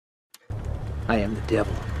I am the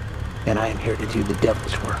devil, and I am here to do the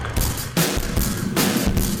devil's work.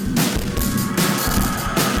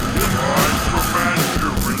 I command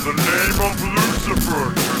you in the name of Lucifer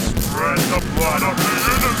to spread the blood of the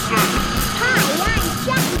innocent! Hi, I'm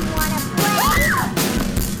Chucky. Wanna play?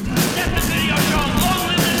 Get the video show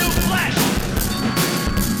only the new flesh!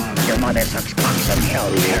 Your mother sucks cocks in hell,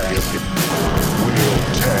 Derek. We'll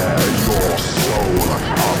tear your soul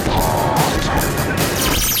apart!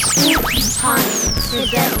 Time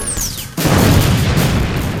presents.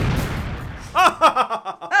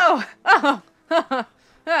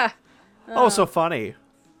 Oh, so funny.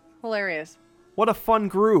 Hilarious. What a fun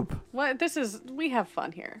group. What we have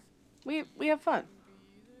fun here. We have fun.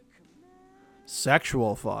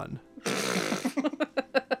 Sexual fun.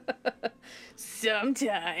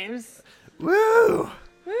 Sometimes. Woo!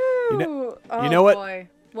 Woo! You Oh, know what? Boy.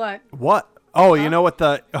 What? What? Oh, you know what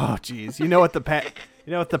the... Oh, jeez. You know what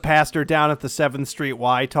the pastor down at the 7th Street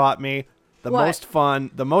Y taught me? The What?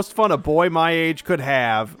 most fun a boy my age could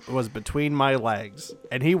have was between my legs.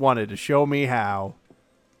 And he wanted to show me how.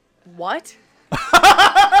 What? Ow!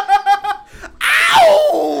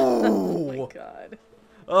 Oh my god.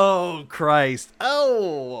 Oh, Christ.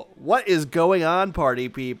 Oh, what is going on, party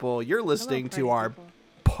people? You're listening to party our people.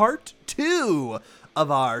 part 2 of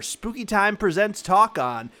our Spooky Time Presents talk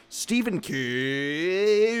on Stephen King's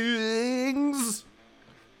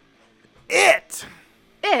It.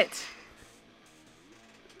 It.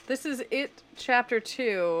 This is It Chapter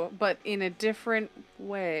 2, but in a different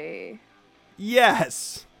way.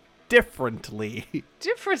 Yes, differently.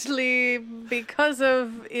 Differently because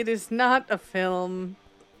of it is not a film.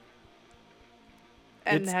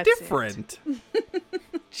 And It's that's it. different.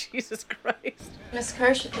 Jesus Christ. Miss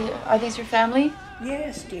Kirsch, are these your family?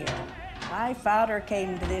 Yes, dear. My father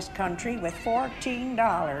came to this country with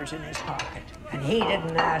 $14 in his pocket. And he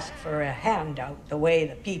didn't ask for a handout the way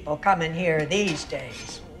the people come in here these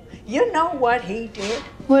days. You know what he did?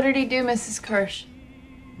 What did he do, Mrs. Kirsch?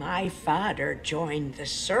 My father joined the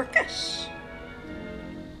circus.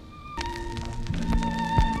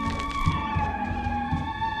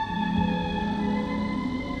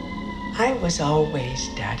 I was always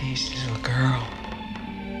Daddy's little girl.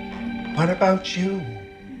 What about you?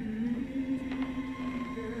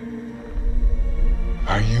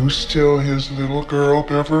 Are you still his little girl,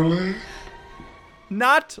 Beverly?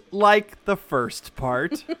 Not like the first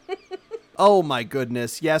part. Oh my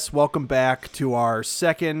goodness. Yes, welcome back to our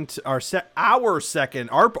chapter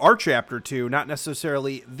 2, not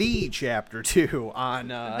necessarily the chapter 2 on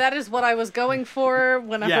That is what I was going for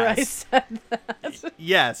whenever I Yes. said that.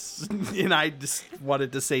 Yes, and I just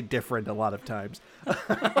wanted to say different a lot of times.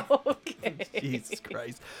 Okay. Jesus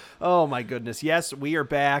Christ. Oh my goodness. Yes, we are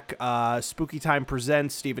back. Spooky Time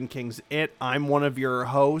Presents Stephen King's It. I'm one of your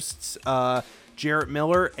hosts, Jarrett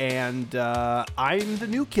Miller, and I'm the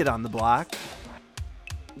new kid on the block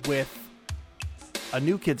with a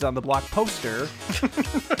New Kids on the Block poster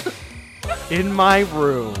in my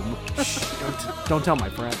room. Shh, don't tell my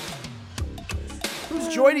friend. Who's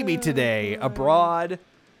joining me today abroad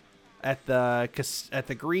at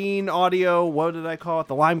the Green Audio, what did I call it?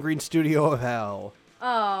 The Lime Green Studio of Hell.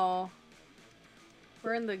 Oh.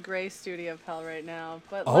 We're in the Gray Studio of Hell right now,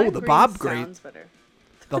 but Oh, Lime the Green Bob Gray. sounds better.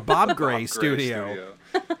 The Bob Gray Studio.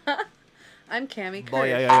 I'm Cammie Kirsch. Oh,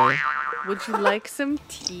 yeah. Would you like some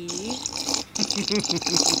tea?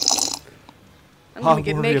 I'm I'll gonna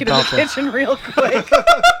get worry naked in the about that. kitchen real quick.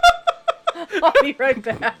 I'll be right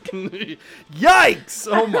back. Yikes!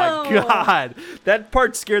 Oh my Oh. god. That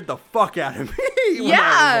part scared the fuck out of me. when I was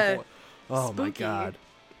Yeah. a boy. Oh my Spooky. god.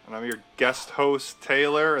 And I'm your guest host,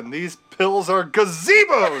 Taylor, and these pills are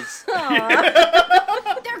gazebos!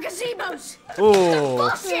 They're gazebos. Oh,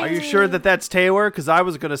 are you sure that that's Taylor? Because I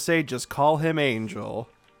was going to say just call him Angel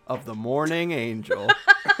of the Morning Angel.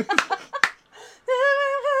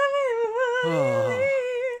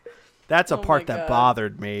 That's a Oh part my that God.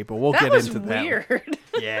 bothered me, but we'll That get was into that. weird.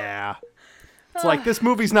 Yeah. It's like, this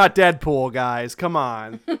movie's not Deadpool, guys. Come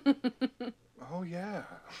on. Oh, yeah.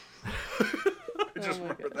 I just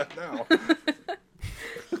remembered that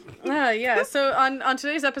now. Yeah. So on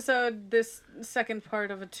today's episode, this second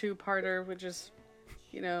part of a two-parter, which is,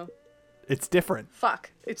 It's different.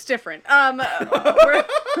 fuck, it's different. God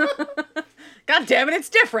damn it, it's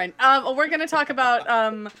different. We're gonna talk about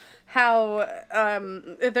how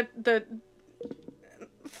the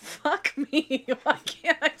fuck me. Why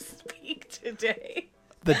can't I speak today?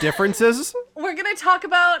 The differences? We're gonna talk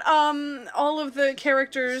about all of the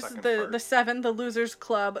characters, Second the part. seven, the Losers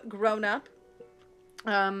Club, grown up,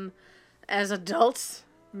 as adults,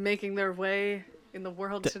 making their way in the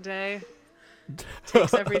world today.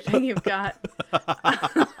 takes everything you've got.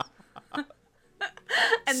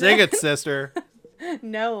 And Sing then- it, sister.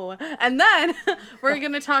 No. And then we're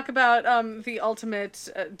going to talk about the ultimate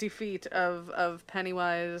defeat of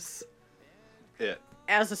Pennywise It.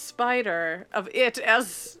 as a spider, of it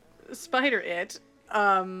as Spider-It,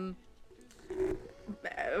 from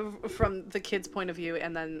the kid's point of view,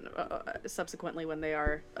 and then subsequently when they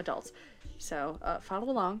are adults. So follow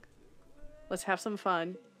along. Let's have some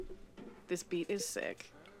fun. This beat is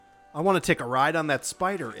sick. I want to take a ride on that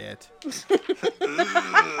Spider-It.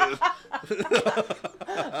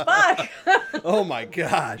 Fuck! Oh my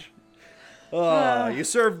gosh. Oh, you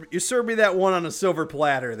served me that one on a silver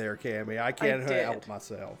platter there, Cammy. I can't did. help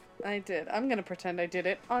myself. I did. I'm going to pretend I did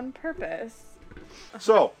it on purpose.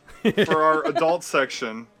 So, for our adult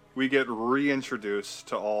section, we get reintroduced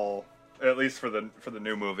to all, at least for the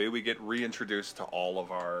new movie, we get reintroduced to all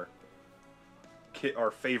of our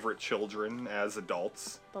favorite children as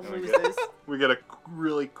adults. The And losers. we get a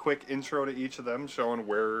really quick intro to each of them, showing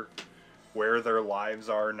where their lives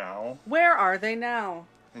are now. Where are they now?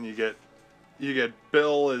 And you get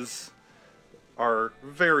Bill as our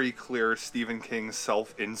very clear Stephen King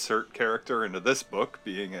self-insert character into this book,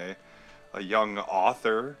 being a young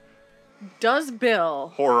author, Does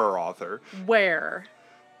Bill horror author. wear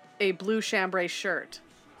a blue chambray shirt?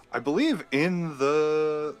 I believe in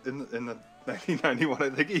the 1991, I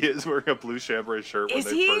think he is wearing a blue chambray shirt when Is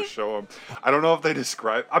they he? first show him. I don't know if they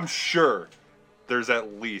describe. I'm sure there's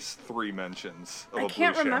at least 3 mentions of I a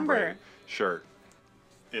can't blue remember. chambray shirt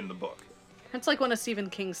in the book. It's like one of Stephen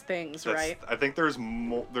King's things, right? I think there's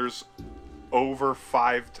over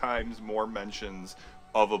 5 times more mentions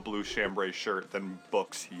of a blue chambray shirt than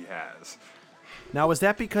books he has. Now, is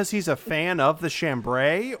that because he's a fan of the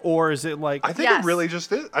chambray, or is it like... I think it really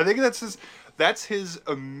just is. I think that's his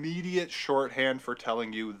immediate shorthand for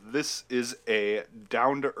telling you this is a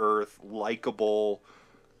down-to-earth, likable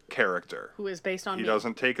character. Who is based on He me.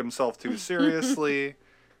 doesn't take himself too seriously.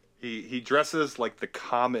 He dresses like the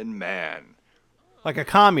common man. Like a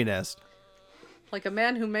communist. Like a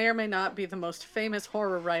man who may or may not be the most famous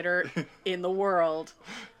horror writer in the world.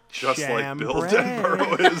 Just like Bill Chambray.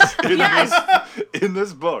 Denborough is in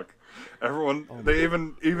this book. Everyone, they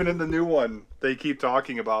even in the new one, they keep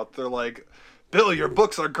talking about, they're like, Bill, your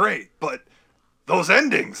books are great, but those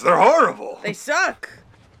endings, they're horrible. They suck.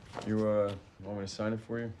 You, want me to sign it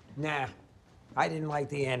for you? Nah, I didn't like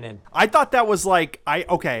the ending. I thought that was like...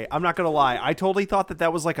 Okay, I'm not going to lie. I totally thought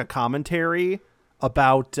that was like a commentary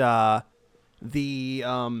about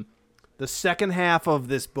the second half of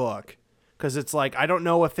this book. Because it's like, I don't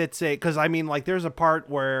know if it's a... Because, I mean, like, there's a part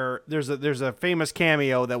where there's a famous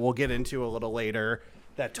cameo that we'll get into a little later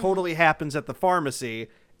that totally happens at the pharmacy.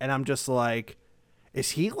 And I'm just like,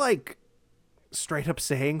 is he, like, straight up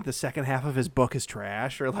saying the second half of his book is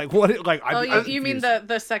trash? Or, like, what... Like, I'm You mean confused.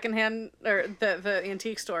 the secondhand, or the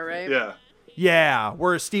antique store, right? Yeah. Yeah,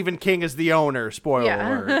 where Stephen King is the owner. Spoiler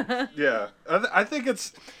alert. Yeah. I think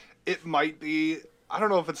it might be... I don't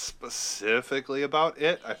know if it's specifically about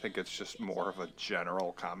it. I think it's just more of a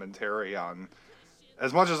general commentary on...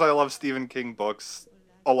 As much as I love Stephen King books,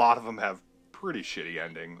 a lot of them have pretty shitty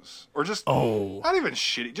endings. Or just... Not even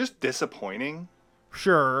shitty, just disappointing.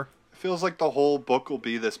 Sure. It feels like the whole book will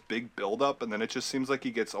be this big build-up, and then it just seems like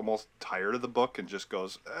he gets almost tired of the book and just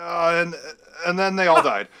goes, and then they all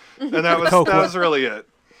died. And that was really it.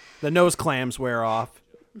 The nose clams wear off.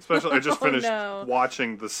 Especially, I just finished no.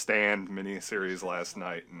 watching the Stand miniseries last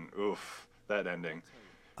night, and oof, that ending.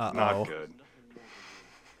 Uh-oh. Not good.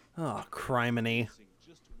 Oh, criminy.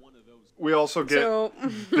 We also get So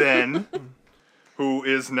Ben, who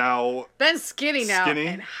is now Ben's skinny now Skinny.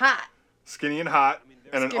 and hot. skinny and hot,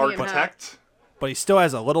 and an Skinny and hot. architect. But he still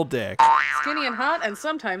has a little dick. Skinny and hot, and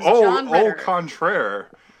sometimes John Oh, Ritter. contraire.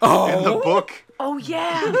 In the book, Oh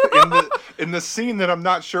yeah. in the scene that I'm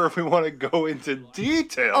not sure if we want to go into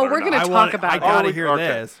detail. Oh, or we're not. gonna talk about I that. gotta Oh, hear okay.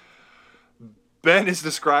 this. Ben is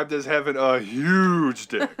described as having a huge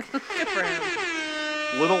dick. Good for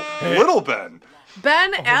him. Little Ben, Ben,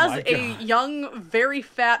 my as a young, very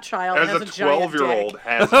fat child, as has a a giant 12-year-old, dick.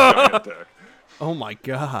 has a giant dick. Oh my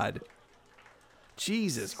god.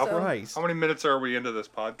 Jesus Christ. How many minutes are we into this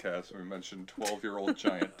podcast? We mentioned 12-year-old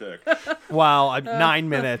giant dick. Wow, 9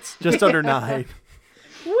 minutes. Just under 9.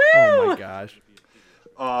 Woo! Oh my gosh.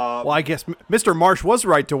 Well, I guess Mr. Marsh was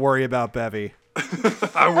right to worry about Bevy.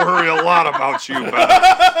 I worry a lot about you, Ben.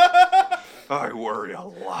 I worry a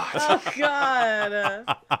lot. Oh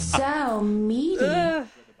God. So meaty.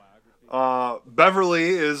 Beverly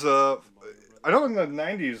is I know in the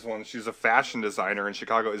 90s one, she's a fashion designer in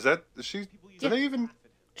Chicago. Is she... Do they even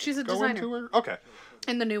She's a go designer. into her? Okay.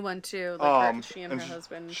 In the new one too, like she and her and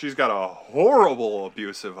husband. She's got a horrible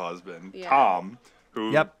abusive husband, Yeah. Tom,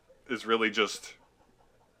 who Yep. is really just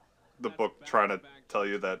the book trying to tell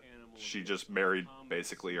you that she just married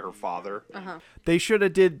basically her father. They should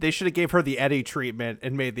have gave her the Eddie treatment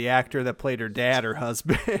and made the actor that played her dad her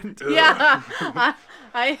husband. Yeah,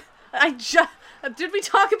 I just did we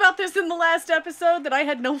talk about this in the last episode that I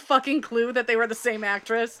had no fucking clue that they were the same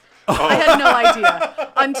actress. I had no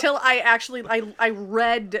idea until I actually I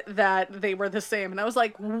read that they were the same, and I was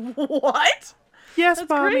like, what? Yes, That's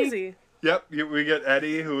Mommy. crazy. Yep, we get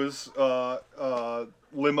Eddie, who is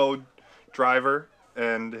limo driver,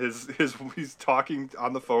 and he's talking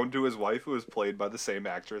on the phone to his wife, who is played by the same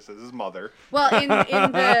actress as his mother. Well, in the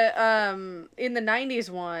 90s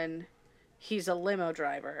one, he's a limo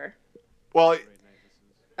driver. Well,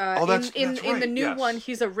 that's in right, the new yes. one,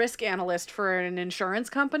 he's a risk analyst for an insurance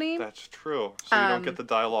company. That's true. So you don't get the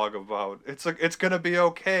dialogue about it's gonna be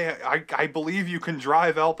okay. I believe you can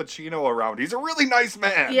drive Al Pacino around. He's a really nice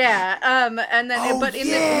man. Yeah. And then Oh, but in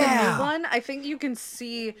the yeah. new one, I think you can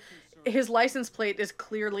see his license plate is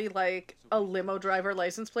clearly like a limo driver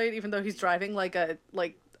license plate, even though he's driving like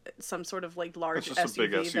some sort of like large It's just a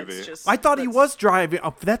big SUV. SUV. That's just, I thought he was driving.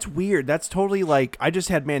 Oh, that's weird. That's totally like I just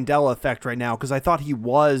had Mandela effect right now because I thought he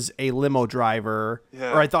was a limo driver,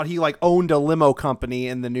 Yeah. or I thought he like owned a limo company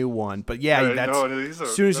in the new one. But yeah, No, that's he's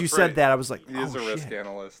as soon as you that's said right. that, I was like, He is oh, a risk shit.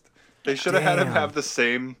 analyst. They should have had him Damn. have the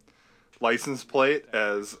same license plate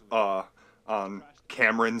as on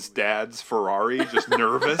Cameron's dad's Ferrari, just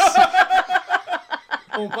nervous.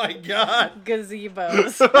 Oh my god.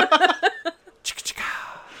 gazebos.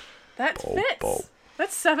 That fits.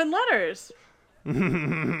 That's 7 letters.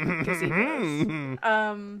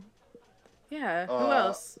 Gazebos. Yeah. Who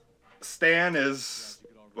else? Stan is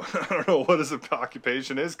I don't know what his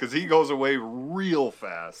occupation is because he goes away real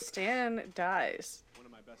fast. Stan dies.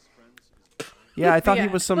 Yeah, I thought he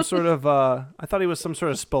Yeah. was some sort of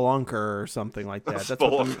spelunker or something like that. That's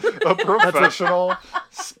what the, A professional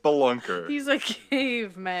spelunker. He's a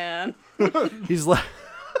caveman. he's like.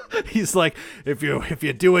 He's like, if you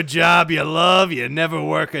do a job you love, you never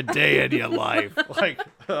work a day in your life. Like,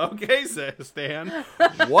 okay, Stan,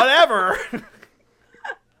 whatever.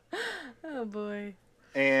 Oh boy.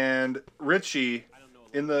 And Richie,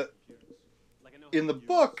 in the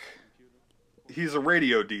book, he's a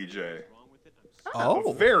radio DJ.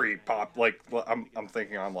 Oh, Very pop. Like I'm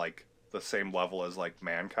thinking on like the same level as like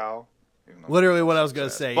Mancow. even though literally what I was gonna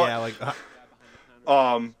say. But- Yeah, like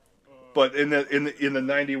But in the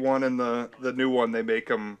 91 and the new one, they make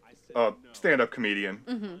him a stand-up comedian.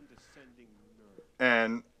 Mm-hmm.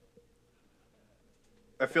 And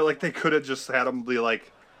I feel like they could have just had him be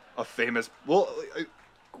like a famous. Well, it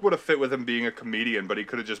would have fit with him being a comedian, but he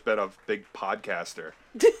could have just been a big podcaster.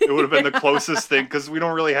 It would have been the closest thing because we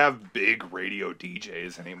don't really have big radio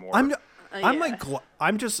DJs anymore. I'm yeah. like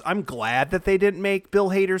I'm glad that they didn't make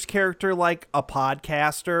Bill Hader's character like a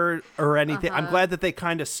podcaster or anything. I'm glad that they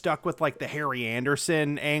kind of stuck with like the Harry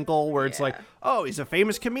Anderson angle where it's like, oh, he's a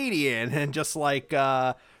famous comedian and just like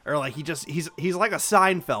or like he's like a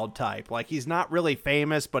Seinfeld type. Like he's not really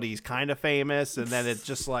famous, but he's kind of famous, and then it's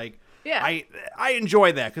just like Yeah. I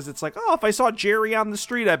enjoy that because it's like, oh, if I saw Jerry on the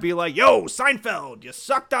street, I'd be like, yo, Seinfeld, you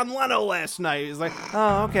sucked on Leno last night. He's like,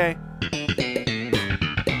 oh, okay.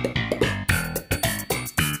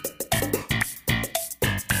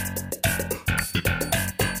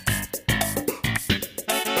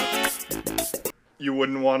 You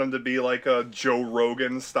wouldn't want him to be like a Joe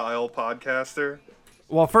Rogan style podcaster.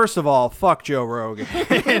 Well, first of all, fuck Joe Rogan,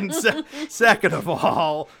 and second of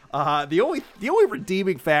all, the only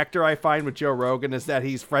redeeming factor I find with Joe Rogan is that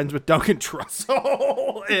he's friends with Duncan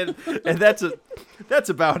Trussell, and that's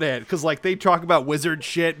about it. Because like they talk about wizard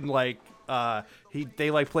shit and like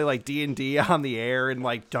they like play like D&D on the air, and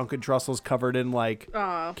like Duncan Trussell's covered in like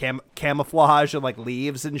camouflage and like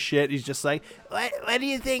leaves and shit. He's just like, what do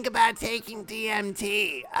you think about taking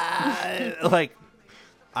DMT? Like.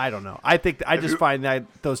 I don't know. I think I just find that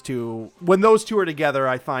when those two are together,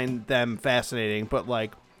 I find them fascinating. But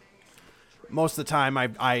like most of the time, I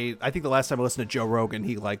think the last time I listened to Joe Rogan,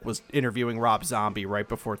 he like was interviewing Rob Zombie right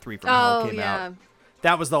before 3 from Hell came out.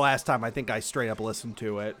 That was the last time I think I straight up listened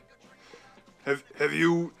to it. Have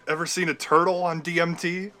you ever seen a turtle on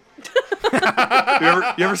DMT?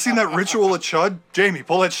 you ever seen that ritual of Chud? Jamie,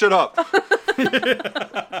 pull that shit up.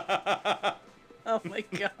 Oh my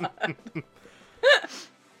god.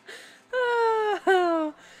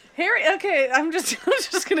 Oh, Harry. Okay, I'm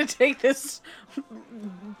just gonna take this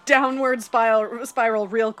downward spiral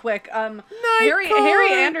real quick.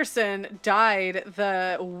 Harry Anderson died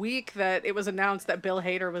the week that it was announced that Bill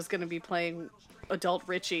Hader was gonna be playing adult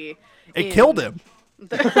Richie. It killed him.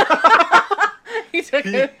 He took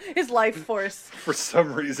his life force. For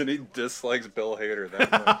some reason, he dislikes Bill Hader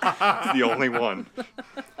that much. He's the only one.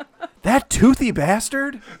 That toothy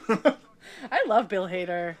bastard. I love Bill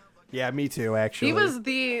Hader. Yeah, me too, actually. He was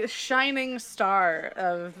the shining star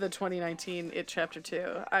of the 2019 It Chapter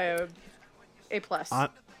 2. A+.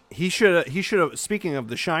 He should have. Speaking of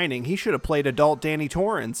The Shining, he should have played adult Danny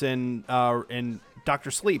Torrance in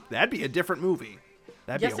Dr. Sleep. That'd be a different movie.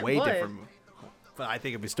 That'd Yes, be it a way would. different movie. But I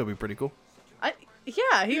think it would still be pretty cool. He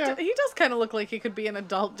does kind of look like he could be an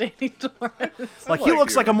adult Danny Torrance. Like he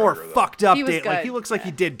looks like a more fucked up. He was Like he good, looks like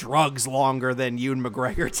he did drugs longer than Ewan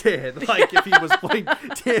McGregor did. Like if he was playing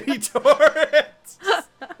Danny Torrance.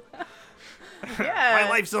 Yeah. My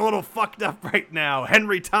life's a little fucked up right now.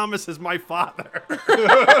 Henry Thomas is my father.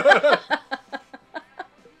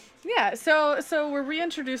 Yeah, so we're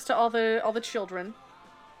reintroduced to all the children.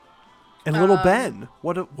 And little Ben.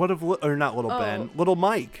 What of or not little Oh. Ben? Little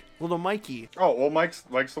Mike. Little Mikey. Oh, well, Mike's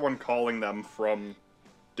the one calling them from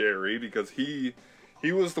Derry because he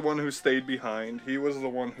was the one who stayed behind. He was the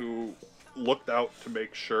one who looked out to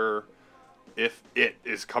make sure if it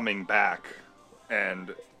is coming back,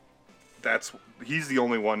 and he's the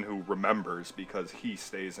only one who remembers because he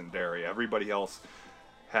stays in Derry. Everybody else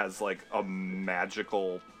has like a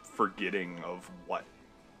magical forgetting of what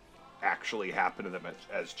actually happened to them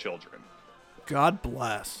as children. God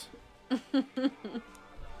bless.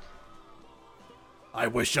 I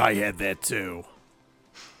wish I had that too.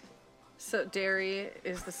 So Derry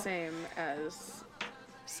is the same as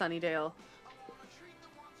Sunnydale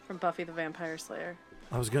from Buffy the Vampire Slayer.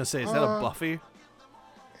 I was gonna say, is that a Buffy?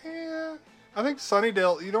 Yeah, I think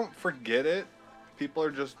Sunnydale, you don't forget it. People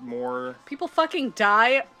are just more... People fucking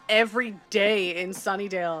die every day in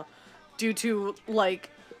Sunnydale due to, like,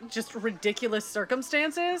 just ridiculous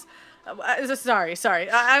circumstances. Sorry.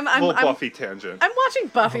 I'm Buffy tangent. I'm watching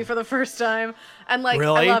Buffy for the first time, and like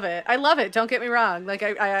Really? I love it. I love it. Don't get me wrong. Like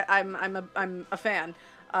I'm a fan.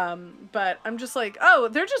 But I'm just like, oh,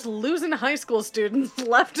 they're just losing high school students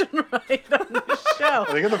left and right on the show.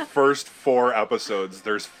 I think in the first 4 episodes,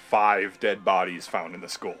 there's 5 dead bodies found in the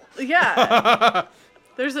school. Yeah.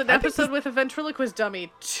 There's an episode with a ventriloquist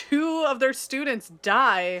dummy. 2 of their students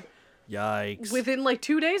die Yikes. within like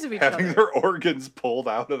 2 days of each Having other. their organs pulled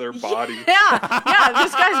out of their body. Yeah,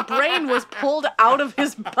 this guy's brain was pulled out of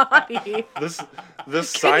his body. This Can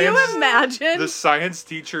science. you imagine? The science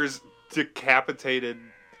teacher's decapitated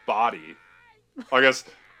body, I guess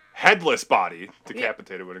headless body,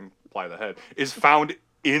 decapitated would imply the head, is found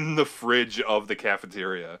in the fridge of the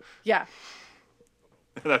cafeteria. Yeah.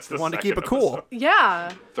 That's the Want to second keep it cool. episode.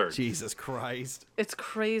 Yeah. Third. Jesus Christ. It's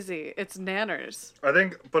crazy. It's nanners. I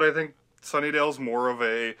think Sunnydale's more of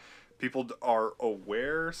a people are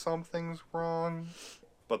aware something's wrong,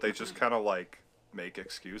 but they just kind of like make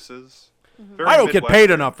excuses. Very I don't get paid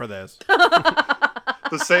Midwestern. enough for this.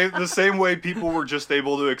 The same way people were just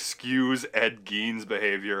able to excuse Ed Gein's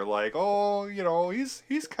behavior, like, oh,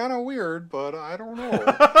 he's kind of weird, but I don't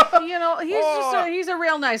know. He's a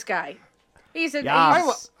real nice guy. He's a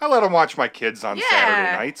Yeah. I let him watch my kids on Yeah.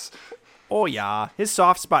 Saturday nights. Oh yeah, his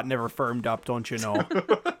soft spot never firmed up, don't you know?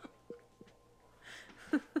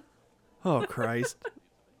 Oh Christ.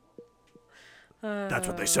 That's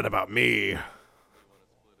what they said about me.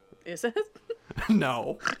 Is it?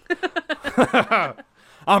 No.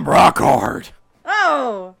 I'm rock hard.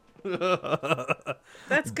 Oh.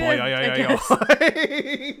 That's good. I guess.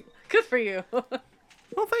 Good for you.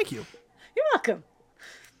 Well, thank you. You're welcome.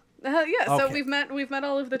 So Okay. we've met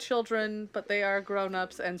all of the children, but they are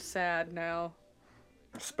grown-ups and sad now.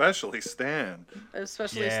 Especially Stan.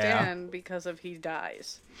 Especially Yeah. Stan, because of he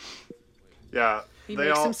dies. Yeah. He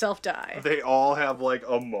makes himself die. They all have like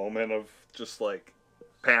a moment of just like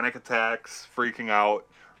panic attacks, freaking out,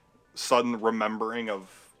 sudden remembering of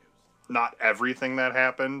not everything that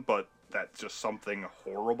happened, but that just something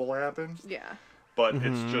horrible happened. Yeah. But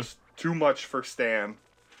it's just too much for Stan.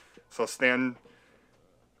 So Stan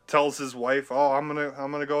tells his wife, "Oh, I'm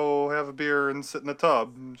gonna go have a beer and sit in the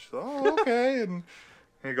tub." And she's, "Oh, okay." And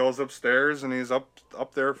he goes upstairs and he's up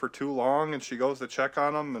there for too long, and she goes to check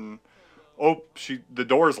on him, and the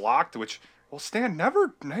door's locked. Which, well, Stan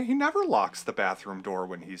never locks the bathroom door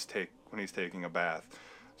when he's taking a bath.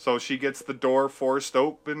 So she gets the door forced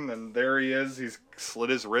open, and there he is. He's slit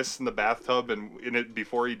his wrists in the bathtub, and in it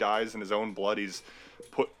before he dies in his own blood, he's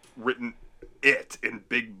written "it" in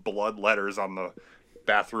big blood letters on the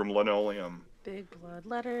bathroom linoleum. Big blood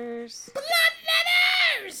letters.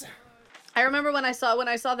 I remember when I saw the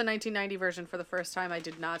 1990 version for the first time, I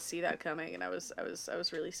did not see that coming, and I was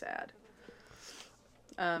really sad.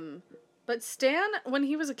 But Stan, when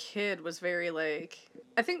he was a kid, was very like...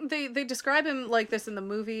 I think they describe him like this in the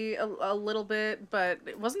movie a little bit, but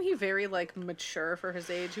wasn't he very like mature for his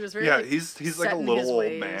age? He was very he's like set a in little his old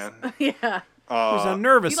ways. man. Yeah. He's a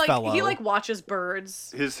nervous fellow. He like watches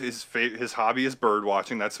birds. His hobby is bird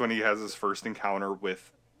watching. That's when he has his first encounter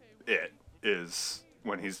with it. Is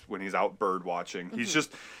when he's out bird watching.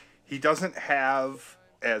 He doesn't have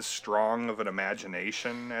as strong of an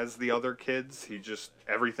imagination as the other kids.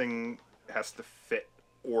 Everything has to fit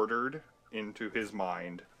ordered into his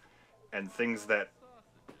mind, and things that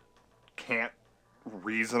can't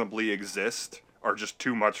reasonably exist are just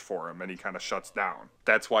too much for him, and he kind of shuts down.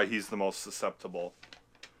 That's why he's the most susceptible.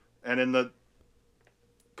 And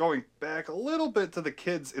going back a little bit to the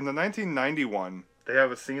kids, in the 1991, they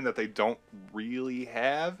have a scene that they don't really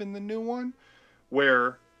have in the new one,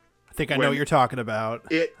 where I think I know what you're talking about.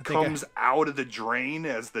 It comes out of the drain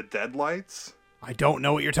as the deadlights. I don't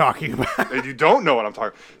know what you're talking about. You don't know what I'm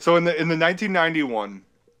talking. So in the 1991,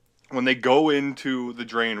 when they go into the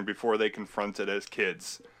drain before they confront it as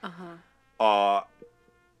kids, you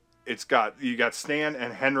got Stan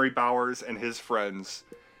and Henry Bowers and his friends,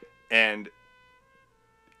 and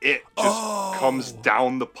it just comes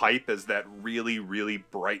down the pipe as that really, really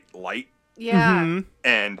bright light. Yeah. Mm-hmm.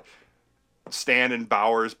 And Stan and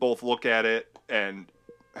Bowers both look at it, and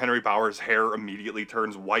Henry Bowers' hair immediately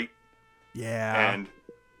turns white. Yeah. And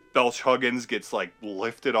Belch Huggins gets like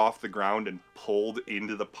lifted off the ground and pulled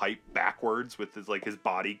into the pipe backwards with his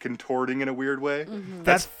body contorting in a weird way. Mm-hmm.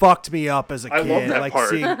 That fucked me up as a kid. I love that like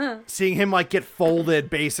part. seeing him like get folded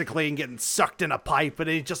basically and getting sucked in a pipe, and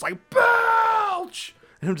he's just like Belch.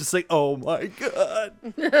 And I'm just like, oh my god.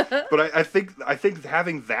 But I think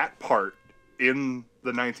having that part in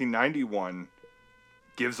the 1991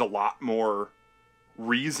 gives a lot more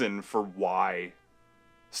reason for why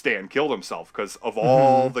Stan killed himself, because of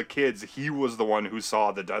all the kids, he was the one who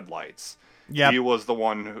saw the deadlights. Yeah, he was the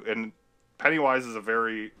one who, and Pennywise is a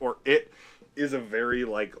very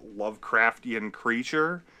like Lovecraftian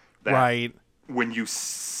creature that right. when you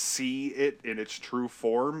see it in its true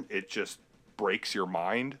form, it just breaks your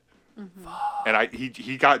mind. And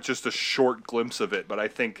he got just a short glimpse of it, but I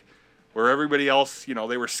think where everybody else,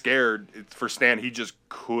 they were scared, for Stan, he just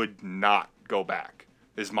could not go back.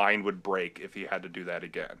 His mind would break if he had to do that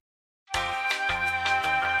again.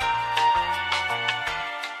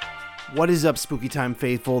 What is up, Spooky Time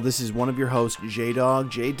faithful? This is one of your hosts,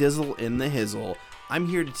 J-Dog, J-Dizzle in the Hizzle. I'm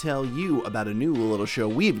here to tell you about a new little show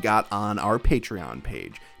we've got on our Patreon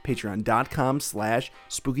page,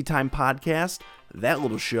 patreon.com/SpookyTimePodcast. That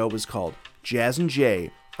little show is called Jazz and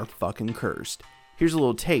Jay Are Fucking Cursed. Here's a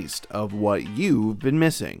little taste of what you've been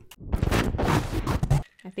missing.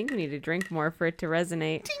 I think we need to drink more for it to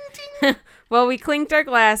resonate. Well, we clinked our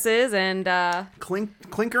glasses and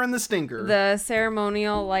Clinker and the Stinker. The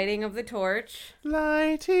ceremonial lighting of the torch.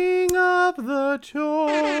 Lighting up the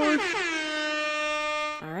torch.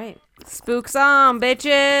 All right. Spooks on,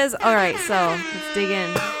 bitches. All right, so let's dig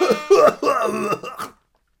in.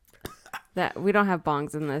 That we don't have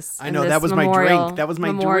bongs in this. I know, that was my drink. That was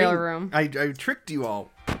my memorial drink. Room. I tricked you all.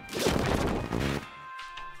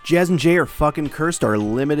 Jazz and Jay Are Fucking Cursed, our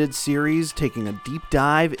limited series taking a deep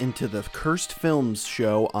dive into the Cursed Films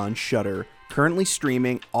show on Shudder. Currently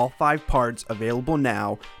streaming, all 5 parts available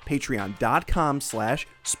now.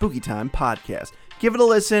 Patreon.com/SpookyTimePodcast. Give it a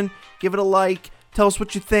listen. Give it a like. Tell us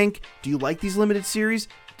what you think. Do you like these limited series?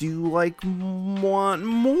 Do you want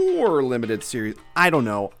more limited series? I don't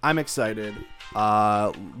know. I'm excited.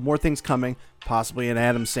 More things coming. Possibly an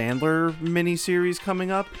Adam Sandler miniseries coming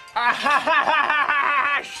up.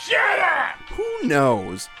 Shut up! Who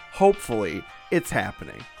knows? Hopefully, it's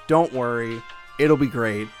happening. Don't worry. It'll be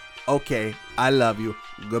great. Okay, I love you.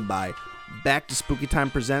 Goodbye. Back to Spooky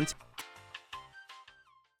Time Presents.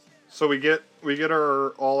 So we get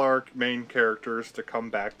all our main characters to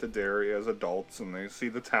come back to Derry as adults, and they see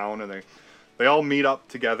the town, and they all meet up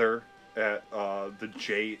together at the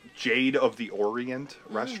Jade of the Orient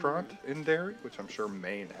restaurant in Derry, which I'm sure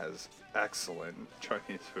Maine has excellent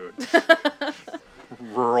Chinese food.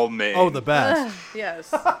 Rural Maine. Oh, the best.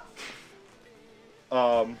 Yes.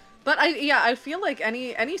 But I feel like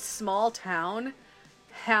any small town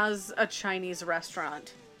has a Chinese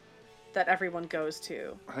restaurant that everyone goes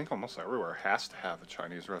to. I think almost everywhere has to have a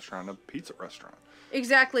Chinese restaurant, a pizza restaurant.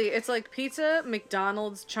 Exactly. It's like pizza,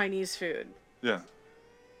 McDonald's, Chinese food. Yeah.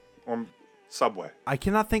 Or Subway. I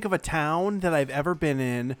cannot think of a town that I've ever been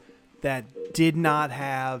in that did not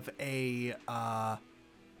have a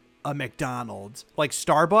McDonald's. Like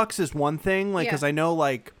Starbucks is one thing, like, because I know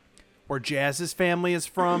like where Jazz's family is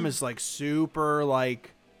from is like super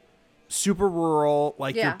like super rural,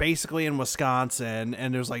 like Yeah. you're basically in Wisconsin,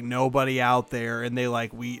 and there's like nobody out there, and they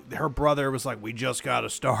like her brother was like, we just got a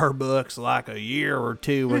Starbucks like a year or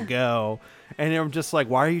two ago, and I'm just like,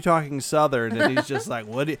 why are you talking Southern? And he's just like,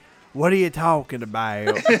 what are you talking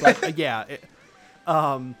about? But, yeah.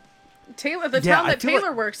 Taylor, the Yeah, town I that feel Taylor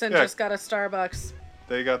like- works in Yeah. just got a Starbucks.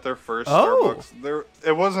 They got their first Oh. Starbucks.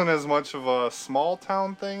 It wasn't as much of a small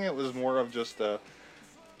town thing. It was more of just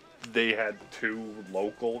they had 2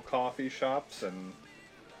 local coffee shops, and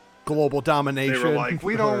Global domination. they were like,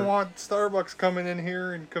 we don't want Starbucks coming in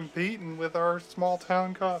here and competing with our small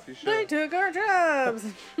town coffee shop. They took our jobs.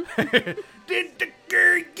 Did the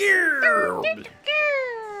girl.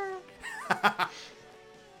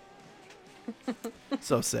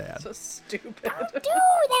 So sad. So stupid. Do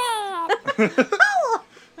that! Oh!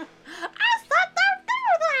 I said don't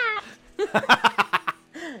do that!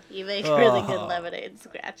 You make really good lemonade,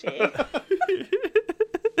 Scratchy.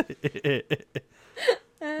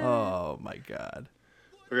 Oh my god.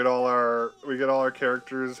 We get all our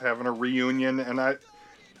characters having a reunion, and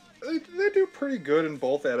they do pretty good in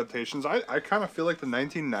both adaptations. I kind of feel like the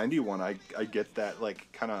 1991 I get that like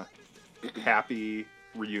kind of happy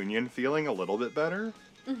reunion feeling a little bit better.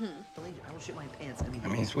 I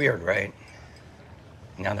mean, it's weird, right?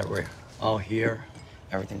 Now that we're all here,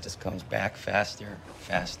 everything just comes back faster.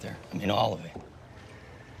 I mean, all of it.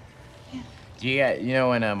 Yeah, you know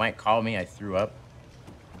when Mike called me, I threw up.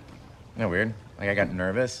 Isn't that weird? Like I got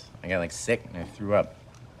nervous, I got like sick, and I threw up.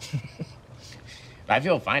 But I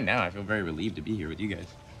feel fine now. I feel very relieved to be here with you guys.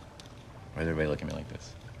 Why is everybody looking at me like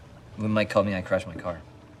this? When Mike called me, I crashed my car.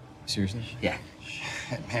 Seriously? Yeah.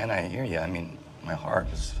 Man, I hear you. I mean, my heart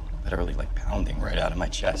was literally like pounding right out of my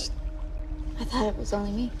chest. I thought it was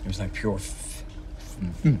only me. It was like pure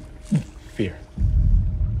fear.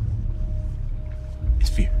 It's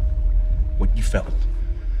fear. What you felt.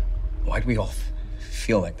 Why'd we all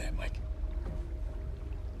feel like that, Mike?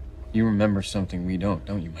 You remember something we don't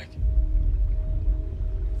you, Mike?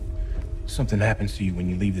 Something happens to you when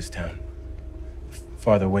you leave this town. The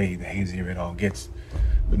farther away, the hazier it all gets.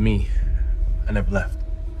 But me, I never left.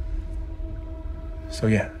 So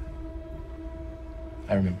yeah,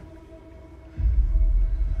 I remember.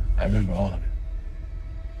 I remember all of it.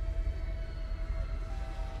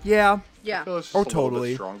 Yeah. Yeah. I feel it's just Oh, a little totally.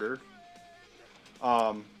 bit stronger.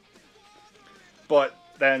 But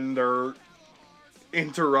then they're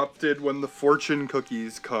interrupted when the fortune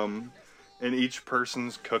cookies come, and each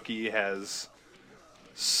person's cookie has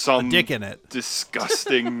some A dick in it.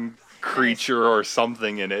 disgusting creature or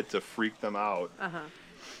something in it to freak them out. Uh-huh.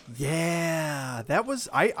 Yeah, that was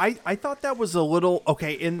I thought that was a little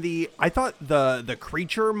okay I thought the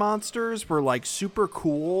creature monsters were like super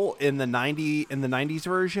cool in the 90s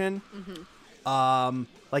version. Mm-hmm.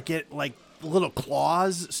 Like little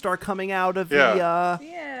claws start coming out of Yeah.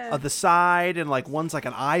 of the side, and like one's like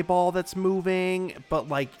an eyeball that's moving, but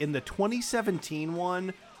like in the 2017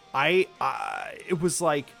 one, it was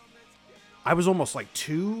like I was almost like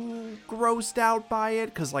too grossed out by it,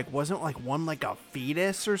 because like wasn't like one like a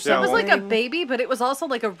fetus or It something? was like a baby, but it was also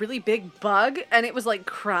like a really big bug, and it was like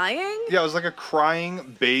crying. Yeah, it was like a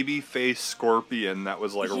crying baby face scorpion that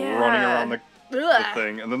was like Yeah. running around the Ugh.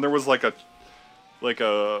 thing, and then there was like a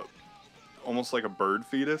almost like a bird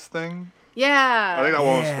fetus thing. Yeah. I think that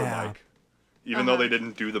one was for Yeah. Mike, even though they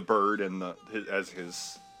didn't do the bird in as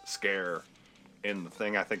his scare in the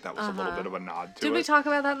thing. I think that was a little bit of a nod to Did it. we talk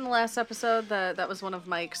about that in the last episode? That was one of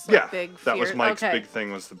Mike's like, Yeah, big that was fear- Mike's okay. big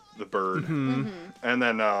thing, was the bird. Mhm. And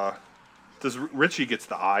then Richie gets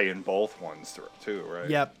the eye in both ones too, right?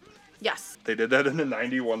 Yep. Yes. They did that in the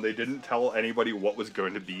 91. They didn't tell anybody what was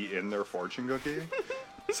going to be in their fortune cookie.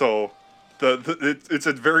 So it's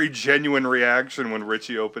a very genuine reaction when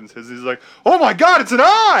Richie opens his. He's like, "Oh my God, it's an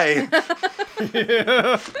eye!"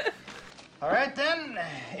 All right, then,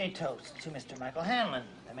 a toast to Mr. Michael Hanlon,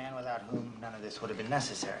 the man without whom none of this would have been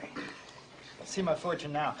necessary. See my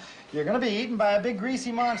fortune now. You're gonna be eaten by a big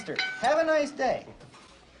greasy monster. Have a nice day.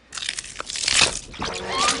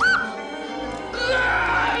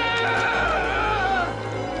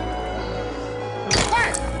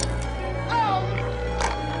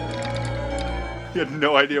 He had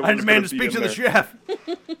no idea what I was demand going to be speak in to the there. chef.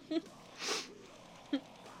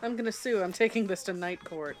 I'm gonna sue. I'm taking this to night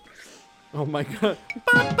court. Oh my god.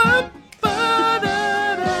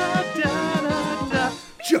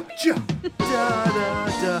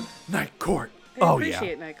 Night court. I Oh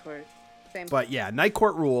appreciate yeah. night court. Same. But yeah, night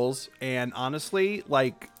court rules, and honestly,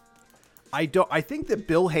 like I think that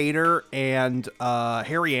Bill Hader and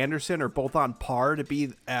Harry Anderson are both on par to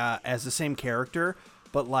be as the same character.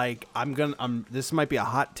 but like this might be a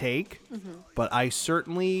hot take, but I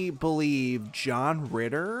certainly believe John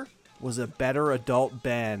Ritter was a better adult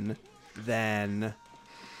Ben than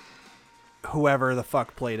whoever the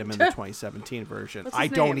fuck played him in the 2017 version. What's his I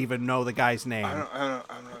don't name? even know the guy's name. I'm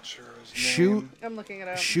not sure his name. I'm looking it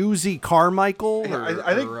up. Shoozy Carmichael? Yeah,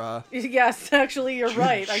 I think- or, Yes, actually, you're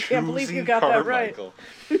right. I can't believe you got that right. Carmichael.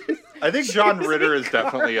 I think John Ritter is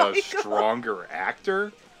definitely a stronger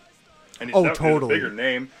actor, and he's Oh, definitely totally. a bigger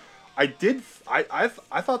name. I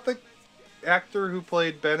thought the actor who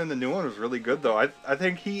played Ben in the new one was really good, though. I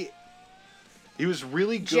think he was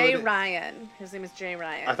really good. Jay Ryan. His name is Jay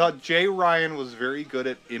Ryan. I thought Jay Ryan was very good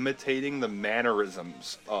at imitating the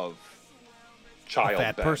mannerisms of child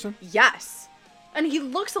fat Ben. person? Yes, and he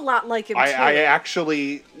looks a lot like him too. I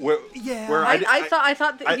actually where I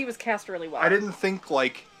thought that he was cast really well. I didn't think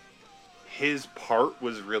like his part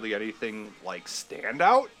was really anything like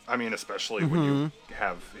standout. I mean, especially when you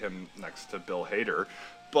have him next to Bill Hader.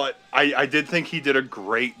 But I did think he did a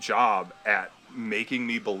great job at making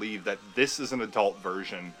me believe that this is an adult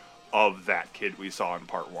version of that kid we saw in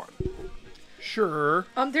part 1. Sure.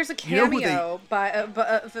 There's a You know who cameo by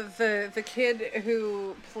the kid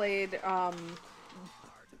who played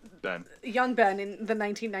Ben. young Ben in the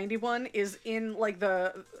 1991 is in like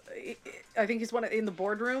I think he's in the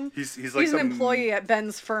boardroom. He's like an some- employee at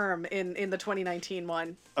Ben's firm in the 2019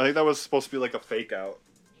 one. I think that was supposed to be like a fake out.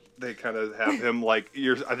 They kind of have him like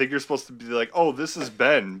I think you're supposed to be like, oh, this is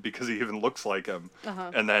Ben because he even looks like him.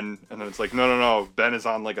 Uh-huh. And then it's like, no, Ben is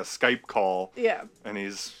on like a Skype call. Yeah. And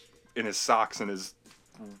he's in his socks in his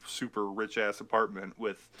super rich ass apartment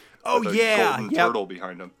with Oh, a yeah, golden yep. turtle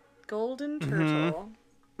behind him. Golden turtle.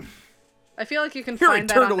 I feel like you can You're a find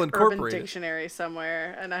that Turtle on Urban Incorporated. Dictionary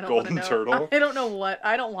somewhere, and I don't Golden want to know. turtle? I don't know what.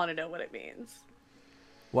 I don't want to know what it means.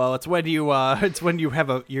 Well, it's when you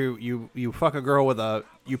have you fuck a girl with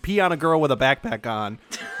you pee on a girl with a backpack on.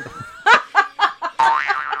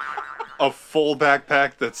 A full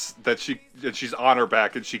backpack that she's on her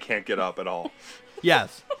back and she can't get up at all.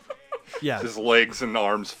 Yes. Yes. His legs and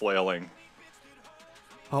arms flailing.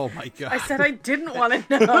 Oh my god. I said I didn't want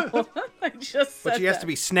to know. I just said But she has that. to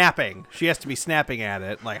be snapping. She has to be snapping at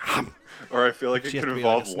it like. Or I feel like it She has could to be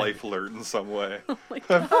like involve a Life Alert in some way. Oh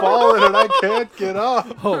I've fallen and I can't get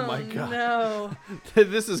up. Oh my god. No.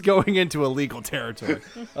 This is going into illegal territory.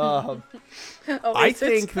 Oh, I is it?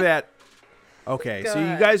 think that. Okay, Go so you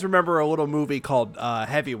ahead. guys remember a little movie called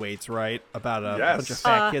Heavyweights, right? About a bunch of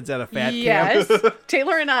fat kids at a fat yes. camp.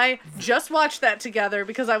 Taylor and I just watched that together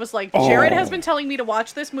because I was like, Oh. Jared has been telling me to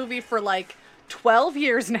watch this movie for like 12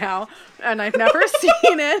 years now, and I've never seen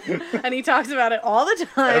it, and he talks about it all the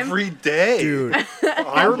time. Every day. Dude, I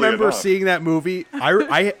Oddly remember enough. seeing that movie. I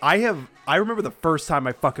remember the first time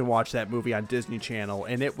I fucking watched that movie on Disney Channel,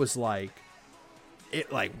 and it was like, it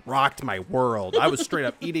like rocked my world. I was straight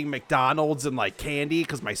up eating McDonald's and like candy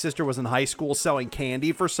because my sister was in high school selling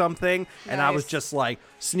candy for something, and I was Nice. just like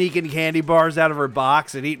sneaking candy bars out of her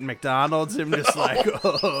box and eating McDonald's. And just like,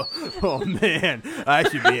 oh man, I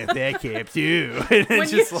should be at that camp too. And When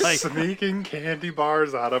it's just you- like, Sneaking candy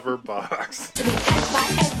bars out of her box.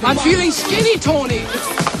 I'm feeling skinny, Tony.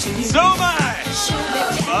 So am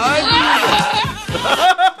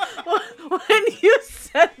When you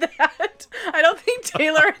said that, I don't think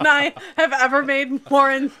Taylor and I have ever made more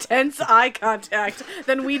intense eye contact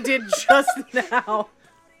than we did just now.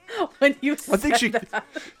 When you said I think that.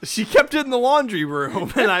 she kept it in the laundry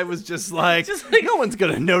room, and I was just like, no one's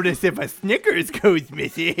gonna notice if a Snickers goes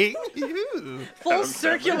missing. Full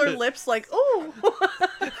circular lips, like, ooh.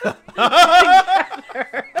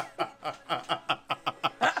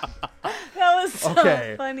 That was so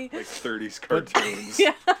Okay. funny. Like 30s cartoons.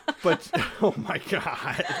 Yeah. But oh my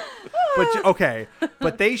god. But okay,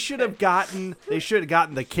 but they should have gotten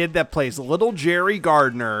the kid that plays little Jerry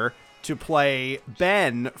Gardner to play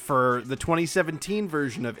Ben for the 2017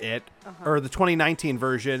 version of it, or the 2019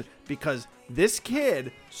 version, because this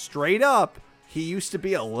kid, straight up, he used to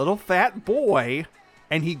be a little fat boy,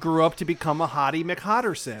 and he grew up to become a Hottie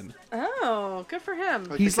McHotterson. Oh, good for him.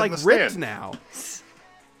 He's Kid like in the ripped Stand. now.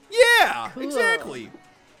 Yeah, Cool. exactly.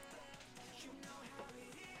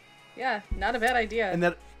 Yeah, not a bad idea. And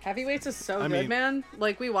that, Heavyweights is so I good, mean- man.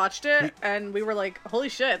 Like, we watched it, and we were like, holy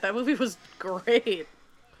shit, that movie was great.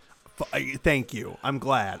 thank you. I'm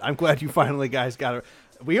glad you finally guys got it.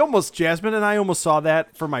 Jasmine and I almost saw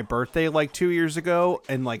that for my birthday like 2 years ago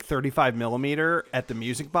in like 35 millimeter at the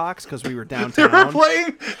Music Box because we were They downtown. were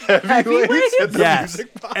playing Heavyweights at the Yes,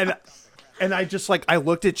 Music Box. and I just like I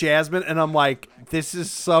looked at Jasmine and I'm like, this is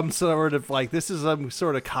some sort of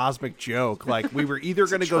cosmic joke. Like we were either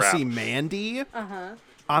going to go trap. see Mandy,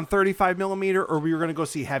 on 35 millimeter, or we were gonna go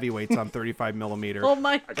see Heavyweights on 35 millimeter. Oh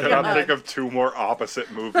my I cannot think of two more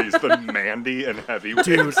opposite movies than Mandy and Heavyweights.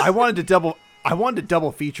 Dude, I wanted to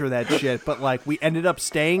double feature that shit, but like we ended up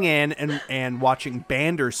staying in and watching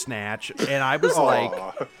Bandersnatch, and I was like,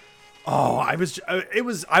 I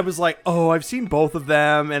was like, I've seen both of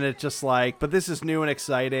them, and it's just like, but this is new and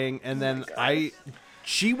exciting. And then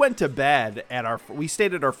she went to bed we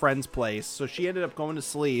stayed at our friend's place, so she ended up going to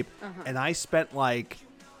sleep, and I spent like,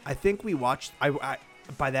 I think we watched, I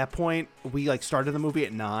by that point we like started the movie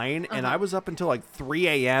at 9, and I was up until like 3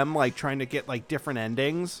 a.m. like trying to get like different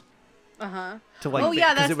endings. To like, oh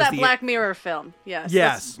yeah, that's that the Black Mirror film. Yes.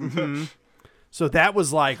 Yes. So that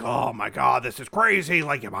was like, oh my God, this is crazy.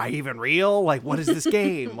 Like, am I even real? Like, what is this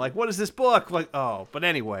game? Like, what is this book? Like, but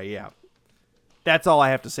anyway, yeah. That's all I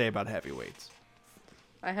have to say about Heavyweights.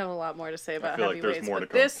 I have a lot more to say about feel like there's Heavyweights, more but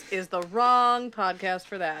to come. this is the wrong podcast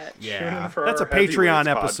for that. Yeah, For that's a our Patreon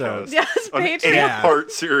Heavyweights episode. podcast. Yes, An Patreon.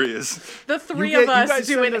 8-part series. The three of us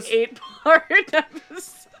do an 8-part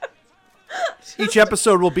episode. Each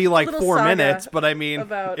episode will be like Little 4 saga minutes, but I mean,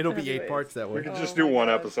 about it'll be 8 Heavyweights. parts that way. We could just do one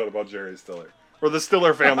episode about Jerry Stiller. Or the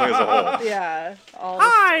Stiller family as a whole. Yeah.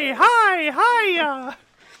 Hi.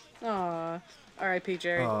 Aw. R.I.P.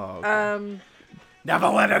 Jerry. Oh, okay. Never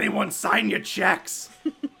let anyone sign your checks.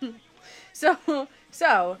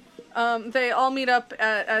 So, they all meet up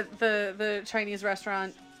at the Chinese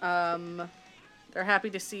restaurant. They're happy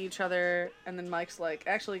to see each other, and then Mike's like,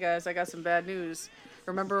 "Actually, guys, I got some bad news.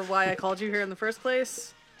 Remember why I called you here in the first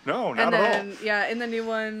place?" No, and not then, at all. Yeah, in the new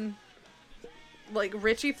one, like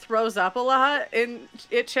Richie throws up a lot in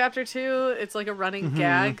it. Chapter 2, it's like a running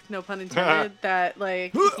gag, no pun intended. That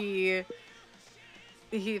like he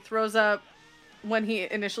throws up when he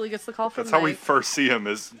initially gets the call from. That's how we Mike. first see him,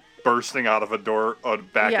 is bursting out of a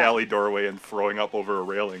back Yeah. alley doorway and throwing up over a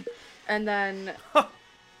railing. And then,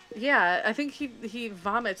 yeah, I think he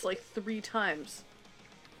vomits like 3 times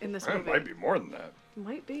in this It movie. might be more than that.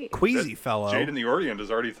 Might be. Queasy fellow. Jade in the Orient is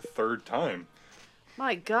already the 3rd time.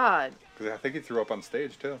 My God. Because I think he threw up on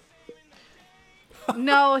stage, too.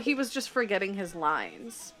 No, he was just forgetting his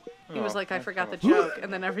lines. He was Oh, like, I okay. forgot the joke,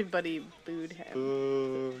 and then everybody booed him.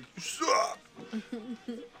 You suck!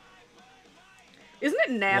 Isn't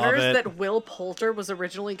it Love Nanners it. that Will Poulter was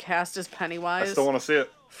originally cast as Pennywise? I still want to see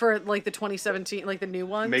it. For like the 2017, like the new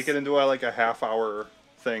ones? Make it into like a half-hour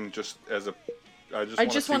thing, just as a. I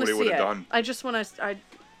just want to see what he would have done. I just want to.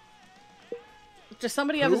 Does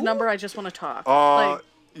somebody have his number? I just want to talk.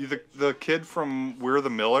 The kid from We're the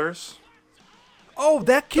Millers. Oh,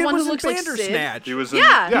 that kid one who was in looks like Sid? Bandersnatch. He was in.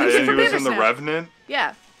 Yeah, he was and in he was in The Bandersnatch. Revenant.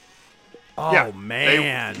 Yeah. Oh Yeah,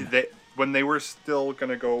 man. When they were still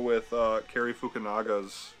gonna go with Cary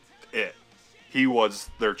Fukunaga's It, he was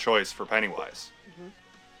their choice for Pennywise.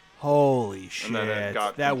 Holy shit. And then it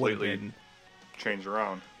got that would have completely been. changed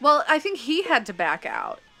around. Well, I think he had to back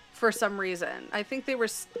out for some reason. I think they I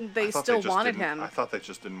thought still just wanted didn't- him. I thought they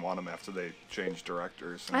just didn't want him after they changed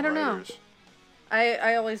directors. And I don't know. writers.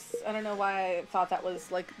 I don't know why I thought that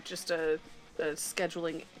was like just a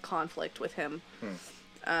scheduling conflict with him.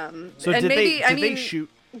 So and did maybe they I mean shoot?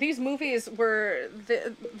 these movies were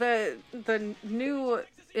the new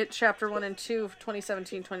It Chapter 1 and 2 of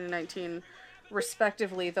 2017, 2019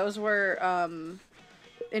 respectively. Those were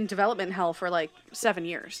in development hell for like 7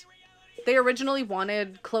 years. They originally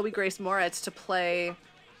wanted Chloe Grace Moretz to play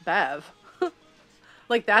Bev.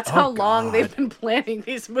 Like that's how long they've been planning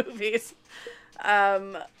these movies.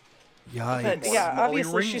 Yikes. But yeah, Molly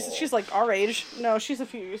obviously Ringwald. she's like our age. No, she's a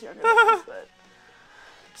few years younger than us, but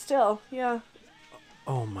still, yeah.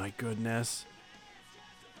 Oh my goodness.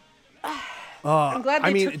 I'm glad they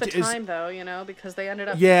I mean, took the is- time though, you know, because they ended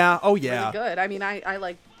up Yeah, oh yeah. really good. I mean, I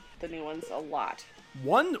like the new ones a lot.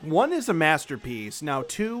 One is a masterpiece. Now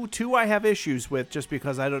two I have issues with, just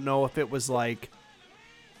because I don't know if it was like.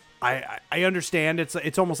 I understand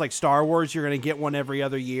it's almost like Star Wars. You're gonna get one every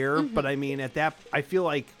other year, but I mean at that I feel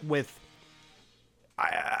like with.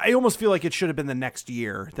 I almost feel like it should have been the next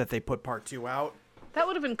year that they put part 2 out. That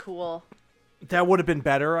would have been cool. That would have been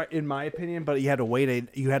better in my opinion, but you had to wait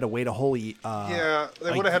a whole Yeah, they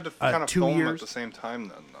like, would have had to kind of 2 film years. at the same time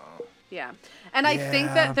then, though. Yeah. And I think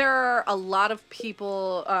Yeah. that there are a lot of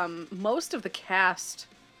people, most of the cast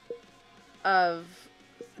of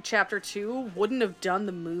Chapter 2 wouldn't have done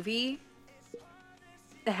the movie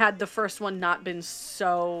had the first one not been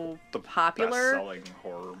so popular. Best-selling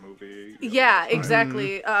horror movie. Yeah,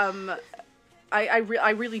 exactly. I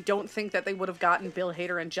really don't think that they would have gotten Bill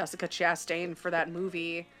Hader and Jessica Chastain for that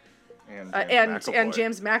movie McAvoy.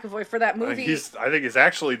 James McAvoy for that I movie. think he's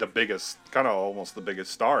actually the biggest, kind of almost the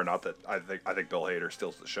biggest star. Not that I think Bill Hader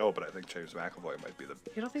steals the show, but I think James McAvoy might be the.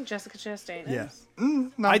 You don't think Jessica Chastain Yes.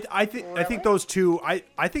 is? No. I think those two.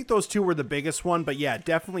 I think those two were the biggest one, but yeah,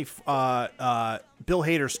 definitely. Bill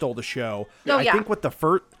Hader stole the show. Oh, I yeah. think what the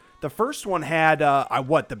first one had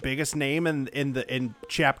the biggest name in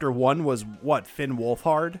chapter 1 was what, Finn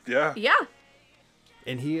Wolfhard. Yeah. Yeah.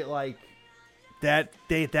 And he like that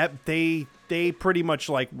they pretty much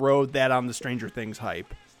like rode that on the Stranger Things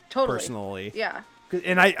hype. Totally. Personally. Yeah.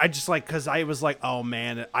 And I just like, because I was like, oh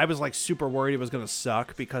man, I was like super worried it was gonna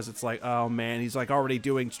suck, because it's like, oh man, he's like already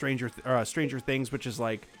doing Stranger Things, which is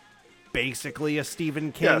like basically a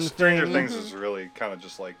Stephen King Yeah, Stranger thing. Things is really kind of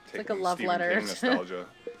just like taking like a love Stephen letter. King nostalgia.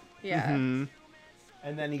 Yeah. Mhm.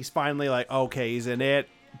 And then he's finally like, okay, he's in it,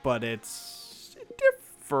 but it's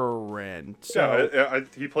different. So Yeah,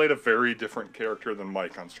 he played a very different character than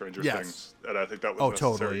Mike on Stranger Yes. Things, and I think that was Oh,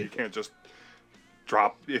 necessary. totally. You can't just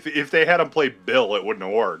drop. If they had him play Bill, it wouldn't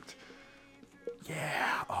have worked.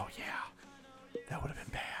 yeah, oh yeah, that would have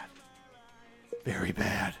been bad, very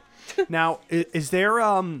bad. Now, is there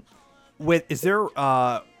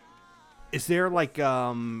like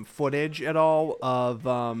footage at all of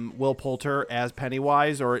Will Poulter as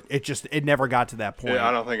Pennywise, or it never got to that point? Yeah,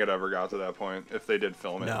 I don't think it ever got to that point. If they did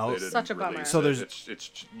film it, No. they didn't Such a bummer. release So it. there's-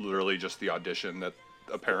 it's literally just the audition that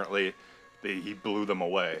apparently he blew them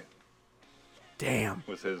away Damn.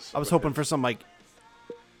 with his. I was hoping for some like,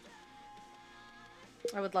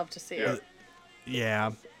 I would love to see Yeah. it.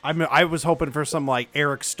 yeah. I was hoping for some like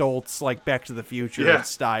Eric Stoltz, like Back to the Future Yeah.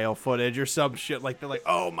 style footage or some shit. Like they're like,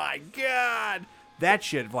 oh my god, that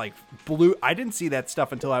shit like blew. I didn't see that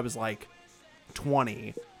stuff until I was like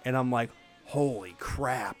 20, and I'm like, holy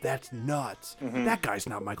crap, that's nuts. Mm-hmm. That guy's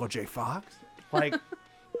not Michael J. Fox. Like,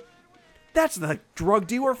 that's the drug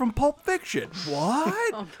dealer from Pulp Fiction. What?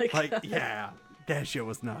 Oh my Like, God. yeah, that shit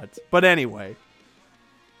was nuts. But anyway,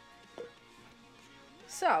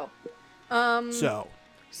 So, and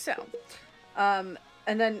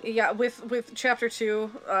then yeah, with chapter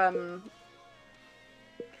 2,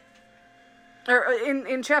 or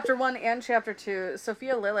in chapter 1 and chapter 2,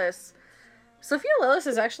 Sophia Lillis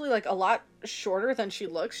is actually like a lot shorter than she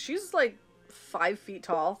looks. She's like 5 feet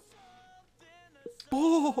tall.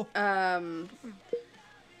 Oh.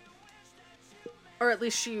 Or at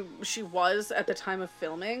least she was at the time of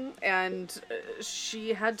filming, and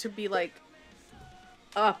she had to be like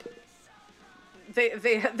up.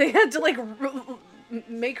 They had to like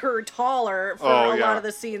make her taller for a lot of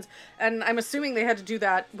the scenes, and I'm assuming they had to do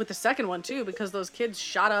that with the second one too, because those kids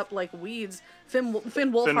shot up like weeds. Finn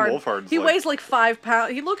Wolfhard. Wolfhard's He like- weighs like 5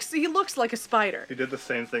 pounds. He looks like a spider. He did the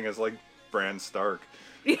same thing as like Bran Stark.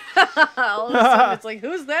 All of a sudden, it's like,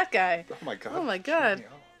 who's that guy? Oh my god. Oh my god.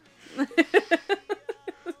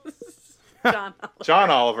 John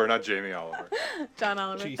Oliver, not Jamie Oliver. John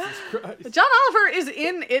Oliver. Jesus Christ. John Oliver is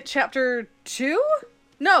in it chapter 2?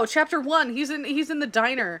 No, chapter 1. He's in the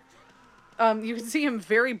diner. You can see him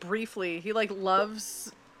very briefly. He like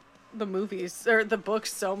loves the movies or the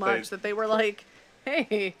books so much that they were like,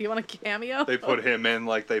 "Hey, you want a cameo?" They put him in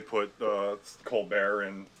like they put Colbert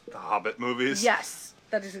in the Hobbit movies. Yes,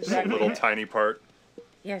 that is Just exactly a little it. tiny part.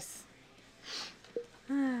 Yes.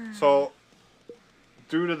 So,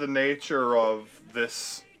 due to the nature of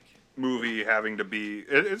this movie having to be,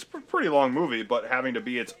 it's a pretty long movie, but having to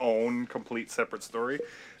be its own complete separate story,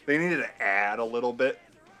 they needed to add a little bit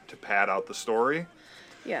to pad out the story.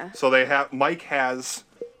 Yeah. So Mike has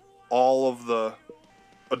all of the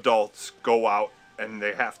adults go out and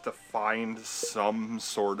they have to find some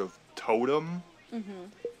sort of totem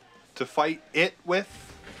to fight it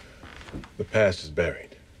with. The past is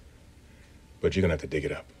buried, but you're gonna have to dig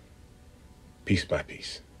it up, piece by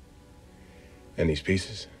piece. And these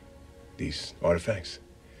pieces, these artifacts,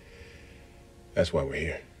 that's why we're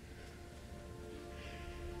here.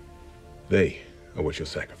 They are what you'll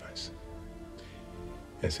sacrifice.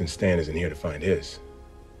 And since Stan isn't here to find his,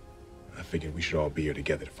 I figured we should all be here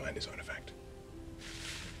together to find his artifact.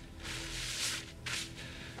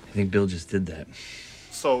 I think Bill just did that.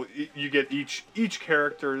 So you get each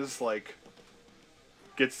character's like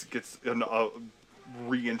gets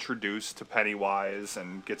reintroduced to Pennywise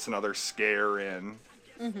and gets another scare in,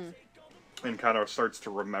 and kind of starts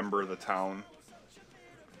to remember the town.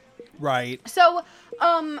 Right. So,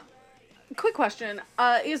 quick question: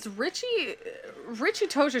 is Richie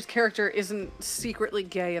Tozier's character isn't secretly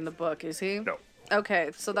gay in the book? Is he? No.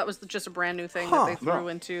 Okay, so that was just a brand new thing that they threw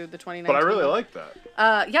into the 2019. But I really like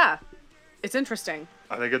that. Yeah, it's interesting.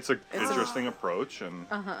 I think it's an interesting approach, and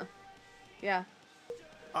Yeah.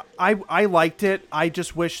 I liked it. I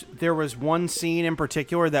just wish there was one scene in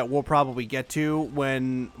particular that we'll probably get to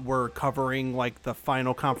when we're covering like the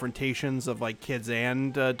final confrontations of like kids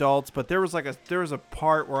and adults. But there was a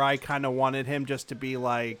part where I kind of wanted him just to be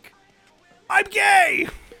like, "I'm gay."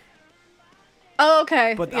 Oh,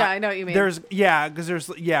 okay. But I know what you mean.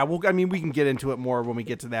 Well, I mean, we can get into it more when we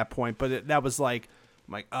get to that point. But that was like,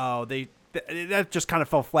 I'm like, oh, that just kind of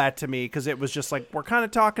fell flat to me because it was just like we're kind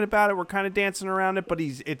of talking about it, we're kind of dancing around it, but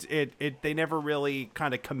they never really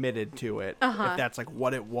kind of committed to it. If that's like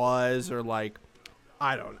what it was or like,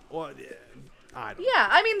 I don't know. Well, I don't. Yeah,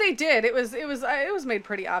 I mean they did. It was made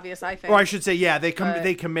pretty obvious, I think. Or I should say, yeah, they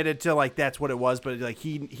committed to like that's what it was, but like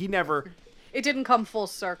he never. It didn't come full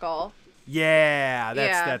circle. Yeah,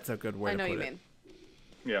 that's a good way to put it. I know what you mean.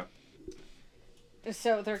 Yeah.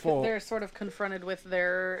 So they're sort of confronted with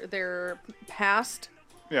their past.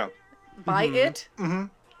 Yeah. By it. Mm-hmm.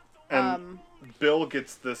 And Bill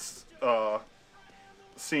gets this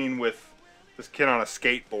scene with this kid on a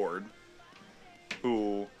skateboard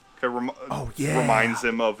who reminds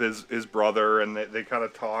him of his brother, and they kind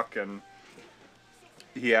of talk, and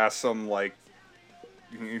he asks him, like,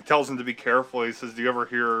 he tells him to be careful. He says, "Do you ever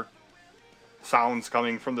hear sounds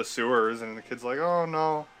coming from the sewers?" And the kid's like, "Oh,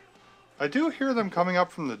 no. I do hear them coming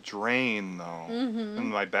up from the drain, though, in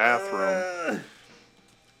my bathroom."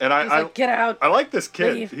 And He's like, "Get out. I like this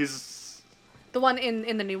kid. Leave." He's the one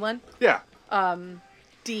in the new one. Yeah.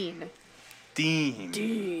 Dean.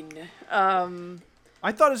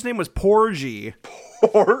 I thought his name was Porgy.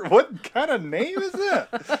 What kind of name is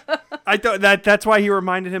that? I thought that's why he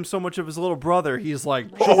reminded him so much of his little brother. He's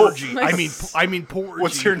like, Porgy. I mean Porgy.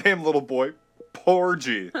 What's your name, little boy?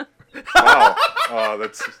 Porgy. Wow.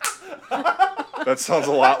 That sounds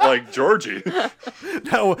a lot like Georgie.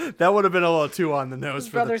 That would have been a little too on the nose.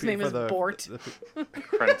 His brother's name is Bort.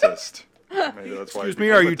 Apprenticed. Maybe that's why. Excuse me,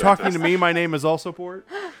 are you talking to me? My name is also Bort.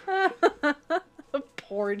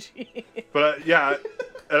 Porgy. But yeah,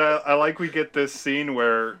 and I like we get this scene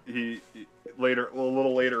where a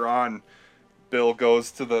little later on, Bill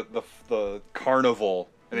goes to the carnival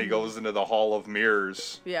and he goes into the Hall of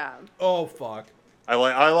Mirrors. Yeah. Oh fuck. I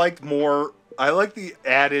like the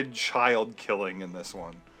added child killing in this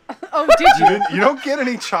one. Oh, did you? You don't get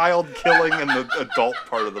any child killing in the adult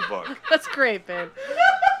part of the book. That's great, babe.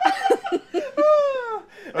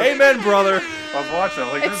 Amen, brother. I was watching. I'm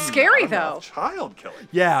like, It's scary though. Child killing.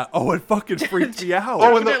 Yeah. Oh, it fucking freaked me out.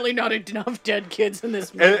 Definitely not enough dead kids in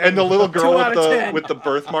this movie. And the little girl 2 out of 10. with the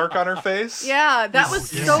birthmark on her face. Yeah, that was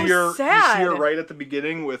so sad. You see her right at the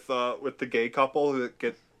beginning with the gay couple that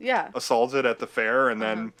get assaulted at the fair, and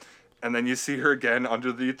then you see her again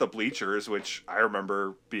underneath the bleachers, which I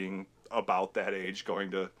remember being about that age,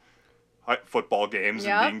 going to football games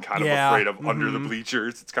and being kind of afraid of under the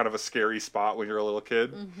bleachers. It's kind of a scary spot when you're a little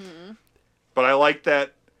kid. Mm-hmm. But I like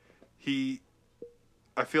that I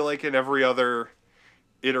feel like in every other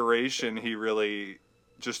iteration, he really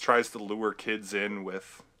just tries to lure kids in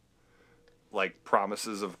with like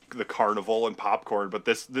promises of the carnival and popcorn. But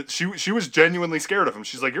she was genuinely scared of him.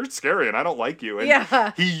 She's like, "You're scary and I don't like you."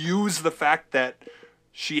 And he used the fact that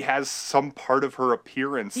she has some part of her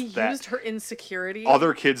appearance that used her insecurity.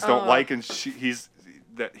 Other kids don't like, and he's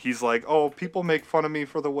like, "Oh, people make fun of me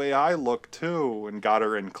for the way I look too," and got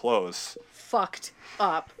her in close. Fucked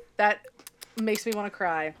up. That makes me want to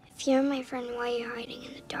cry. If you're my friend, why are you hiding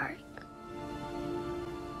in the dark?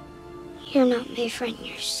 You're not my friend,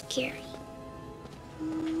 you're scary.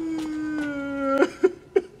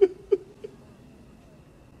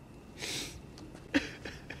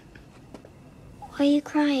 Why are you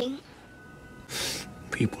crying?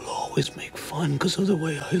 People always make fun because of the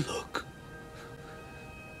way I look.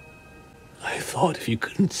 I thought if you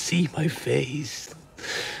couldn't see my face,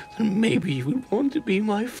 then maybe you would want to be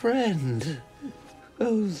my friend.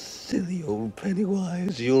 Oh, silly old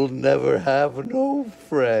Pennywise, you'll never have no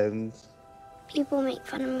friends. People make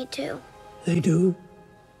fun of me too. They do?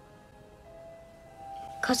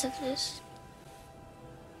 Because of this.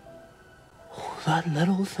 Oh, that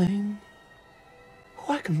little thing?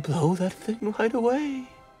 Oh, I can blow that thing right away.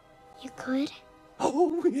 You could?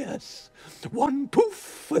 Oh, yes. One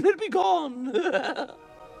poof, and it'd be gone.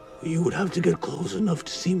 You would have to get close enough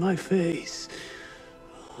to see my face.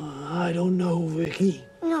 I don't know, Vicky.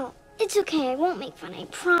 No, it's okay. I won't make fun. I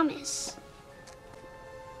promise.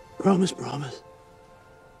 Promise.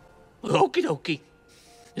 Okie dokie.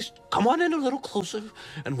 Just come on in a little closer,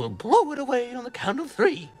 and we'll blow it away on the count of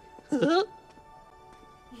 3.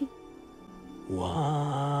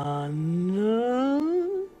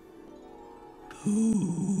 1,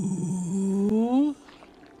 2.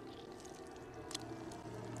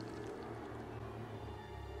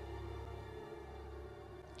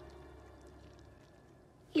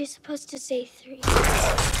 supposed to say 3?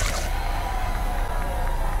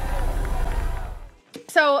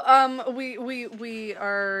 So, we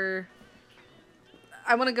are.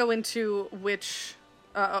 I want to go into which.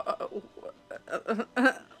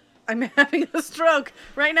 I'm having a stroke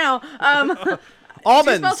right now. Almonds.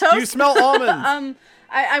 Do you smell toast? You smell almonds.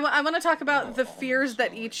 I want to talk about the fears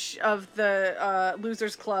that each of the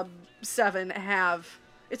Losers Club 7 have.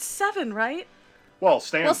 It's 7, right? Well,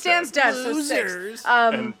 Stan's dead. Losers.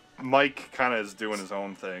 So 6. And Mike kind of is doing his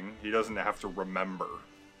own thing. He doesn't have to remember.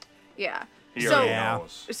 Yeah. He already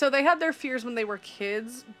knows. So they had their fears when they were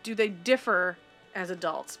kids. Do they differ as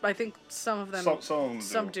adults? I think some of them.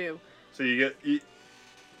 Some do. So you get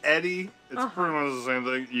Eddie. It's pretty much the same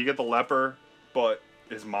thing. You get the leper, but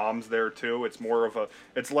his mom's there too. It's more of a.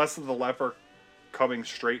 It's less of the leper coming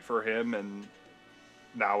straight for him, and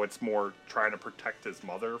now it's more trying to protect his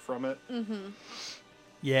mother from it. Mm-hmm.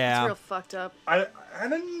 Yeah. It's real fucked up. I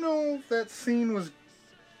didn't know if that scene was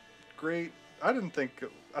great. I didn't think.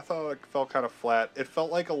 I thought it felt kind of flat. It felt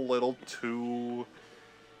like a little too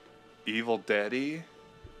Evil Dead-y.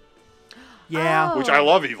 Yeah. Which I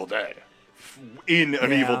love Evil Dead in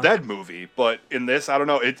an Yeah. Evil Dead movie, but in this, I don't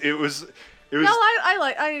know. It was. No,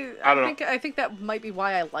 I don't think I think that might be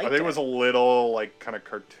why I liked it. I think it was a little like kind of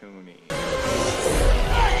cartoony.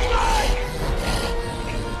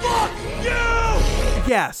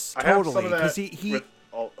 Yes, I have totally. some of that Because he with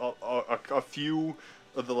a few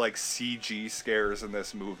of the like CG scares in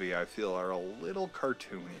this movie, I feel are a little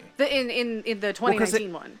cartoony. In the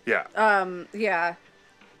 2019 one. Yeah. Yeah.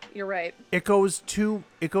 You're right. It goes too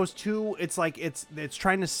it's like it's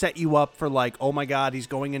trying to set you up for like, oh my god, he's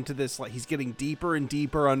going into this, like he's getting deeper and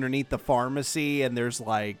deeper underneath the pharmacy, and there's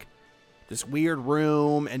like this weird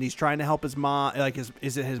room, and he's trying to help his mom, like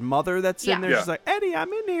is it his mother that's in there? Yeah. She's like, Eddie,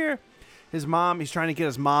 I'm in here. His mom, he's trying to get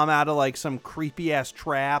his mom out of like some creepy ass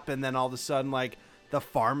trap, and then all of a sudden like the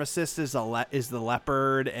pharmacist is the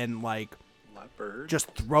leopard, and like just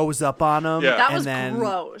throws up on him. Yeah. That was and then,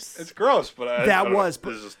 gross. It's gross, but I don't know, but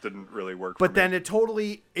this just didn't really work. But for then me. it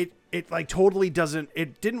totally totally doesn't.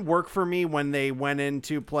 It didn't work for me when they went in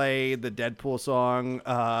to play the Deadpool song.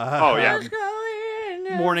 Oh yeah,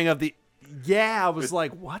 Morning of the. Yeah, I was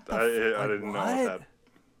like, what the? I didn't know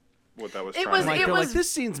what that was. It trying was. to It do. was this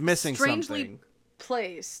scene's missing strangely something.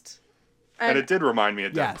 placed. And it did remind me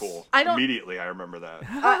of Yes. Deadpool. I don't- Immediately, I remember that.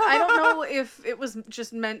 I don't know if it was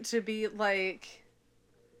just meant to be like.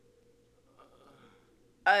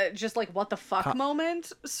 Just like what the fuck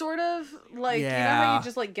moment, sort of like you know how Yeah. you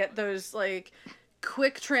just like get those like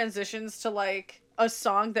quick transitions to like a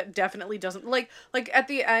song that definitely doesn't like at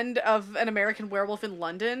the end of An American Werewolf in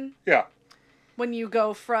London Yeah. when you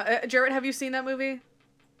go from Jarrett, have you seen that movie?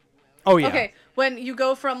 Oh yeah. Okay, when you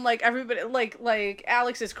go from like everybody like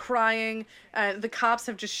Alex is crying and the cops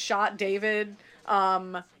have just shot David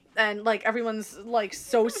and like everyone's like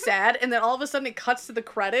so sad, and then all of a sudden it cuts to the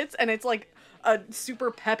credits and it's like a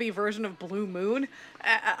super peppy version of Blue Moon.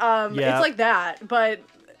 Yeah. It's like that, but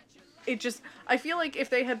it just I feel like if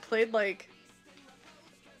they had played like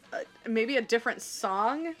maybe a different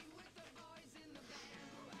song.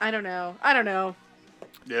 I don't know. Yeah, I don't know.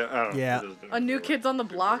 Yeah. It just didn't A New really Kids on the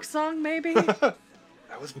Block song, maybe? That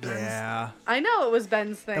was Ben's. Yeah. I know it was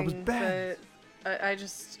Ben's thing. That was Ben. But I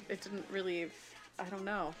just, it didn't really, I don't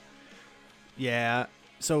know. Yeah.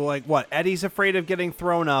 So like what? Eddie's afraid of getting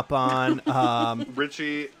thrown up on.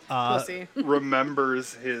 Richie Pussy.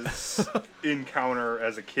 remembers his encounter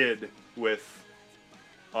as a kid with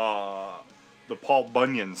the Paul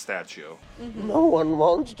Bunyan statue. No one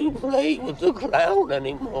wants to play with the clown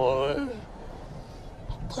anymore.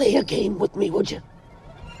 Play a game with me, would you?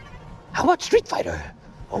 How about Street Fighter?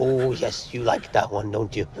 Oh, yes, you like that one,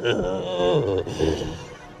 don't you?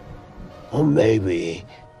 Or maybe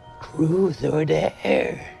Truth or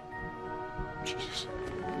Dare. Jesus.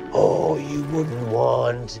 Oh, you wouldn't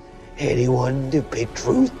want anyone to pick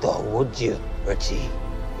Truth, though, would you, Richie?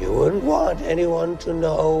 You wouldn't want anyone to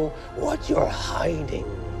know what you're hiding.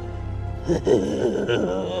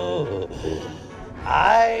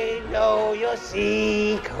 I know your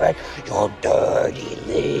secret, your dirty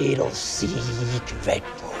little secret.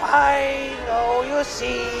 I know your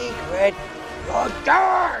secret, your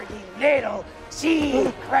dirty little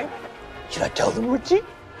secret. Should I tell them, Richie?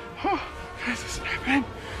 This isn't happening.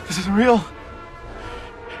 This isn't real.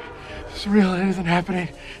 This isn't real. It isn't happening.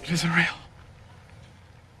 It isn't real.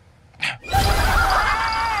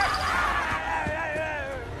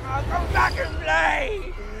 Come back and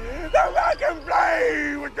play! Come back and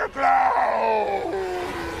play with the clown!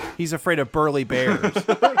 He's afraid of burly bears.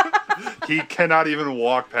 he cannot even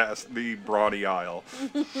walk past the brawny aisle.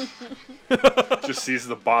 Just sees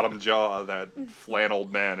the bottom jaw of that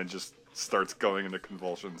flanneled man and just starts going into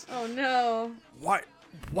convulsions. Oh no. Why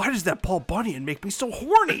does that Paul Bunyan make me so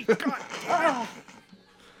horny? God.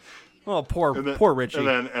 Oh, poor Richie.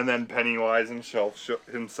 And then Pennywise himself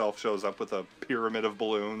shows up with a pyramid of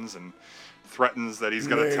balloons and threatens that he's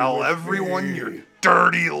gonna tell everyone your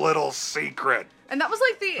dirty little secret. And that was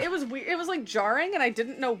like it was weird. It was like jarring, and I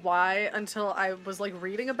didn't know why until I was like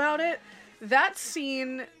reading about it. That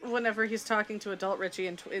scene, whenever he's talking to adult Richie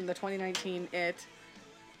in the 2019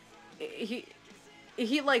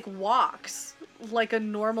 he like walks like a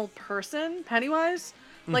normal person, Pennywise,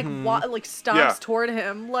 like stomps toward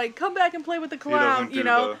him, like come back and play with the clown.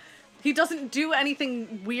 He doesn't do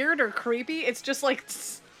anything weird or creepy. It's just like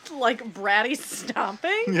bratty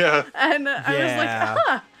stomping. Yeah. And I was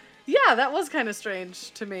like, yeah, that was kind of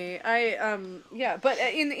strange to me. But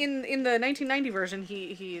in the 1990 version,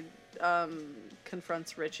 he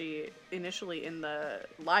confronts Richie initially in the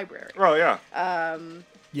library. Oh yeah.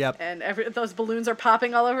 Yep. And those balloons are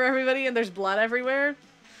popping all over everybody, and there's blood everywhere.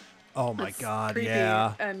 Oh my God! Creepy,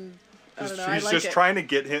 yeah. And I don't know. He's just trying to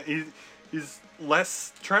get him. He's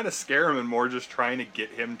less trying to scare him and more just trying to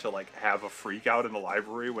get him to like have a freak out in the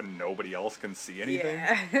library when nobody else can see anything.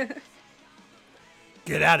 Yeah.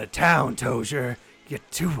 Get out of town, Tozier. You're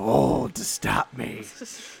too old to stop me.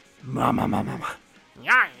 Mama.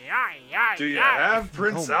 Do you have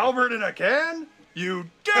Prince Albert in a can? You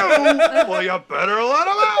do? Well, you better let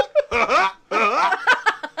him out. Wow.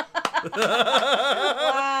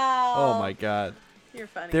 Oh my God. You're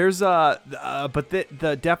funny. There's but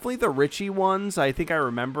the definitely the Richie ones. I think I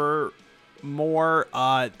remember more.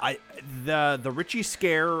 The Richie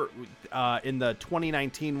scare in the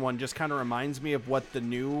 2019 one just kind of reminds me of what the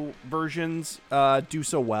new versions do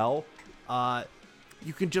so well.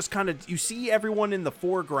 You can just you see everyone in the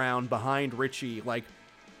foreground behind Richie, like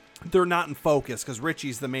they're not in focus because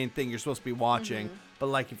Richie's the main thing you're supposed to be watching. Mm-hmm. But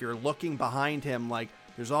like if you're looking behind him, like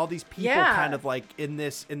there's all these people kind of like in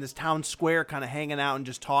this town square kind of hanging out and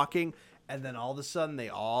just talking. And then all of a sudden they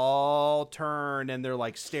all turn and they're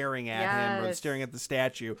like staring at him or staring at the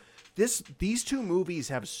statue. These two movies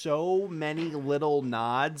have so many little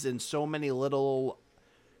nods and so many little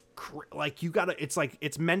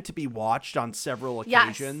it's meant to be watched on several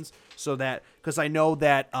occasions so that, because I know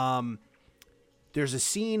that there's a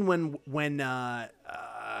scene when there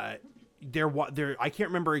I can't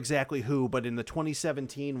remember exactly who, but in the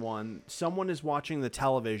 2017 one, someone is watching the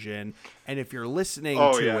television, and if you're listening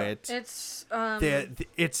it,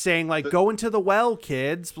 it's saying like, go into the well,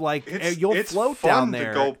 kids, like you'll float down there.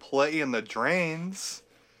 It's fun to go play in the drains.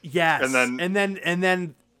 Yes, and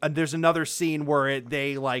then there's another scene where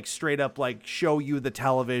they like straight up like show you the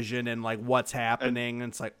television and like what's happening,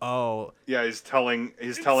 and it's like, oh yeah, he's telling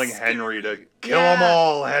Henry to kill them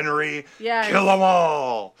all, Henry. Yeah, kill them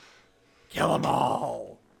all. Kill them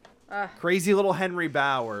all. Crazy little Henry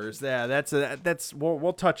Bowers. Yeah, that's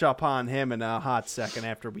we'll touch upon him in a hot second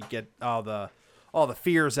after we get all the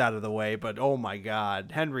fears out of the way. But oh my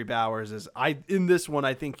God, Henry Bowers in this one.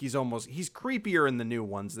 I think he's creepier in the new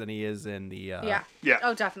ones than he is in the yeah.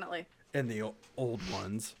 Oh, definitely. In the old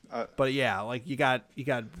ones. But yeah, like you got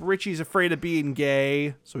Richie's afraid of being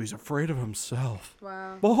gay, so he's afraid of himself.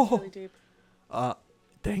 Wow. Oh. That's really deep.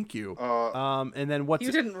 Thank you. And then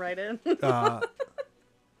you didn't write it.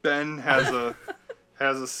 Ben has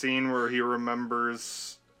a scene where he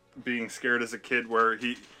remembers being scared as a kid, where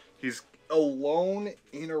he's alone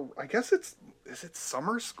in I guess is it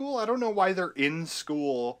summer school? I don't know why they're in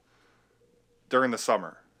school during the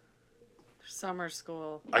summer. Summer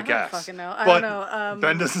school. I guess. Don't fucking know. I but don't know.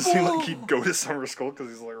 Ben doesn't seem like he'd go to summer school because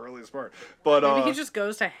he's like really smart. But maybe he just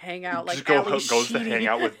goes to hang out like goes to hang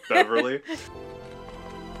out with Beverly.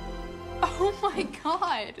 Oh my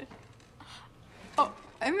God. Oh,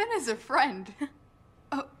 I meant as a friend.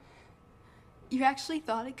 Oh, you actually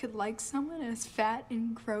thought I could like someone as fat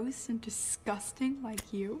and gross and disgusting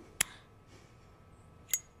like you?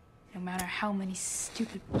 No matter how many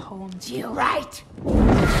stupid poems you write.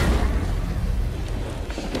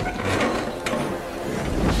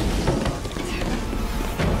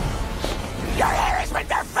 Your hair is with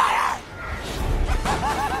their fire!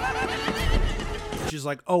 She's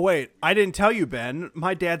like, oh wait, I didn't tell you, Ben.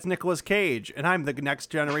 My dad's Nicolas Cage, and I'm the next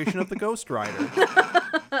generation of the Ghost Rider.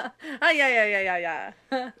 Yeah.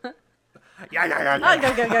 Yeah.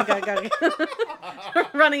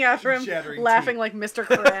 Running after him, laughing like Mr.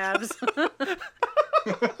 Krabs.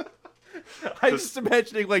 I'm just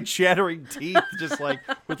imagining like chattering teeth, just like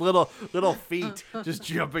with little feet, just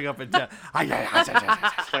jumping up and down.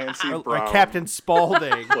 Clancy or Brown Captain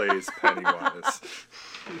Spaulding plays Pennywise.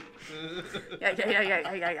 Yeah.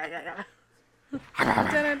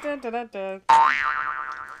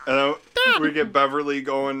 And then we get Beverly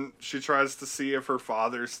going. She tries to see if her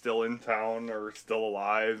father's still in town or still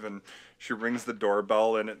alive, and she rings the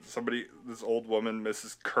doorbell. And this old woman,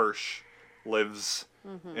 Mrs. Kirsch, lives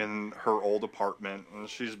in her old apartment, and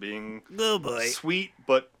she's being sweet,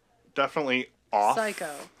 but definitely off. Psycho,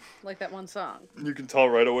 like that one song. You can tell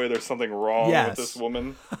right away there's something wrong Yes. with this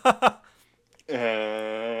woman.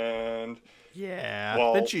 And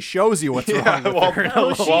yeah, then she shows you what's wrong with her.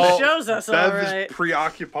 Oh, she shows us, all Bev right. is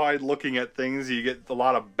preoccupied looking at things. You get a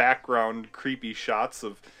lot of background creepy shots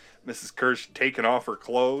of Mrs. Kirsch taking off her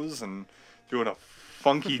clothes and doing a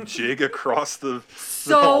funky jig across the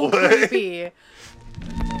So hallway. creepy.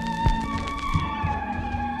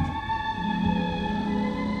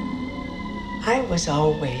 I was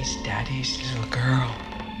always Daddy's little girl.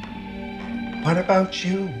 What about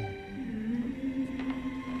you?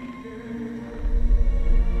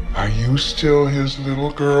 Are you still his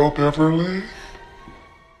little girl, Beverly?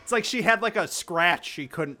 It's like she had like a scratch she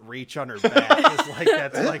couldn't reach on her back. It's like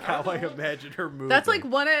that's like how I imagine her moving. That's like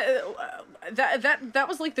one that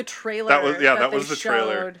was like the trailer. That they was the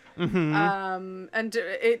trailer. showed. And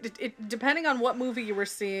it depending on what movie you were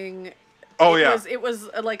seeing. Oh, it was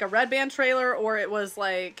like a Red Band trailer, or it was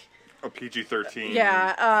like A PG-13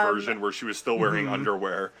 Yeah, version where she was still wearing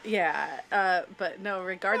underwear. yeah. But no,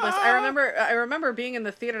 regardless, I remember being in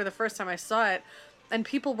the theater the first time I saw it, and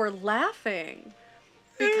people were laughing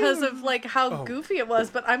because of like how goofy it was.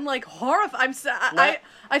 But I'm like horrified. I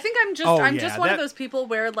think I'm just one of those people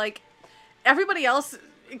where like everybody else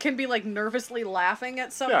can be like nervously laughing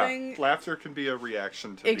at something. Yeah, laughter can be a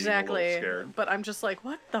reaction to being a little scared. But I'm just like,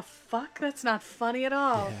 what the fuck? That's not funny at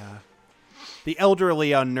all. Yeah. The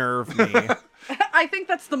elderly unnerve me. I think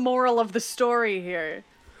that's the moral of the story here.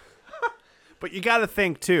 But you got to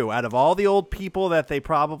think too, out of all the old people that they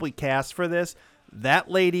probably cast for this, that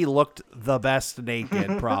lady looked the best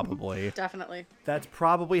naked, probably. Definitely. That's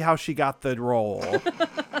probably how she got the role.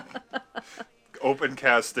 Open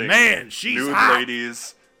casting. Man, she's nude hot.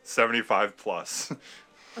 ladies, 75 plus.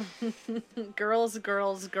 Girls.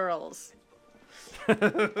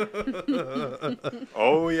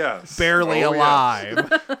 Oh yes. Barely alive.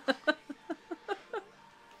 Yes.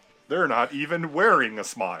 They're not even wearing a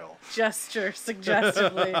smile. Gesture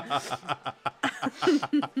suggestively.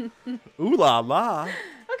 Ooh la la.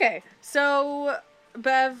 Okay, so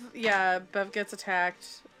Bev gets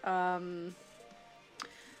attacked.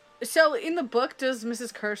 So in the book, does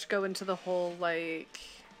Mrs. Kirsch go into the whole like,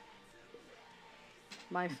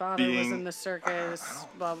 my father was in the circus,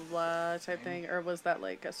 blah blah blah type thing, or was that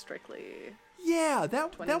like a strictly? Yeah,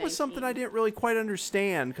 that was something I didn't really quite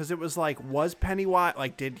understand, because it was like, was Pennywise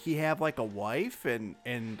like, did he have like a wife and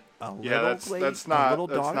a little that's not I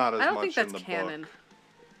don't as think much that's in the canon. book.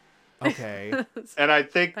 Okay. And I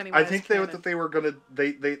think Pennywise they were gonna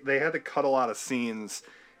they had to cut a lot of scenes,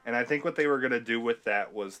 and I think what they were gonna do with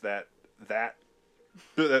that was that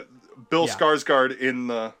Bill Skarsgård in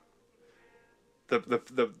the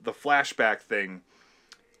flashback thing.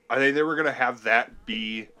 I think they were gonna have that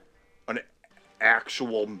be an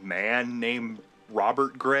actual man named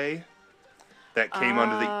Robert Gray that came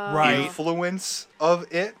under the influence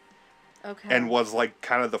of it. Okay. And was like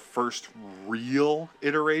kind of the first real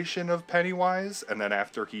iteration of Pennywise, and then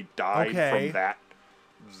after he died from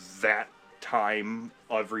that time,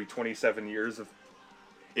 every 27 years of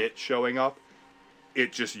it showing up,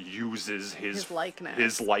 it just uses his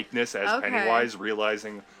likeness as Pennywise,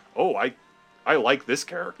 realizing, oh, I like this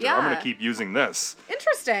character. I'm gonna keep using this.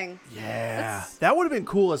 Interesting. Yeah, that would have been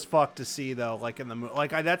cool as fuck to see though. Like in the movie,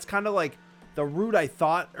 that's kind of like the route I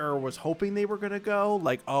thought or was hoping they were gonna go.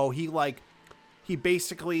 Like, oh, he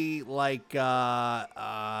basically like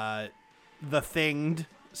the Thinged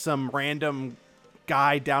some random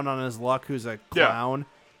guy down on his luck who's a clown.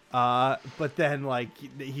 But then like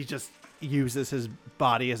he just uses his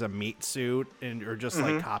body as a meat suit or just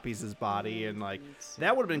like copies his body, and like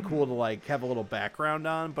that would have been cool to like have a little background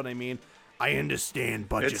on. But I mean, I understand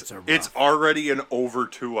budgets are rough. It's already an over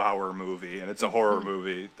 2-hour movie, and it's a horror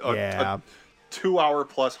movie. A 2-hour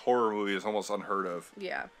plus horror movie is almost unheard of.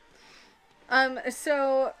 Yeah.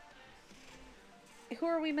 So who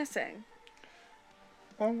are we missing?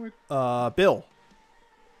 Bill.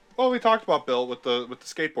 Well, we talked about Bill with the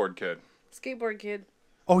skateboard kid. Skateboard kid.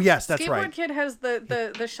 Oh yes, that's Skateboard right. Kid has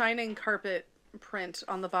the shining carpet print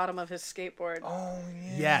on the bottom of his skateboard. Oh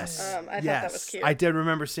Yes. I thought that was cute. I did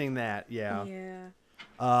remember seeing that. Yeah.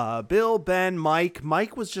 Yeah. Bill, Ben, Mike.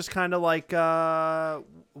 Mike was just kind of like,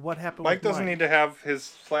 what happened? Mike with doesn't need to have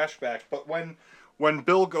his flashback, but when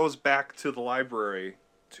Bill goes back to the library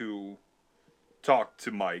to talk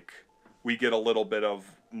to Mike, we get a little bit of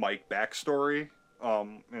Mike backstory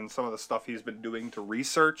and some of the stuff he's been doing to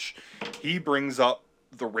research. He brings up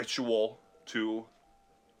the ritual to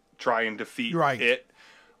try and defeat it.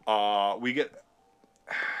 We get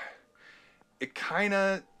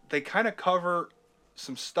it they kind of cover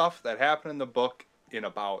some stuff that happened in the book in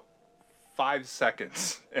about 5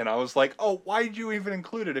 seconds, and I was like, oh, why did you even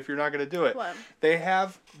include it if you're not going to do it? What? They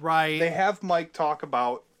have Mike talk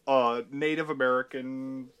about a Native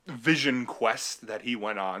American vision quest that he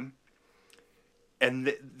went on,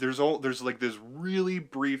 and there's like this really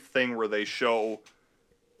brief thing where they show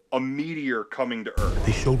a meteor coming to Earth.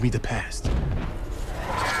 They showed me the past.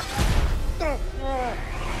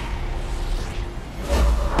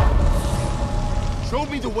 Showed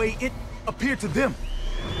me the way it appeared to them.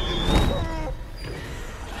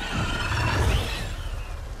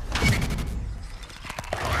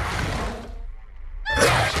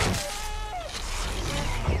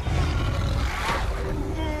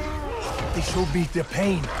 They showed me their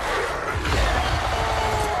pain.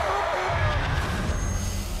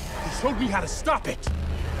 They showed me how to stop it.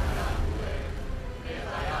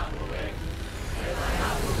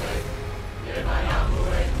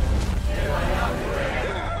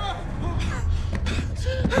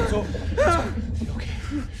 So, you okay?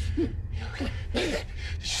 You okay?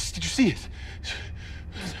 Did you see it?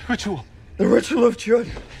 Ritual. The ritual of Chud.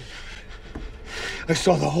 I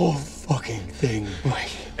saw the whole fucking thing,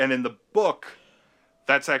 Mike. And in the book,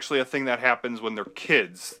 that's actually a thing that happens when they're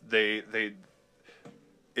kids. They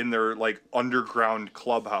in their like underground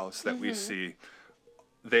clubhouse that we see,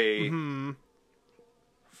 they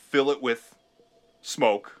fill it with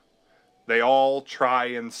smoke. They all try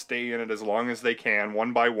and stay in it as long as they can.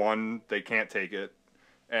 One by one, they can't take it.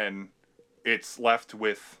 And it's left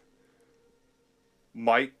with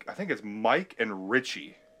Mike. I think it's Mike and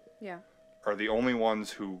Richie. Yeah. Are the only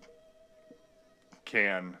ones who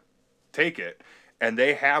can take it. And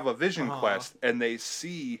they have a vision quest, and they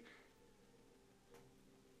see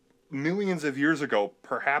millions of years ago,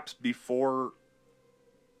 perhaps before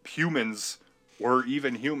humans were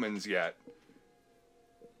even humans yet,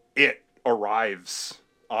 it arrives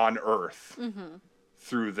on Earth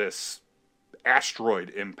through this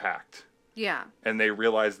asteroid impact. Yeah. And they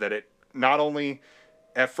realize that it not only,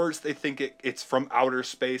 at first they think it's from outer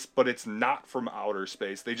space, but it's not from outer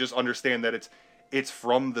space. They just understand that it's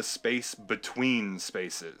from the space between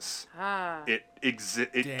spaces. Ah.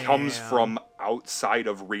 It comes from outside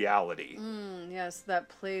of reality. Yes, that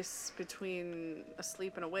place between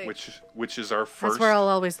asleep and awake. Which is our first. That's where I'll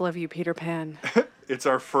always love you, Peter Pan. It's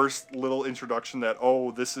our first little introduction that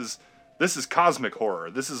this is cosmic horror.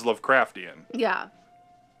 This is Lovecraftian. Yeah.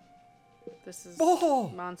 This is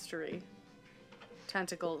monstery.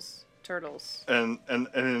 Tentacles, turtles. And in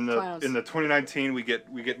the 2019 we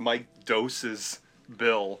get Mike Dose's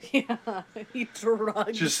Bill. Yeah, he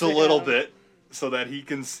drugs just a little bit so that he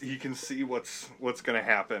can see what's going to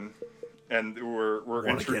happen, and we're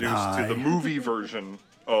introduced to the movie version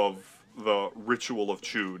of the Ritual of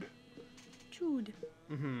Chud. Chud.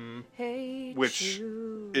 Hey, which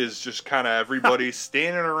Chud. is just kind of everybody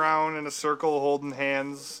standing around in a circle holding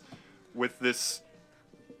hands with this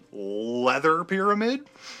leather pyramid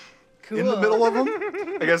in the middle of them.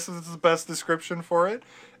 I guess this is the best description for it.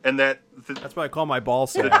 And that's what I call my ball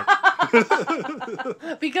sack.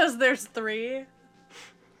 Because there's 3.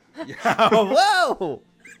 Yeah. Whoa!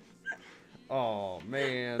 Oh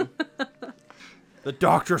man. The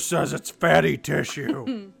doctor says it's fatty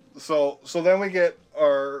tissue. So then we get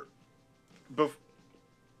our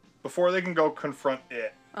before they can go confront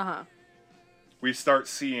it. We start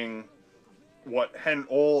seeing what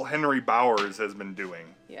old Henry Bowers has been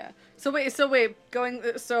doing. Yeah. So wait, going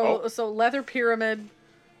so leather pyramid.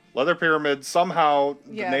 Leather pyramid. Somehow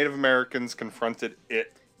Yeah. the Native Americans confronted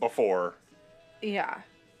it before. Yeah.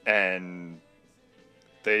 And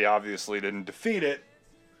they obviously didn't defeat it,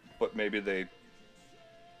 but maybe they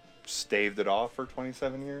staved it off for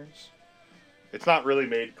 27 years. It's not really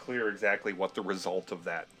made clear exactly what the result of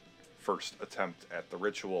that first attempt at the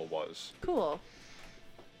ritual was. Cool.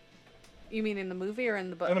 You mean in the movie or in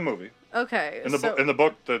the book? In the movie. Okay. In the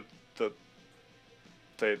book,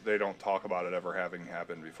 they don't talk about it ever having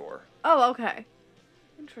happened before. Oh, okay.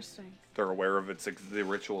 Interesting. They're aware of the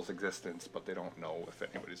ritual's existence, but they don't know if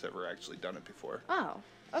anybody's ever actually done it before. Oh,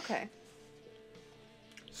 okay.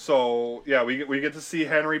 So yeah, we get to see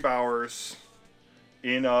Henry Bowers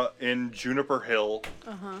in Juniper Hill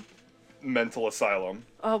mental asylum.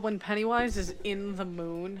 When Pennywise is in the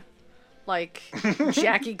moon, like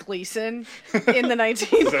Jackie Gleason in the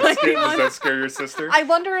 1991. Does that scare your sister? I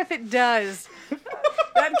wonder if it does.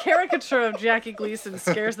 That caricature of Jackie Gleason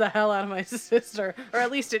scares the hell out of my sister, or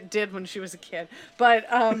at least it did when she was a kid. But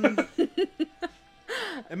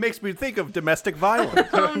it makes me think of domestic violence.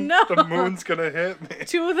 Oh no! The moon's gonna hit me.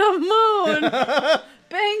 To the moon!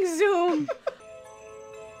 Bang zoom!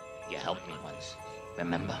 You helped me once,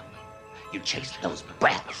 remember? You chased those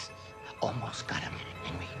brats. Almost got him,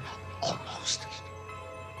 Henry. Almost.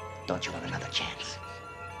 Don't you want another chance?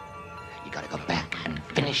 You gotta go back and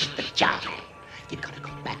finish the job. You gotta go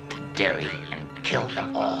back to Derry and kill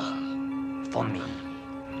them all. For me.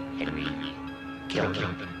 Henry, kill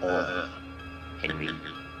them all. Henry,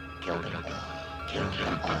 kill them all. Kill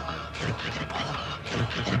them all. Kill them all. Kill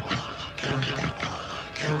them all. Kill them all.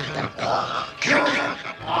 Kill them all. Kill them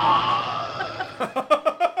all.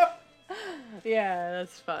 Yeah,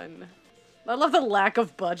 that's fun. I love the lack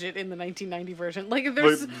of budget in the 1990 version. Like,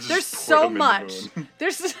 there's so much.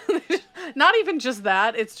 There's not even just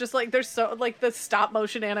that. It's just like there's so like the stop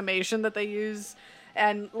motion animation that they use,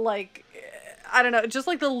 and like I don't know, just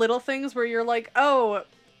like the little things where you're like, oh,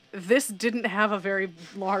 this didn't have a very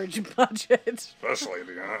large budget. Especially at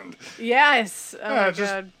the end. Yes. Oh my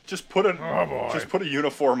God. Just put a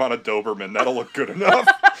uniform on a Doberman. That'll look good enough.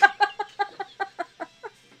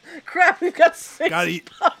 Crap, we've got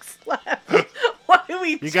 $6 left. What do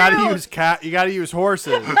we do? You gotta use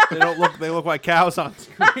horses. They look like cows on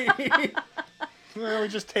screen. Well, we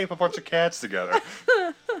just tape a bunch of cats together.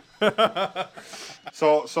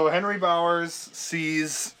 So Henry Bowers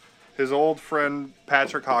sees his old friend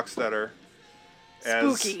Patrick Hockstetter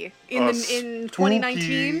as Spooky in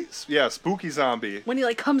 2019. Yeah, spooky zombie. When he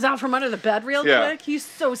like comes out from under the bed real Yeah. quick, he's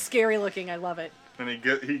so scary looking. I love it. And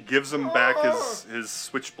he gives him back his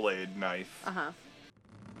switchblade knife. Uh-huh.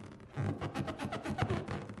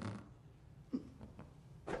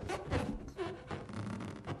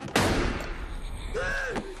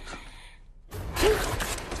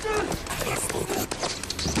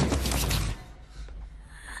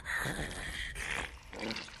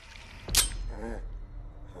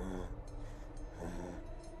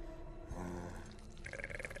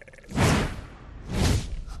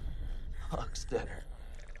 Hockstetter.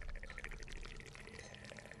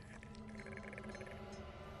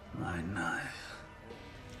 My knife.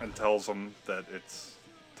 And tells him that it's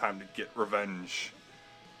time to get revenge.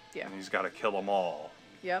 Yeah. And he's got to kill them all.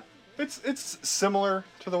 Yep. It's similar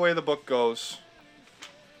to the way the book goes.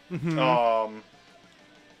 Mhm.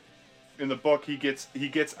 In the book, he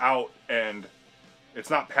gets out, and it's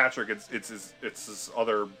not Patrick. It's his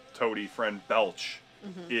other toady friend Belch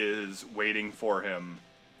is waiting for him,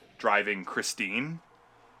 driving Christine.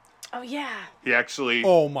 Oh yeah. He actually.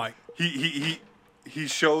 Oh my. He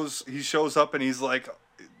shows up, and he's like,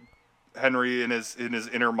 Henry in his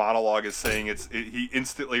inner monologue is saying he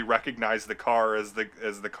instantly recognized the car as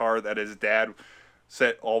the car that his dad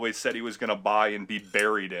always said he was going to buy and be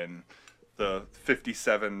buried in, the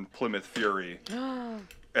 57 Plymouth Fury.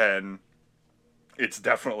 And it's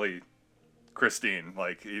definitely Christine.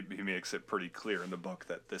 Like he makes it pretty clear in the book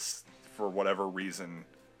that this, for whatever reason,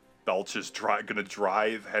 Belch is going to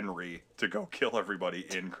drive Henry to go kill everybody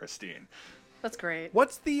in Christine. That's great.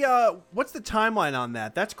 What's the timeline on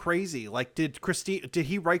that? That's crazy. Like, did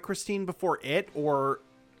he write Christine before it, or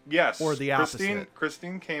yes, or the opposite?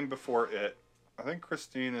 Christine came before it. I think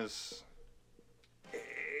Christine is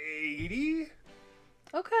 80.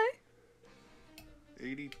 Okay.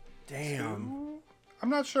 80. Damn. I'm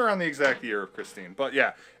not sure on the exact year of Christine, but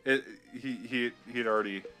yeah, Christine had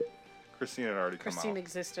already come Christine out.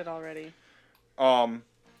 existed already.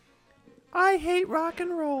 I hate rock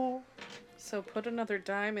and roll. So put another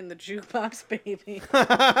dime in the jukebox, baby.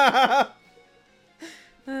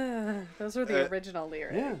 Those were the original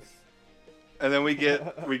lyrics. Yes. And then we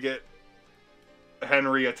get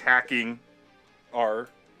Henry attacking our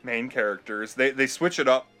main characters. They switch it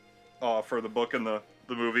up for the book and the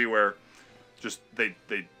movie, where just they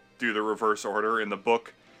do the reverse order. In the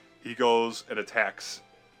book, he goes and attacks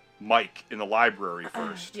Mike in the library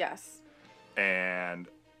first. Yes. And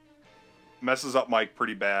messes up Mike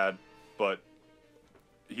pretty bad, but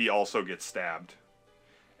he also gets stabbed.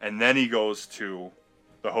 And then he goes to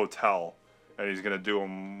the hotel, and he's gonna do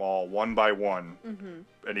them all one by one.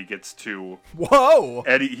 And he gets to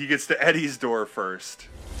Eddie. He gets to Eddie's door first.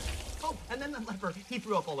 Oh, and then the leper, he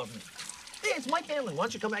threw up all over me. Hey, it's Mike Hanlon. Why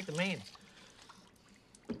don't you come back to Maine?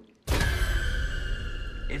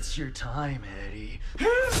 It's your time, Eddie.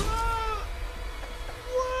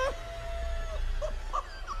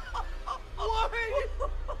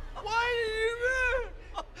 Why did you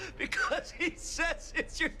do? Because he says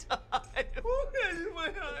it's your time.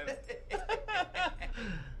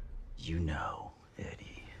 You know,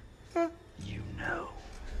 Eddie. You know.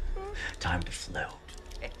 Time to float.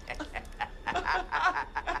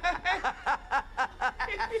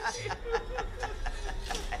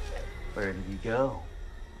 Where did he go?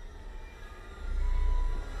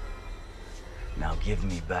 Now give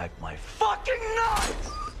me back my fucking nuts!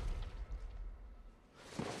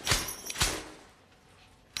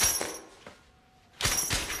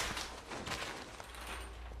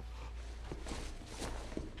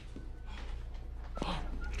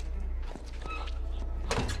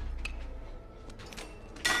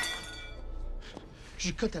 You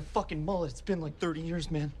should cut that fucking mullet. It's been like 30 years,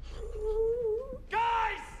 man.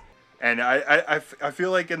 And I feel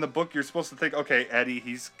like in the book you're supposed to think, okay, Eddie,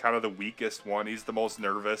 he's kind of the weakest one. He's the most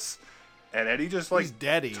nervous. And Eddie just like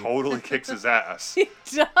totally kicks his ass. He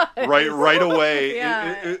does. Right away.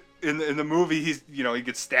 Yeah. In the movie, he's he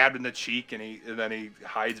gets stabbed in the cheek and then he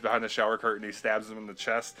hides behind the shower curtain. He stabs him in the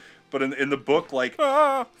chest. But in the book, like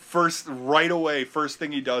first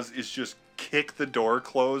thing he does is just kick the door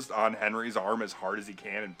closed on Henry's arm as hard as he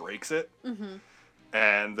can and breaks it. Mm-hmm.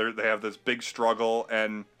 And they have this big struggle,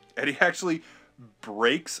 and Eddie actually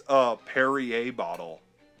breaks a Perrier bottle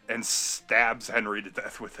and stabs Henry to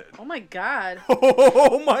death with it. Oh my god.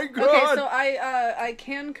 Oh my god. Okay, so I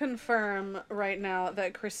can confirm right now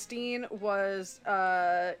that Christine was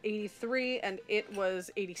 83 and it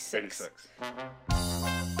was 86. 86.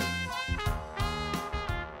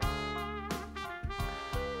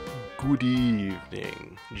 Good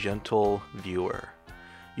evening, gentle viewer.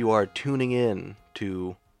 You are tuning in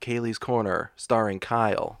to Kaylee's Corner, starring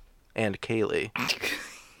Kyle and Kaylee.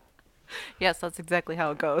 Yes, that's exactly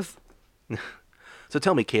how it goes. So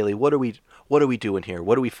tell me, Kaylee, what are we doing here?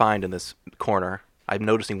 What do we find in this corner? I'm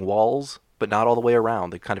noticing walls, but not all the way around.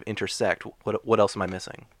 They kind of intersect. What else am I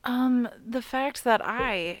missing? The fact that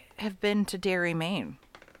I have been to Derry, Maine.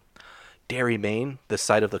 Derry, Maine? The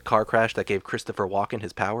site of the car crash that gave Christopher Walken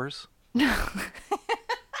his powers? The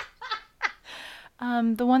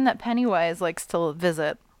one that Pennywise likes to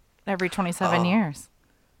visit every 27 years.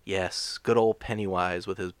 Yes, good old Pennywise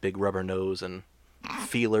with his big rubber nose and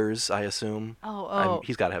feelers, I assume.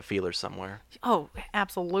 He's got to have feelers somewhere. Oh,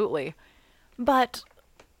 absolutely. But,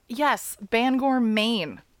 yes, Bangor,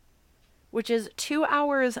 Maine, which is 2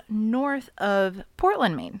 hours north of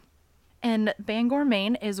Portland, Maine. And Bangor,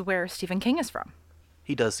 Maine is where Stephen King is from.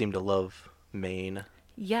 He does seem to love Maine.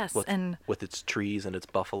 Yes, with its trees and its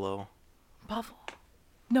buffalo. Buffalo?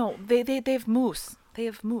 No, they have moose. They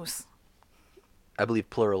have moose. I believe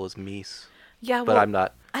plural is meese. Yeah, but well, I'm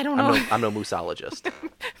not. I don't know. I'm no mooseologist.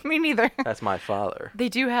 Me neither. That's my father. They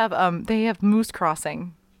do have they have moose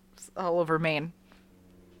crossing all over Maine.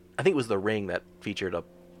 I think it was The Ring that featured a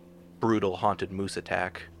brutal haunted moose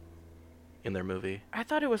attack in their movie. I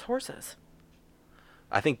thought it was horses.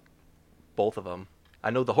 I think both of them. I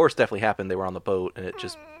know the horse definitely happened. They were on the boat and it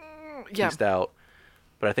just pieced out.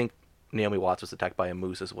 But I think Naomi Watts was attacked by a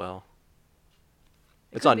moose as well.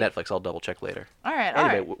 It's on Netflix. I'll double check later. All right.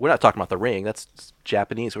 Anyway, we're not talking about The Ring. That's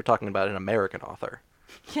Japanese. We're talking about an American author.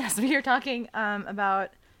 Yes, we are talking about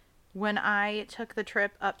when I took the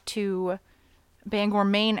trip up to Bangor,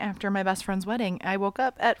 Maine after my best friend's wedding. I woke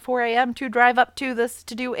up at 4 a.m. to drive up to this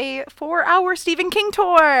to do a 4-hour Stephen King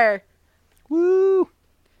tour. Woo!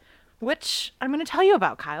 Which I'm going to tell you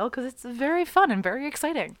about, Kyle, because it's very fun and very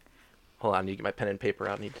exciting. Hold on, I need to get my pen and paper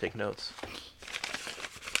out. I need to take notes.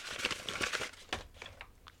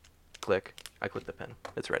 Click. I clicked the pen.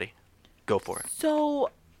 It's ready. Go for it. So,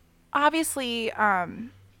 obviously, we're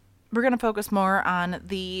going to focus more on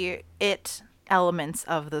the it elements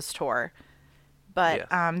of this tour. But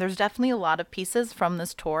there's definitely a lot of pieces from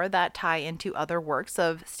this tour that tie into other works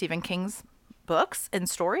of Stephen King's books and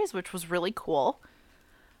stories, which was really cool.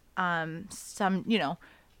 Some, the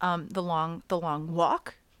long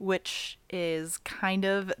walk, which is kind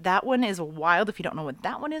of, that one is wild. If you don't know what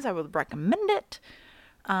that one is, I would recommend it.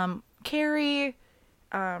 Carrie,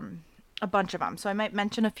 a bunch of them. So I might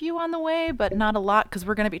mention a few on the way, but not a lot, because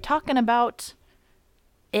we're going to be talking about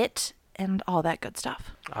it and all that good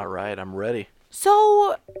stuff. All right, I'm ready.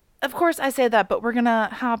 So, of course, I say that, but we're going to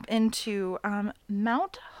hop into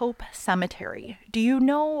Mount Hope Cemetery. Do you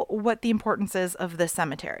know what the importance is of this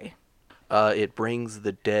cemetery? It brings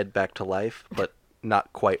the dead back to life, but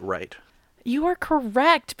not quite right. You are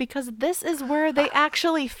correct, because this is where they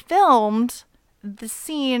actually filmed the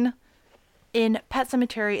scene in Pet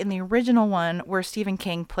Sematary, in the original one, where Stephen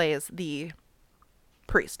King plays the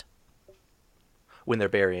priest. When they're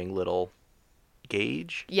burying little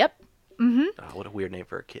Gage? Yep. Mm-hmm. Oh, what a weird name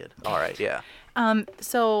for a kid. All right, yeah.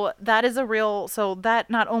 So that is so that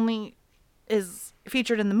not only is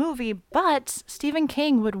featured in the movie, but Stephen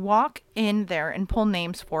King would walk in there and pull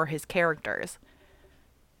names for his characters.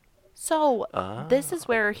 So this is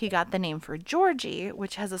where he got the name for Georgie,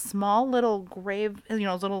 which has a small little grave,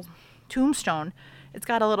 little tombstone. It's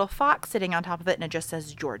got a little fox sitting on top of it, and it just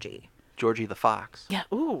says Georgie. Georgie the Fox. Yeah.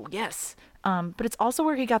 Ooh, yes. But it's also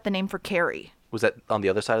where he got the name for Carrie. Was that on the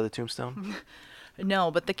other side of the tombstone? No,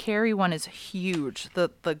 but the Carrie one is huge. The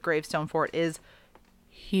gravestone for it is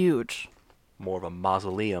huge. More of a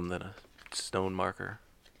mausoleum than a stone marker.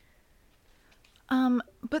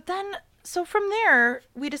 But then, so from there,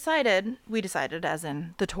 we decided, as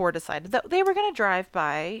in the tour decided, that they were going to drive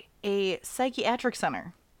by a psychiatric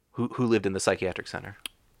center. Who lived in the psychiatric center?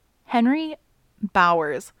 Henry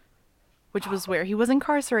Bowers, which was where he was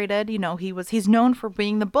incarcerated. He's known for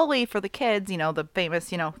being the bully for the kids, the famous,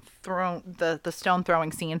 the stone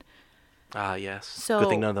throwing scene. Ah, yes. So, good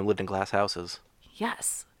thing none of them lived in glass houses.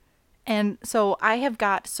 Yes. And so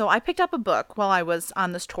I picked up a book while I was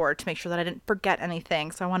on this tour to make sure that I didn't forget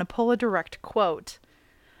anything. So I want to pull a direct quote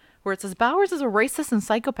where it says, Bowers is a racist and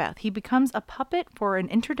psychopath. He becomes a puppet for an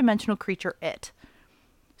interdimensional creature, It.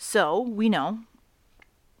 So we know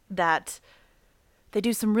that they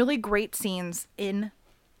do some really great scenes in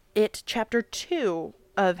It Chapter 2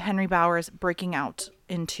 of Henry Bowers breaking out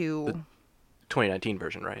into... The 2019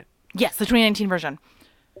 version, right? Yes, the 2019 version.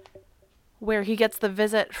 Where he gets the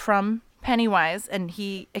visit from Pennywise and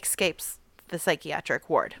he escapes the psychiatric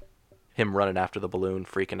ward. Him running after the balloon,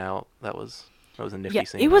 freaking out. That was a nifty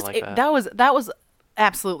scene. It was, I like that was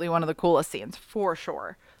absolutely one of the coolest scenes, for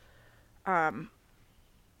sure.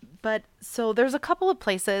 But so there's a couple of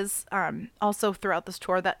places also throughout this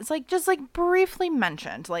tour that is just briefly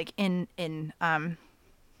mentioned, like in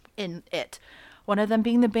It. One of them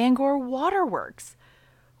being the Bangor Waterworks,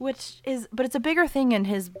 but it's a bigger thing in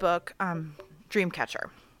his book, Dreamcatcher.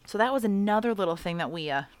 So that was another little thing that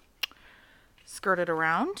we skirted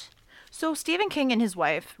around. So Stephen King and his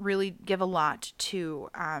wife really give a lot to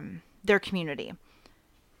their community.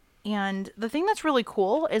 And the thing that's really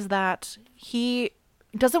cool is that he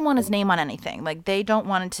doesn't want his name on anything. Like, they don't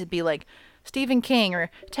want it to be like Stephen King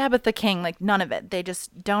or Tabitha King, like none of it. They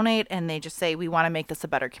just donate and they just say, we want to make this a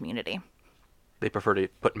better community. They prefer to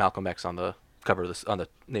put Malcolm X on the cover of this, on the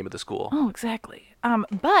name of the school. Oh, exactly.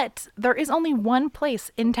 But there is only one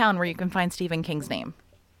place in town where you can find Stephen King's name.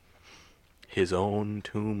 His own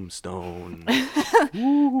tombstone.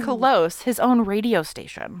 Close. His own radio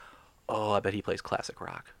station. Oh, I bet he plays classic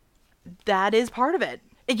rock. That is part of it.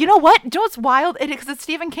 You know what? You know what's wild? Because it's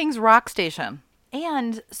Stephen King's rock station.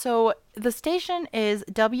 And so the station is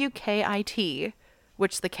WKIT,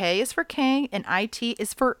 which the K is for King and IT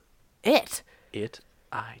is for It.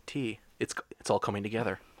 IT. It's all coming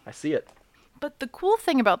together. I see it. But the cool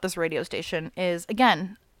thing about this radio station is,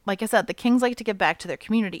 again, like I said, the Kings like to give back to their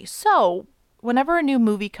community. So whenever a new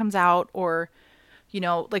movie comes out, or,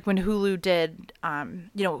 like when Hulu did,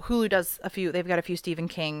 Hulu does they've got a few Stephen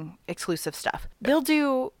King exclusive stuff. They'll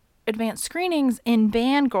do advanced screenings in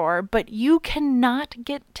Bangor, but you cannot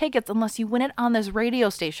get tickets unless you win it on this radio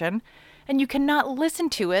station, and you cannot listen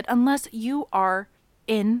to it unless you are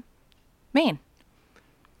in Maine.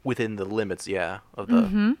 Within the limits,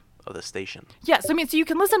 of the station. Yes, so you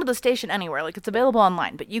can listen to the station anywhere, like it's available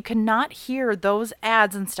online, but you cannot hear those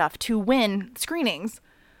ads and stuff to win screenings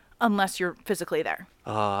unless you're physically there.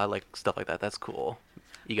 I like stuff like that. That's cool.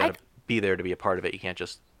 You gotta be there to be a part of it. You can't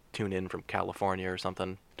just tune in from California or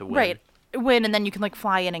something to win. Right. Win, and then you can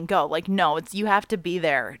fly in and go. No, you have to be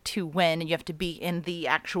there to win, and you have to be in the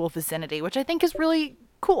actual vicinity, which I think is really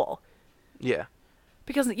cool. Yeah.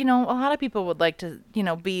 Because, a lot of people would like to,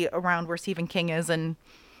 be around where Stephen King is and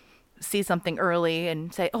see something early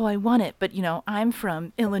and say, oh, I want it, but, I'm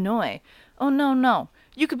from Illinois. Oh, no.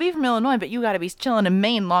 You could be from Illinois, but you got to be chilling in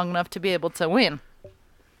Maine long enough to be able to win.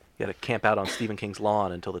 You got to camp out on Stephen King's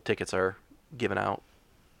lawn until the tickets are given out.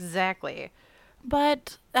 Exactly.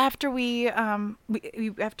 But after we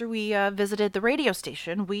visited the radio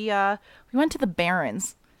station, we went to the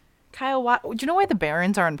Barrens. Kyle, do you know why the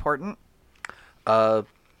Barrens are important? They're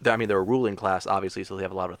a ruling class, obviously, so they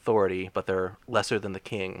have a lot of authority, but they're lesser than the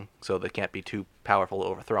king, so they can't be too powerful to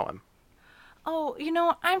overthrow him. Oh,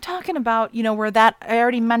 I'm talking about, where that, I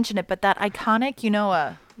already mentioned it, but that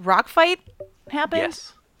iconic, rock fight happened?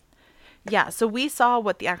 Yes. Yeah, so we saw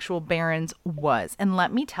what the actual Barrens was, and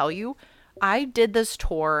let me tell you, I did this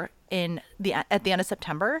tour at the end of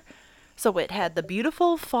September, So it had the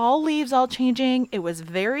beautiful fall leaves all changing. It was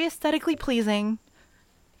very aesthetically pleasing.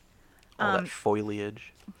 All that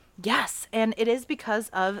foliage. Yes, and it is because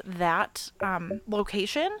of that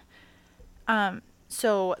location.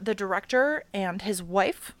 So the director and his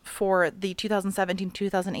wife for the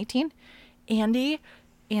 2017-2018, Andy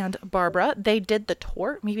and Barbara, they did the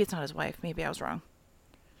tour. Maybe it's not his wife. Maybe I was wrong.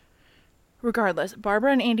 Regardless,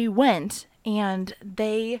 Barbara and Andy went, and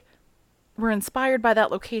they were inspired by that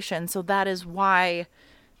location. So that is why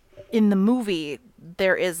in the movie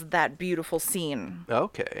there is that beautiful scene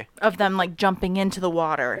Okay. of them like jumping into the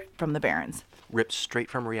water from the Barrens. Ripped straight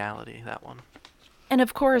from reality, that one. And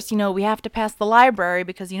of course, we have to pass the library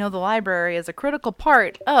because, the library is a critical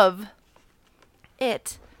part of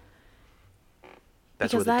it. That's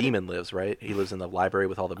Because where the that- demon lives, right? He lives in the library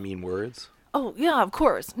with all the mean words. Oh, yeah, of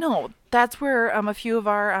course. No, that's where a few of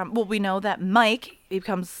our, we know that Mike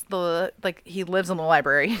becomes he lives in the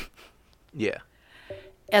library Yeah.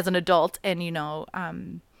 as an adult. And,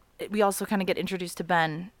 we also kind of get introduced to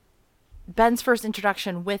Ben. Ben's first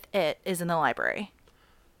introduction with it is in the library.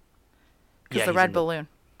 Because the he's red in balloon.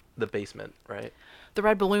 The basement, right? The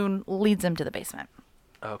red balloon leads him to the basement.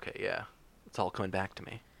 Okay, yeah. It's all coming back to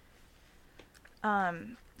me.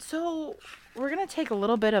 So we're going to take a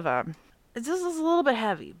little bit of this is a little bit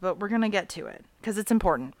heavy, but we're going to get to it because it's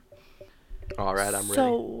important. All right, I'm ready.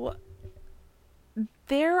 So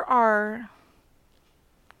there are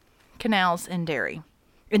canals in Bangor.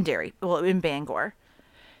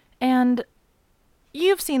 And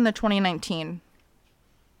you've seen the 2019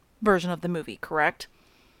 version of the movie, correct?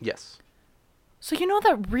 Yes. So you know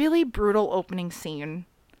that really brutal opening scene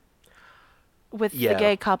with the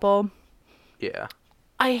gay couple? Yeah.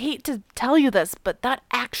 I hate to tell you this, but that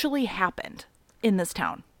actually happened in this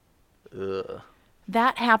town. Ugh.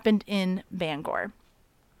 That happened in Bangor.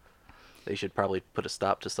 They should probably put a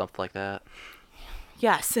stop to something like that.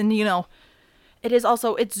 Yes, and it is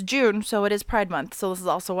also, it's June, so it is Pride Month. So this is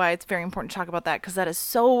also why it's very important to talk about that, because it's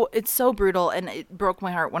so brutal, and it broke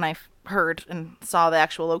my heart when I heard and saw the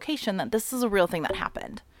actual location that this is a real thing that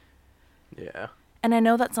happened. Yeah. And I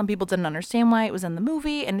know that some people didn't understand why it was in the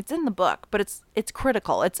movie, and it's in the book, but it's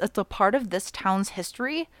critical. It's a part of this town's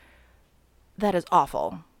history that is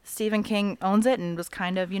awful. Stephen King owns it and was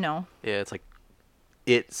kind of, Yeah, it's like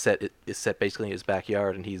it is set basically in his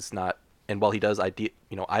backyard, and he's not. And while he does,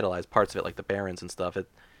 idolize parts of it, like the Barrens and stuff,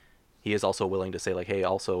 he is also willing to say, like, hey,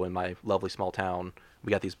 also in my lovely small town,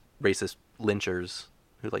 we got these racist lynchers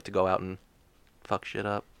who like to go out and fuck shit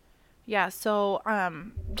up. Yeah, so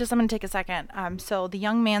I'm going to take a second. So the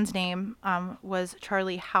young man's name was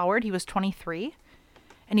Charlie Howard. He was 23,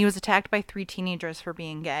 and he was attacked by 3 teenagers for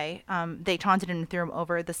being gay. They taunted him and threw him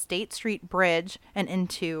over the State Street Bridge and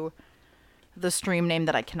into the stream name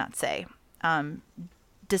that I cannot say,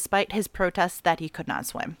 despite his protests that he could not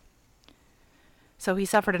swim. So he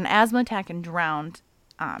suffered an asthma attack and drowned.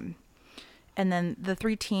 And then the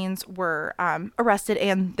 3 teens were arrested,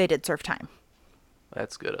 and they did serve time.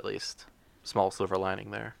 That's good, at least. Small silver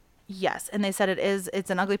lining there. Yes, and they said it's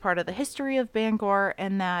an ugly part of the history of Bangor,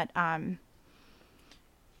 and that a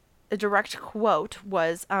direct quote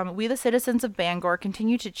was, "We the citizens of Bangor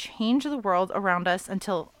continue to change the world around us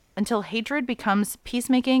until hatred becomes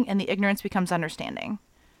peacemaking and the ignorance becomes understanding."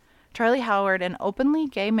 Charlie Howard, an openly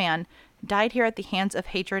gay man, died here at the hands of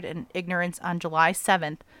hatred and ignorance on July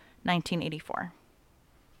 7th, 1984.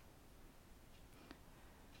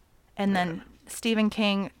 And then Stephen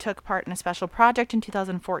King took part in a special project in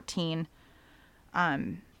 2014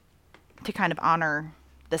 to kind of honor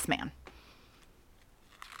this man.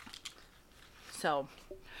 So,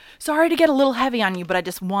 sorry to get a little heavy on you, but I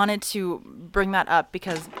just wanted to bring that up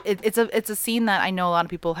because it's a scene that I know a lot of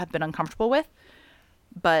people have been uncomfortable with,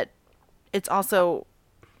 but it's also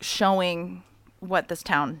showing what this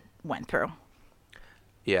town went through.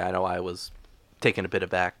 Yeah, I know I was taken a bit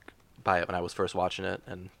aback by it when I was first watching it,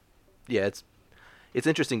 and yeah, it's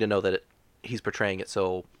interesting to know that he's portraying it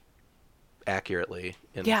so accurately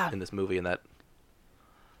in this movie, and that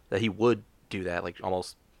he would do that, like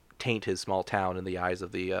almost taint his small town in the eyes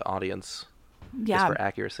of the audience, just for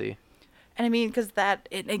accuracy. And I mean, because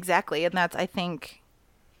exactly, and that's, I think,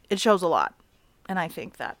 it shows a lot, and I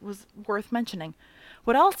think that was worth mentioning.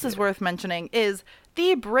 What else is worth mentioning is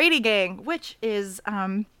the Brady Gang, which is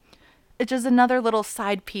just another little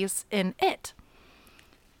side piece in it.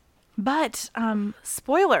 But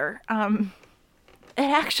spoiler, it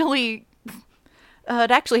actually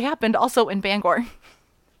happened also in Bangor.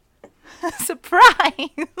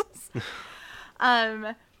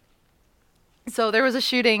 So there was a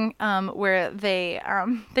shooting where they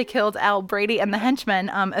killed Al Brady and the henchmen.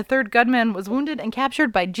 A third gunman was wounded and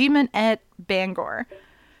captured by G-men at Bangor.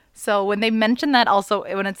 So when they mention that also,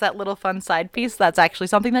 when it's that little fun side piece, that's actually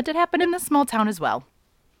something that did happen in this small town as well.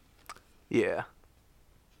 Yeah.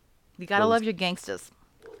 You gotta love your gangsters.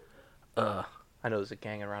 I know there's a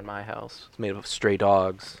gang around my house. It's made up of stray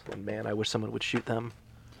dogs. And man, I wish someone would shoot them.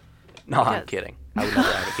 No, I'm kidding. I would never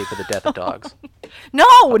advocate for the death of dogs.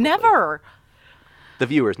 No, never. The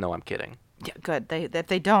viewers know I'm kidding. Yeah, good. If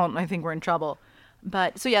they don't, I think we're in trouble.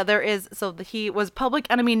 But so yeah, there is. So he was public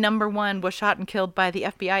enemy number 1. Was shot and killed by the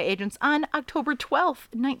FBI agents on October 12th,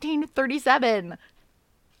 1937.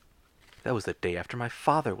 That was the day after my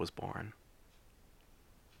father was born.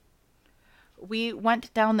 We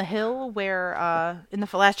went down the hill where, in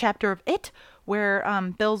the last chapter of It, where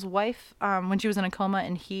Bill's wife, when she was in a coma,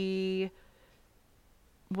 and he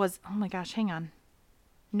was. Oh my gosh, hang on.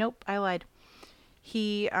 Nope, I lied.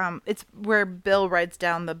 It's where Bill rides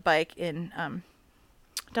down the bike in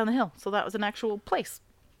down the hill. So that was an actual place.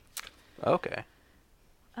 Okay.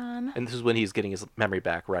 And this is when he's getting his memory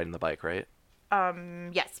back riding the bike, right?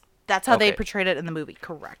 Yes. That's how they Okay. portrayed it in the movie.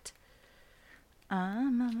 Correct.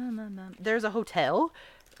 There's a hotel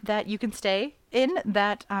that you can stay in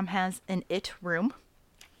that has an It room.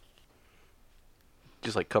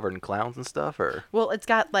 Just like covered in clowns and stuff, or? Well, it's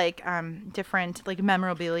got like different like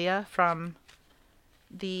memorabilia from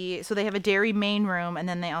so they have a dairy main room, and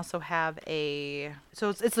then they also have so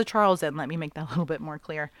it's the Charles Inn. Let me make that a little bit more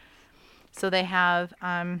clear. So they have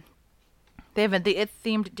the It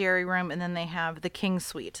themed dairy room, and then they have the King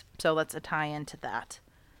Suite. So that's a tie-in to that.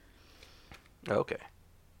 Okay.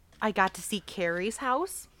 I got to see Carrie's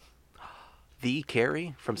house. The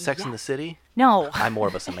Carrie from Sex and the City? No. I'm more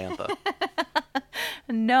of a Samantha.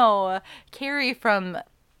 No, Carrie from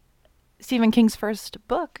Stephen King's first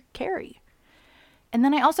book, Carrie. And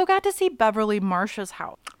then I also got to see Beverly Marsh's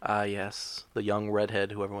house. Yes. The young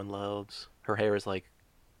redhead who everyone loves. Her hair is like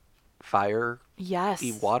fire. Yes.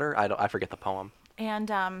 Water? I forget the poem.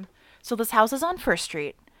 And so this house is on First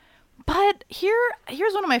Street. But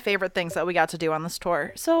here's one of my favorite things that we got to do on this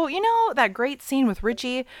tour. So, you know that great scene with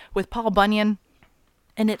Richie with Paul Bunyan?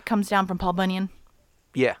 And it comes down from Paul Bunyan?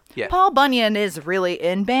 Yeah. Paul Bunyan is really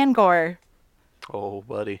in Bangor. Oh,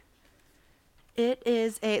 buddy. It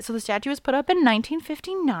is so the statue was put up in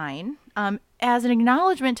 1959 as an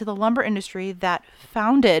acknowledgement to the lumber industry that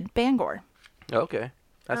founded Bangor. Okay.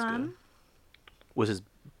 That's good. Was his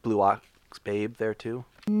Blue Ox Babe there too?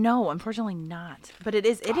 No, unfortunately not. But it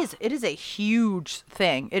is a huge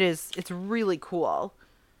thing. It's really cool.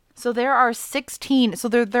 So there are 16. So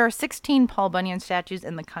there are 16 Paul Bunyan statues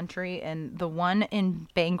in the country, and the one in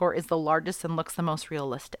Bangor is the largest and looks the most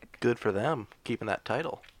realistic. Good for them, keeping that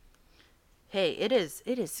title. Hey, it is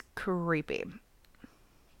creepy.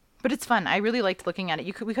 But it's fun. I really liked looking at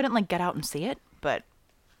it. We couldn't like get out and see it, but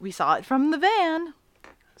we saw it from the van.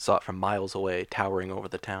 Saw it from miles away, towering over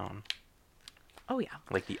the town. Oh yeah.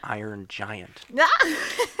 Like the Iron Giant.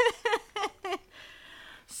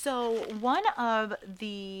 So one of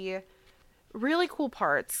the really cool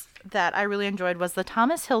parts that I really enjoyed was the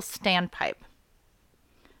Thomas Hill Standpipe.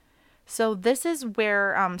 So this is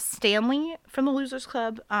where Stanley from the Losers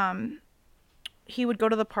Club, he would go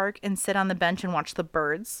to the park and sit on the bench and watch the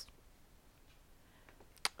birds.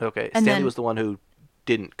 Okay. And Stanley then- was the one who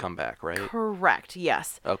didn't come back, right? Correct,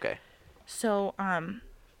 yes. Okay. So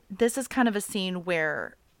this is kind of a scene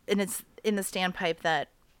where, and it's in the Standpipe that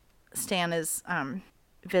Stan is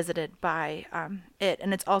visited by It,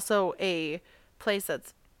 and it's also a place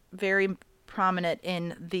that's very prominent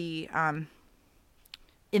in the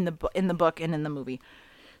book and in the movie.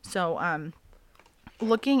 So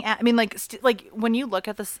looking at, I mean, like when you look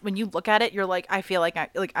at this, when you look at it, you're like, I feel like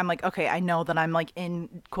I'm like, okay, I know that I'm like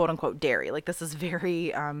in quote unquote Derry. Like this is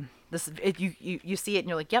very you see it and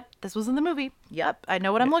you're like, yep, this was in the movie. Yep, I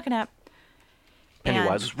know what I'm looking at.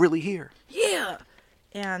 Pennywise was really here. Yeah.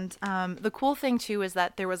 And the cool thing too is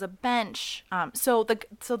that there was a bench. So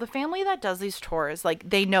the family that does these tours, like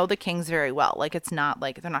they know the Kings very well. Like it's not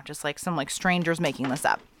like they're not just like some like strangers making this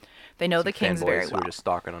up. They know the Kings very Fanboys well. who were just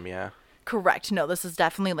stalking them, yeah. Correct. No, this is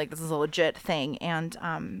definitely like this is a legit thing.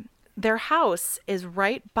 And their house is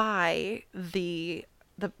right by this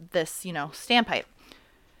standpipe.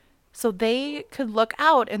 So they could look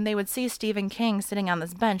out and they would see Stephen King sitting on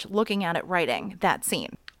this bench looking at it writing that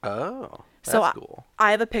scene. Oh, that's So cool.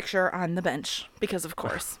 I have a picture on the bench because, of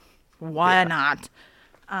course, why not?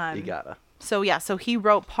 You gotta. So yeah, so he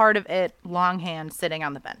wrote part of it longhand sitting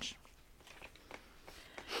on the bench.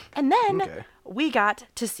 And then we got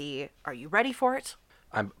to see, are you ready for it?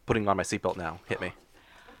 I'm putting on my seatbelt now. Hit me.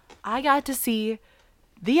 I got to see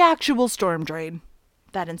the actual storm drain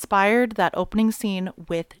that inspired that opening scene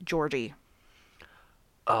with Georgie.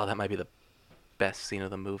 Oh, that might be the best scene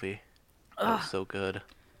of the movie. That was so good.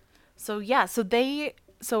 So yeah,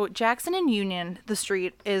 so Jackson and Union, the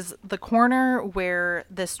street, is the corner where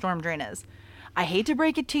this storm drain is. I hate to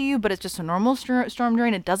break it to you, but it's just a normal storm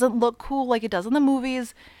drain. It doesn't look cool like it does in the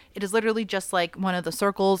movies. It is literally just like one of the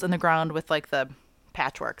circles in the ground with like the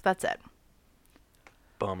patchwork. That's it.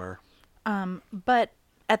 Bummer. But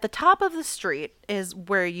at the top of the street is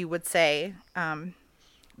where you would say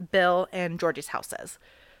Bill and Georgie's house is.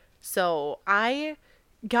 So I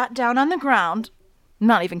got down on the ground. I'm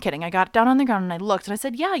not even kidding. I got down on the ground and I looked and I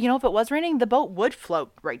said, yeah, if it was raining, the boat would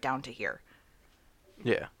float right down to here.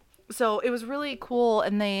 Yeah. So it was really cool.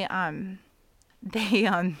 And they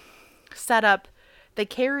set up, they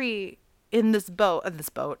carry in this boat.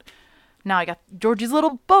 Now I got Georgie's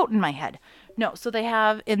little boat in my head. No, so they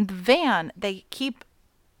have in the van, they keep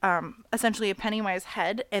essentially a Pennywise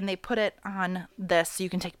head and they put it on this so you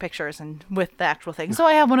can take pictures and with the actual thing. So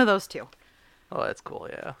I have one of those too. Oh, that's cool,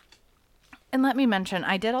 yeah. And let me mention,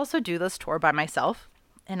 I did also do this tour by myself,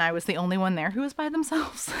 and I was the only one there who was by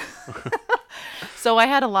themselves. So I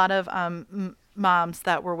had a lot of moms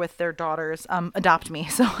that were with their daughters adopt me,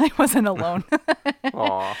 so I wasn't alone.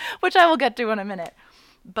 Aw. Which I will get to in a minute.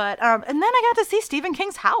 But and then I got to see Stephen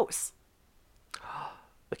King's house.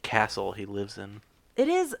 The castle he lives in. It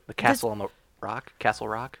is the castle on the rock. Castle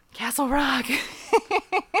Rock. Castle Rock.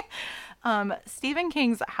 Stephen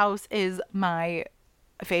King's house is my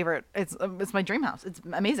favorite. It's my dream house. It's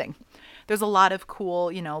amazing. There's a lot of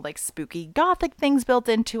cool, like spooky gothic things built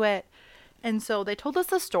into it. And so they told us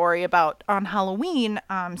the story about on Halloween.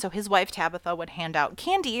 So his wife Tabitha would hand out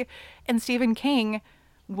candy, and Stephen King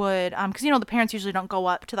would, because the parents usually don't go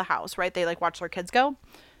up to the house, right? They like watch their kids go.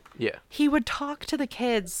 Yeah. He would talk to the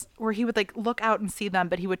kids, or he would like look out and see them,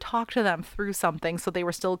 but he would talk to them through something. So they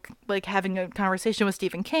were still like having a conversation with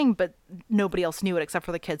Stephen King, but nobody else knew it except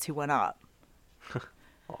for the kids who went up.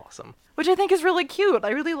 Awesome. Which I think is really cute. I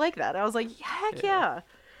really like that. I was like, heck yeah.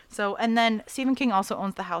 So, and then Stephen King also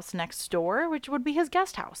owns the house next door, which would be his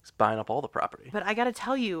guest house. He's buying up all the property. But I got to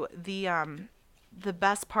tell you, the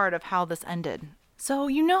best part of how this ended. So,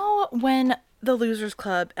 when the Losers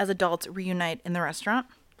Club as adults reunite in the restaurant?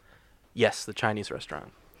 Yes, the Chinese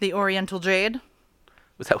restaurant. The Oriental Jade?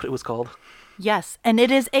 Was that what it was called? Yes, and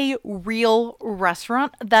it is a real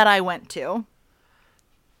restaurant that I went to.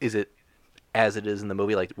 Is it as it is in the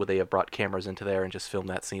movie? Like, would they have brought cameras into there and just filmed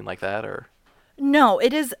that scene like that, or? No,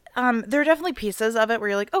 it is, there are definitely pieces of it where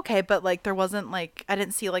you're like, okay, but like there wasn't like, I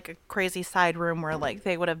didn't see like a crazy side room where like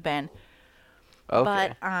they would have been.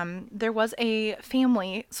 Okay. But there was a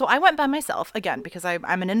family, so I went by myself again because I'm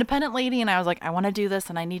an independent lady and I was like, I want to do this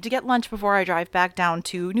and I need to get lunch before I drive back down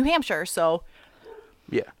to New Hampshire. So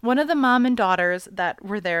yeah, one of the mom and daughters that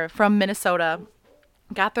were there from Minnesota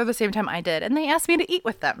got there the same time I did, and they asked me to eat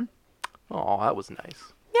with them. Oh, that was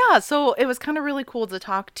nice. Yeah, so it was kind of really cool to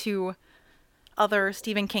talk to other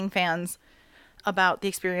Stephen King fans about the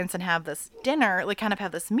experience and have this dinner, like kind of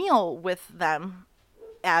have this meal with them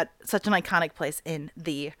at such an iconic place in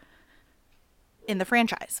the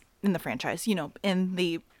franchise, in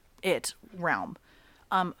the It realm.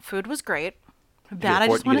 Food was great. That I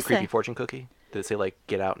just want to say. Creepy fortune cookie? Did it say like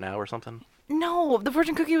 "Get out now" or something? No, the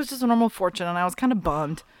fortune cookie was just a normal fortune, and I was kind of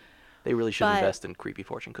bummed. They really should invest in creepy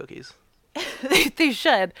fortune cookies. They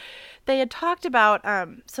should. They had talked about,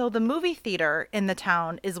 so the movie theater in the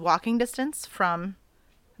town is walking distance from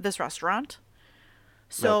this restaurant.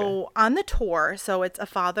 So on the tour, so it's a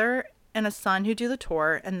father and a son who do the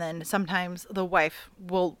tour, and then sometimes the wife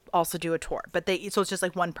will also do a tour, so it's just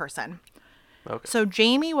like one person. Okay. So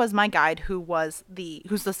Jamie was my guide who's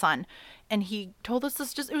the son, and he told us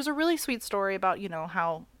it was a really sweet story about,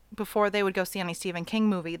 how before they would go see any Stephen King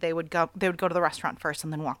movie, they would go to the restaurant first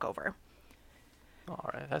and then walk over.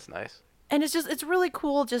 All right, that's nice. And it's really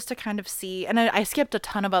cool just to kind of see. And I skipped a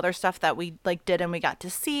ton of other stuff that we did and we got to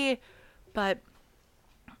see, but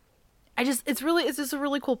it's just a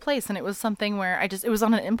really cool place. And it was something where it was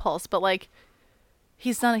on an impulse, but like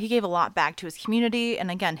he gave a lot back to his community. And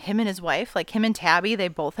again, him and his wife, like him and Tabby, they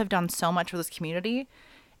both have done so much for this community,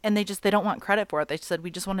 and they don't want credit for it. They said,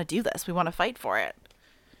 we just want to do this. We want to fight for it.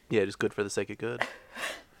 Yeah, just good for the sake of good.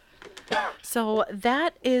 So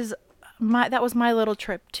that was my little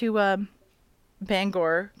trip to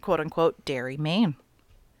Bangor, quote unquote, Derry, Maine.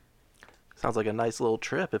 Sounds like a nice little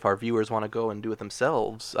trip. If our viewers want to go and do it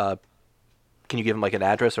themselves, can you give them like an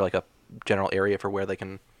address or like a general area for where they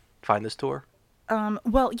can find this tour?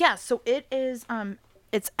 Well, yeah. So it is.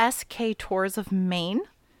 It's SK Tours of Maine.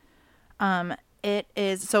 It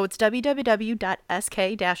is, so it's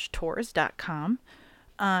www.sk-tours.com.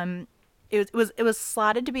 It was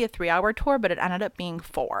slotted to be a 3-hour tour, but it ended up being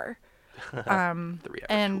 4.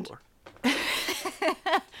 3-hour tour.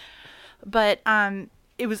 But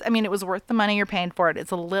it was, I mean, it was worth the money you're paying for it.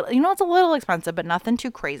 It's a little, it's a little expensive, but nothing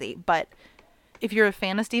too crazy. But if you're a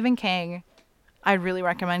fan of Stephen King, I really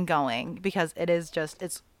recommend going because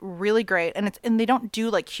it's really great. And they don't do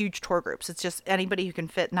like huge tour groups. It's just anybody who can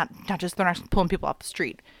fit, not just, they're not pulling people off the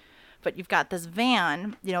street. But you've got this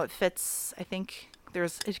van, it fits, I think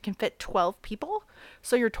it can fit 12 people.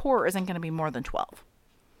 So your tour isn't going to be more than 12.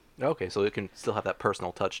 Okay, so it can still have that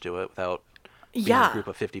personal touch to it without being a group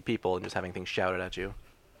of 50 people and just having things shouted at you.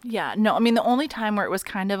 Yeah, no, I mean, the only time where it was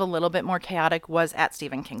kind of a little bit more chaotic was at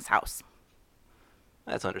Stephen King's house.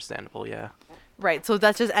 That's understandable, yeah. Right, so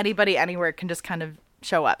that's just anybody anywhere can just kind of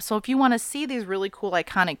show up. So if you want to see these really cool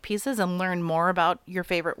iconic pieces and learn more about your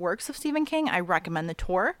favorite works of Stephen King, I recommend the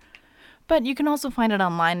tour. But you can also find it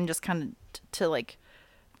online and just kind of to like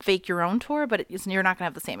fake your own tour, but you're not going to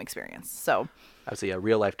have the same experience. So I would say a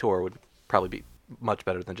real life tour would probably be much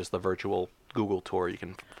better than just the virtual Google tour you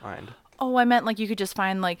can find. Oh, I meant like you could just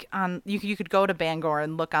find like you could go to Bangor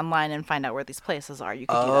and look online and find out where these places are. You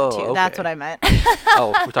could do that too. Okay. That's what I meant.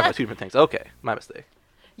 Oh, we're talking about 2 different things. Okay, my mistake.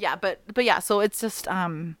 Yeah, but yeah, so it's just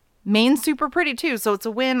Maine's super pretty too. So it's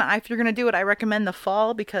a win. If you're gonna do it, I recommend the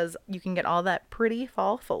fall because you can get all that pretty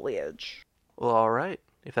fall foliage. Well, all right.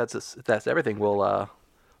 If that's everything, we'll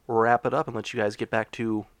wrap it up and let you guys get back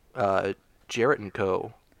to Jarrett and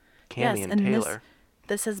Co. Cammy and Taylor.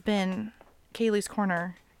 This has been Kaylee's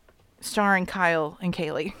Corner, starring Kyle and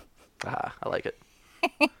Kaylee. Ah, I like it.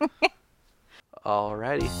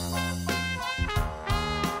 Alrighty.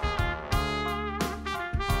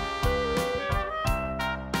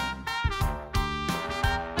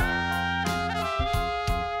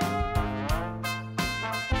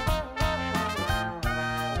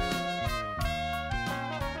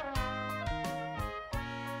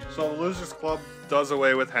 So the Losers Club does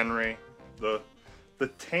away with Henry. The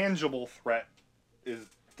tangible threat is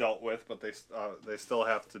dealt with, but they still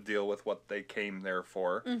have to deal with what they came there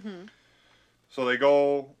for. Mm-hmm. So they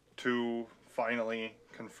go to finally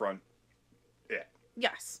confront it.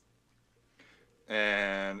 Yes.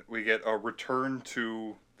 And we get a return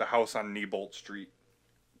to the house on Niebolt Street.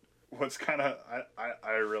 What's kind of I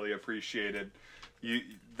really appreciated.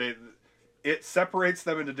 It separates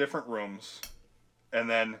them into different rooms, and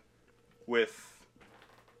then with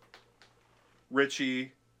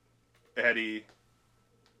Richie, Eddie,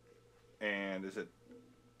 and is it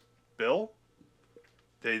Bill?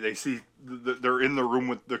 They see they're in the room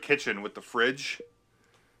with the kitchen with the fridge,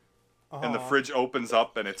 and the fridge opens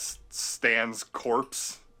up and it's Stan's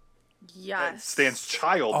corpse. Yes. Stan's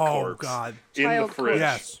child corpse. Oh God! In Child the fridge. corpse.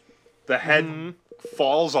 Yes. The head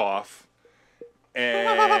falls off,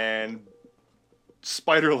 and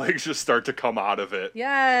spider legs just start to come out of it.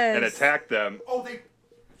 Yes. And attack them. Oh,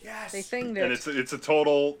 yes. They thinged And it. it's a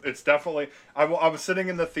total. It's definitely. I was sitting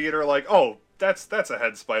in the theater like, oh, that's a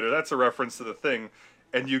head spider. That's a reference to the Thing,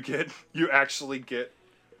 and you actually get.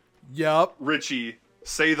 Yep. Richie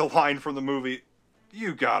say the line from the movie.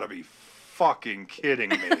 You gotta be fucking kidding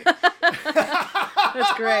me.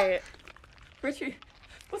 That's great. Richie,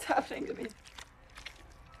 what's happening to me?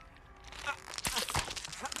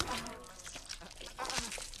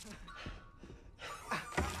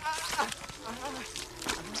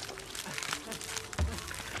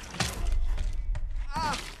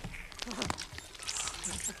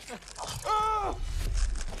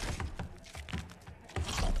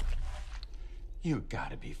 You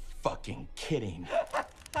gotta be fucking kidding.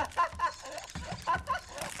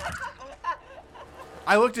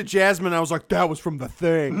 I looked at Jasmine and I was like, that was from The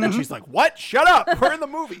Thing. And she's like, what? Shut up. We're in the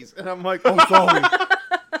movies. And I'm like, oh, sorry.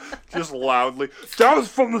 Just loudly. That was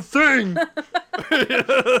from The Thing.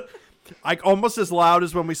 Like almost as loud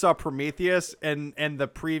as when we saw Prometheus and the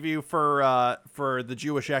preview for the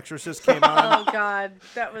Jewish Exorcist came on. Oh God,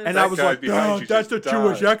 that was. And I was like, oh, that's the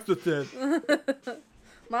Jewish Exorcist.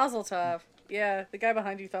 Mazel tov. Yeah, the guy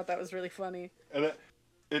behind you thought that was really funny. And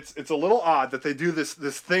it's a little odd that they do this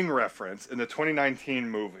Thing reference in the 2019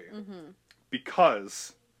 movie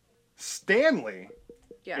because Stanley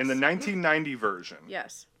Yes. in the 1990 version,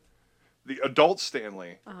 Yes. the adult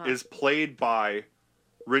Stanley is played by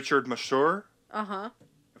Richard Masur. Uh-huh.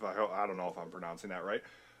 I don't know if I'm pronouncing that right,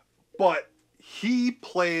 but he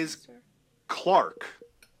plays Clark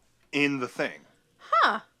in The Thing.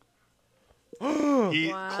 Huh.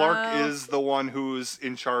 Clark is the one who's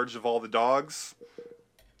in charge of all the dogs.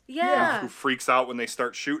 Yeah. Who freaks out when they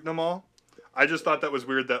start shooting them all. I just thought that was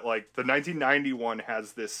weird that like the 1990 one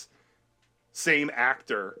has this same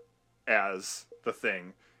actor as the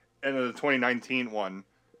Thing. And in the 2019 one,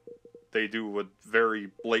 they do a very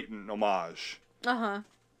blatant homage. Uh-huh.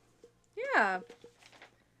 Yeah.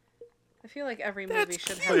 I feel like every movie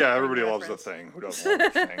should have. Oh yeah, a everybody loves the reference. Thing. Who doesn't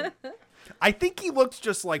love the Thing? I think he looks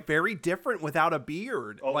just like very different without a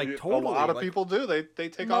beard. Like totally. A lot of like- people do. They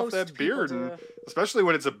take off Most that people beard, do. and especially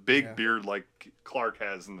when it's a big beard like Clark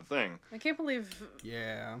has in the Thing. I can't believe.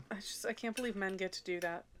 Yeah. I can't believe men get to do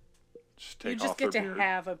that. Just You take just off get to their beard.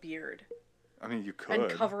 have a beard I mean, you could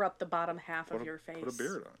and cover up the bottom half Put of a- your face. Put a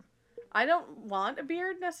beard on. I don't want a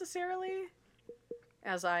beard necessarily,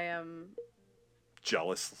 as I am.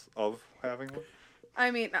 Jealous of having one.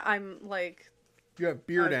 I mean, I'm like. You have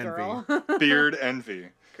beard a envy. girl. Beard envy.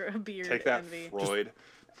 Beard Take that, envy. Freud.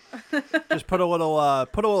 Just put a little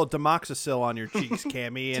Demoxycil on your cheeks,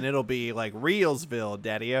 Cammy, and it'll be like Reelsville,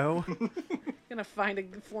 Daddy-o. Gonna find a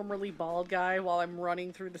formerly bald guy while I'm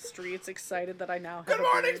running through the streets, excited that I now have. Good a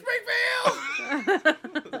morning,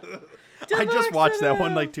 beard. I just watched that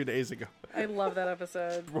one like 2 days ago. I love that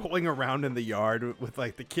episode. Rolling around in the yard with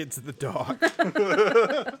like the kids and the dog.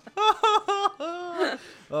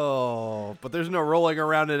 Oh, but there's no rolling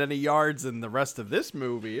around in any yards in the rest of this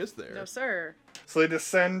movie, is there? No, sir. So they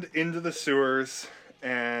descend into the sewers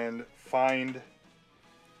and find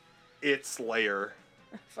its lair.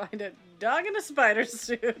 Find a dog in a spider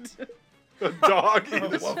suit. A dog in a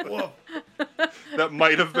that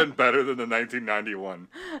might have been better than the 1991.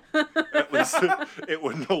 At least it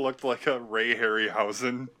wouldn't have looked like a Ray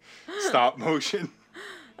Harryhausen stop motion.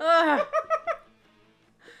 Oh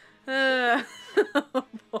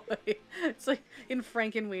boy. It's like in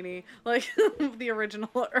Frankenweenie, like the original,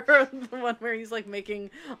 or the one where he's like making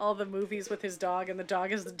all the movies with his dog and the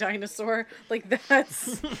dog is the dinosaur. Like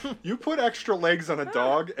that's... You put extra legs on a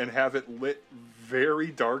dog and have it lit very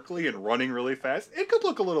darkly and running really fast, it could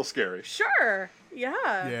look a little scary. Sure. Yeah.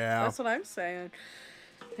 Yeah. That's what I'm saying.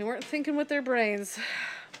 They weren't thinking with their brains.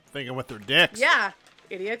 Thinking with their dicks. Yeah,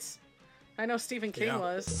 idiots. I know Stephen King Yeah.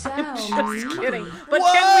 was. I'm just kidding. But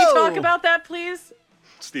can we talk about that, please?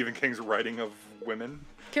 Stephen King's writing of women.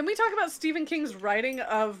 Can we talk about Stephen King's writing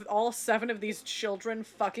of all 7 of these children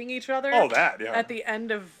fucking each other? Oh, that, yeah. At the end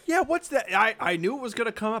of... Yeah, what's that? I knew it was going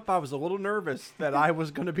to come up. I was a little nervous that I was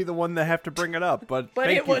going to be the one that have to bring it up. But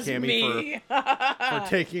thank it you, was Cammy, me. for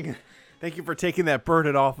taking... Thank you for taking that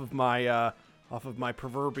burden off of my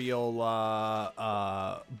proverbial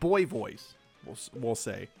boy voice. We'll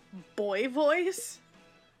say. Boy voice?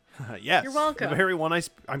 Yes. You're welcome. The very one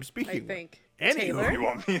I'm speaking. I think. Anywho. Taylor? You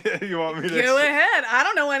want me to Go ahead. I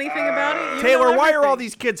don't know anything about it. You Taylor, know why are all everything.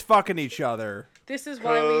 these kids fucking each other? This is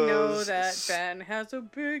why we know 'Cause that Ben has a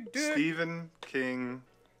big dick. Stephen King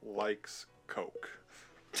likes Coke.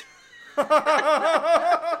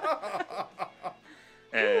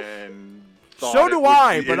 And So thought it do would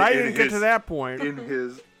I, be- but I didn't get his- to that point. In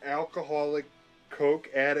his alcoholic Coke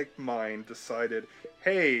addict mind, decided,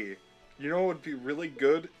 hey, you know what would be really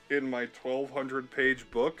good in my 1,200 page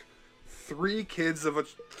book? 3 pages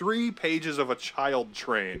of a child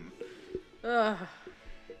train. Ugh.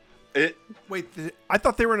 Wait, I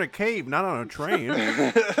thought they were in a cave, not on a train.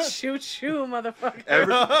 Choo choo,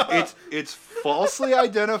 motherfucker. It's falsely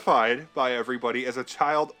identified by everybody as a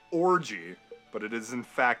child orgy, but it is in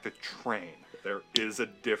fact a train. There is a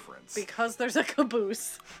difference. Because there's a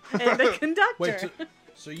caboose and a conductor. Wait,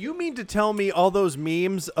 so you mean to tell me all those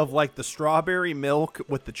memes of like the strawberry milk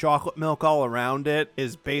with the chocolate milk all around it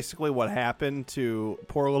is basically what happened to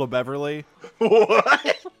poor little Beverly?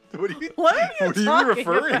 What? What are you talking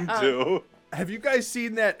referring about? to? Have you guys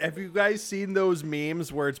seen that? Have you guys seen those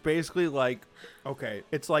memes where it's basically like, okay,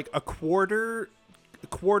 it's like a quarter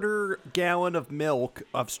gallon of milk,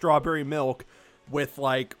 of strawberry milk, with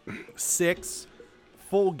like 6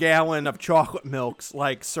 full gallon of chocolate milks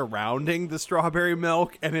like surrounding the strawberry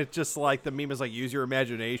milk, and it's just like the meme is like use your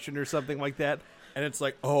imagination or something like that, and it's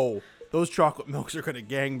like, oh, those chocolate milks are gonna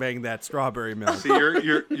gangbang that strawberry milk. See,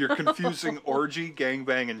 you're confusing orgy,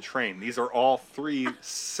 gangbang, and train. These are all 3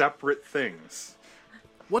 separate things.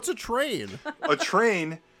 What's a train? A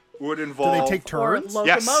train would involve. Do they take turns? Or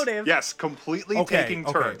Yes, locomotive. yes, completely Okay, taking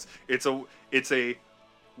okay. turns. It's a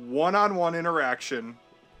one-on-one interaction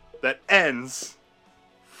that ends,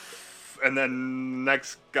 and then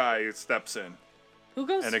next guy steps in. Who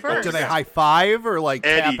goes And it first? Do they high five or like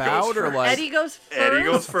Eddie tap goes out or first. like? Eddie goes first. Eddie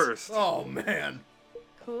goes first. Oh man.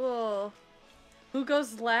 Cool. Who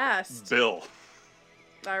goes last? Bill.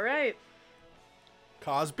 All right.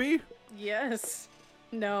 Cosby? Yes.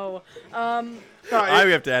 No. I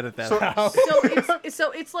have to edit that out.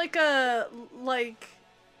 So it's like a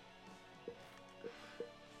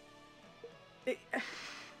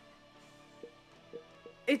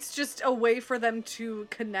it's just a way for them to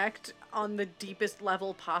connect on the deepest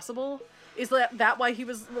level possible. Is that why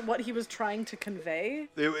what he was trying to convey?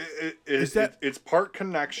 It's part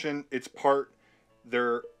connection. It's part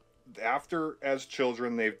after as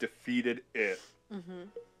children they've defeated it. Mm-hmm.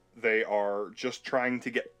 They are just trying to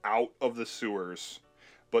get out of the sewers,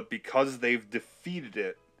 but because they've defeated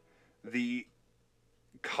it, the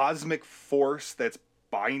cosmic force that's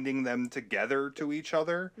binding them together to each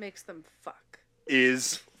other Makes them fuck.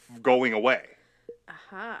 is going away.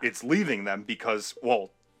 Aha. It's leaving them because,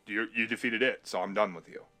 well, you defeated it, so I'm done with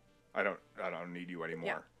you. I don't need you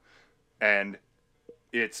anymore. Yeah. And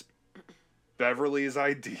it's Beverly's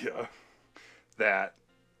idea that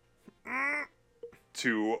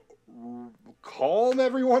to calm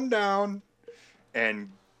everyone down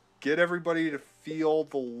and get everybody to feel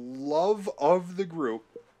the love of the group,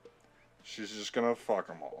 she's just gonna fuck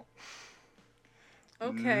them all.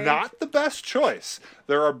 Okay. Not the best choice.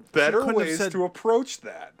 There are better couldn't have ways said- to approach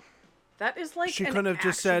that. That is like She an couldn't have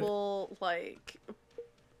just said- actual, like,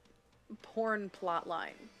 porn plot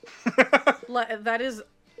line.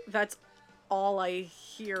 That's all I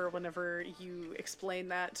hear whenever you explain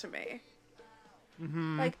that to me.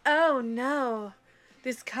 Mm-hmm. Like, oh no,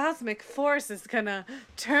 this cosmic force is gonna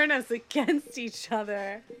turn us against each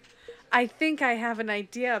other. I think I have an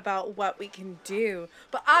idea about what we can do.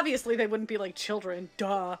 But obviously they wouldn't be like children,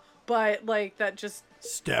 duh. But like that just...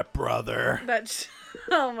 Stepbrother. That,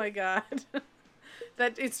 oh my god.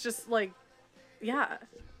 That it's just like, yeah.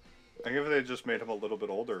 I think if they just made him a little bit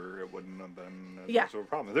older, it wouldn't have been as Yeah. much of a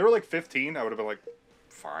problem. If they were like 15, I would have been like,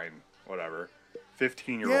 fine, whatever.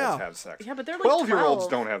 15-year-olds Yeah. have sex. Yeah, but they're like 12-year-olds 12.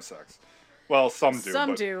 don't have sex. Well, some do. Some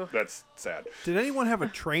but do. That's sad. Did anyone have a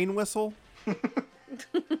train whistle?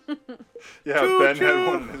 Yeah, Choo Ben choo. had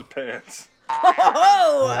one in his pants.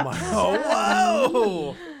 Oh, my- oh,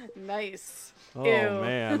 whoa. Nice. Oh Ew.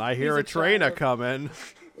 man, I hear He's a train child. a coming.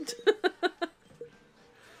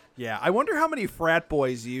 Yeah, I wonder how many frat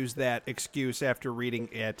boys use that excuse after reading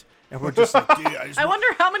it, and we're just like, dude, I wonder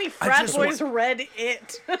how many frat just boys read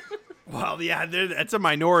it. well, yeah, that's a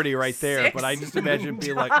minority right there. But I just imagine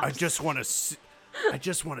being like, I Tops. just want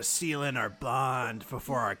to seal in our bond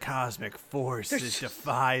before our cosmic forces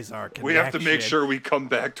defies our connection. We have to make sure we come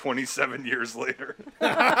back 27 years later.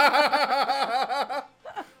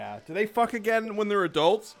 Yeah. Do they fuck again when they're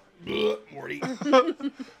adults? Morty.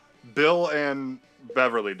 Bill and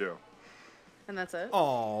Beverly do. And that's it.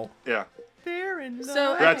 Oh. Yeah. They're in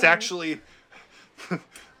So That's actually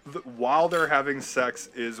while they're having sex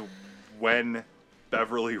is when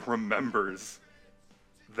Beverly remembers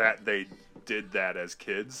that they did that as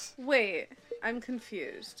kids. Wait, I'm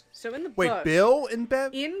confused. So in the Wait, book, Bill and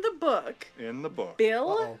Bev? in the book, In the book.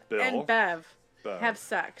 Bill, Bill, and Bev Bev. have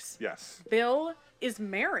sex. Yes. Bill is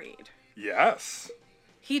married. Yes.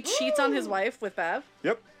 He cheats on his wife with Bev.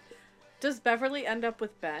 Yep. Does Beverly end up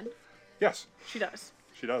with Ben? Yes. She does.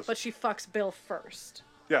 She does. But she fucks Bill first.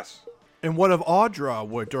 Yes. And what of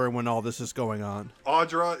Audra during when all this is going on?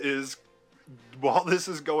 Audra is, while this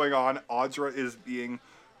is going on, Audra is being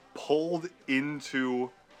pulled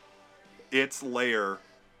into its lair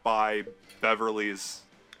by Beverly's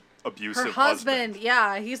abusive Her husband,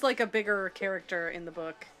 yeah, he's like a bigger character in the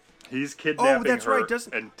book. He's kidnapping that's her right,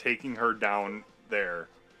 and taking her down there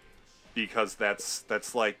because that's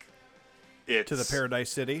like it's To the Paradise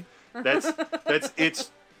City? That's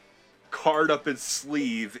its card up its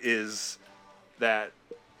sleeve is that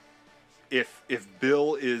if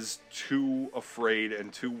Bill is too afraid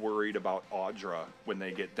and too worried about Audra when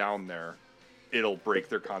they get down there, it'll break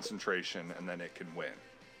their concentration and then it can win.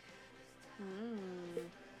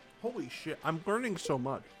 Holy shit, I'm learning so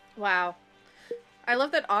much. Wow. I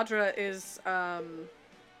love that Audra is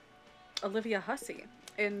Olivia Hussey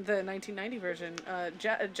in the 1990 version.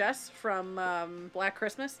 Jess from Black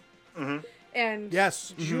Christmas. Mm-hmm. And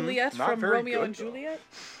Yes. Juliet Not from very Romeo good, and though. Juliet.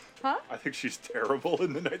 Huh? I think she's terrible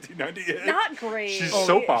in the 1998. Not great. She's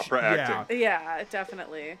soap opera Yeah. acting. Yeah,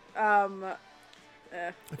 definitely. I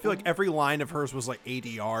feel like every line of hers was like 80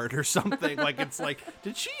 yard or something. Like, it's like,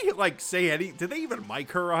 did she like say any? Did they even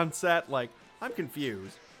mic her on set? Like, I'm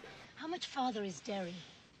confused. How much farther is Derry?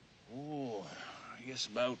 Oh, I guess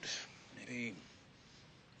about maybe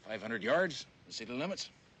 500 yards, the city limits.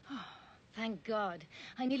 Oh, thank God.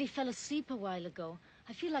 I nearly fell asleep a while ago.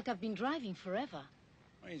 I feel like I've been driving forever.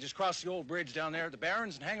 Well, you just cross the old bridge down there at the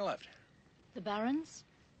Barrens and hang a left. The Barrens?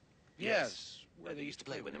 Yes, where they used to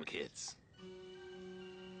play when they were kids.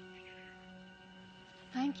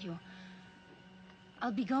 Thank you.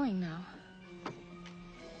 I'll be going now.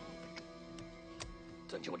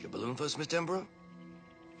 Don't you want your balloon first, Miss Denborough?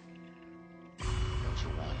 Don't you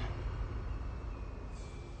want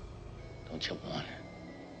Don't you want it?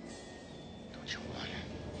 Don't you want it?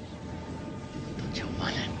 Don't you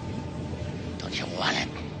want it? Don't you want it?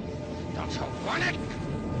 Don't you want it?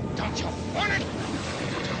 Don't you want it?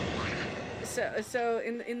 So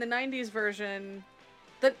in the 90s version,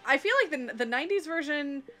 I feel like the 90s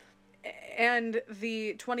version and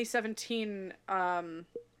the 2017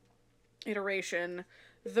 iteration,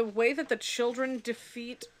 the way that the children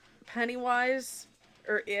defeat Pennywise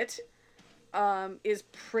or it is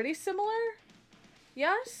pretty similar.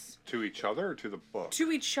 Yes? To each other or to the book?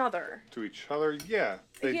 To each other. To each other, yeah.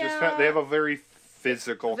 They Yeah. they have a very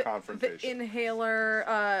physical The confrontation. inhaler,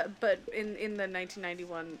 but in the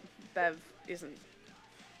 1991, Bev isn't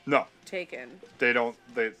No. taken. They don't.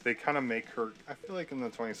 They kind of make her. I feel like in the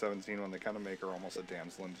 2017 one, they kind of make her almost a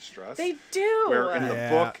damsel in distress. They do. Where in the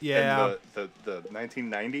book, yeah. and the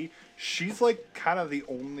 1990, she's like kind of the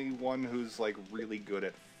only one who's like really good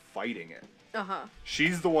at fighting it. Uh-huh.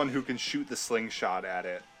 She's the one who can shoot the slingshot at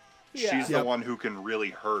it. Yeah. She's the Yep. one who can really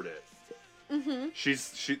hurt it.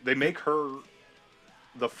 Mm-hmm. They make her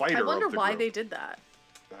the fighter. I wonder of the why group. they did that,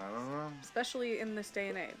 I don't know. especially in this day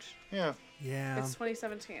and age. Yeah. Yeah. It's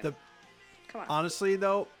 2017. Come on. Honestly,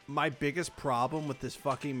 though, my biggest problem with this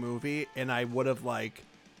fucking movie, and I would have like,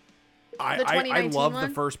 The I 2019 love one?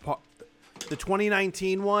 the first part, the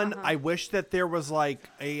 2019 one. Uh-huh. I wish that there was like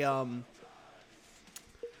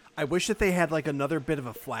I wish that they had like another bit of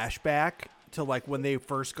a flashback to like when they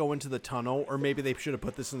first go into the tunnel, or maybe they should have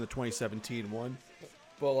put this in the 2017 one.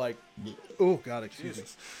 But like, oh god,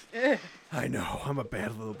 excuse me. I know, I'm a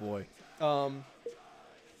bad little boy.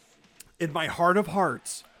 In my heart of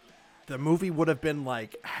hearts, the movie would have been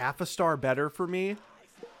like half a star better for me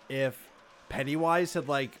if Pennywise had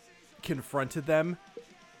like confronted them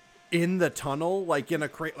in the tunnel, like in a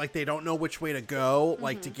crate, like they don't know which way to go,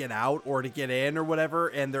 like to get out or to get in or whatever,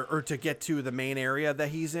 and or to get to the main area that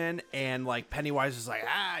he's in, and like Pennywise is like,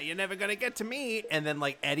 you're never gonna get to me, and then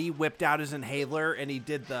like Eddie whipped out his inhaler and he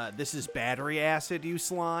did this is battery acid, you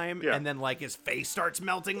slime, and then like his face starts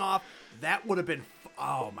melting off. That would have been,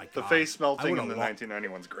 oh my god, The face melting in the I would've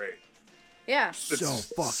 1991's great. Yeah. so It's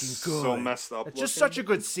fucking good. so messed up It's just looking. such a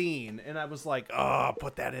good scene, and I was like, oh,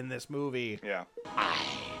 put that in this movie. Yeah.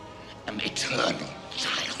 I'm eternal,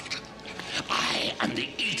 child. I am the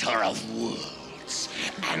eater of worlds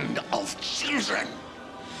and of children.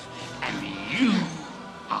 And you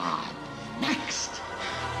are next.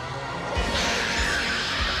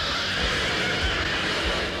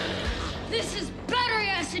 This is battery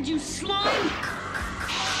acid, you slime!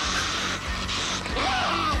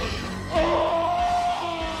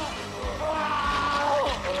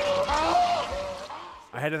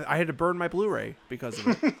 I had to burn my Blu-ray because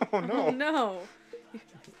of it. Oh no. Oh no.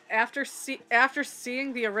 After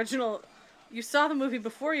seeing the original, you saw the movie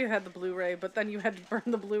before you had the Blu-ray, but then you had to burn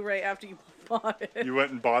the Blu-ray after you bought it. You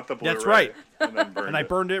went and bought the Blu-ray. That's right. And then burned And I it.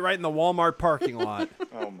 burned it right in the Walmart parking lot.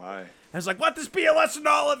 Oh my. I was like, let this be a lesson to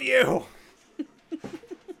all of you.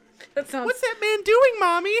 That sounds. What's that man doing,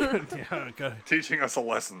 Mommy? Yeah, okay. Teaching us a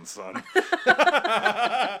lesson, son.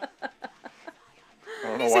 I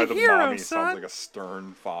don't know He's why a the hero, mommy son. sounds like a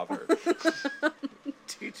stern father.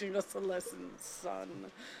 Teaching us a lesson, son.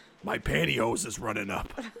 My pantyhose is running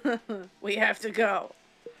up. We have to go.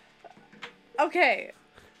 Okay.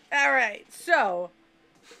 All right. So.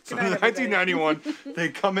 So Good in night, everybody. 1991, they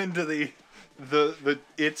come into the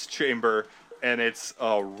its chamber, and it's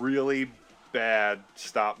a really bad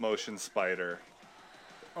stop motion spider,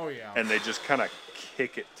 Oh, yeah. and they just kind of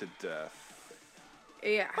kick it to death.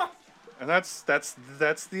 Yeah. And that's the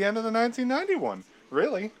end of the 1991.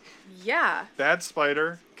 Really, Yeah. bad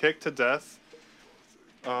spider kicked to death.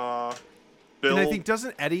 Bill. And I think,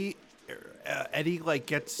 doesn't Eddie like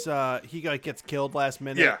gets he like gets killed last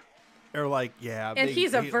minute? Yeah. Or like, yeah. And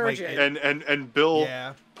he's a like, virgin. And Bill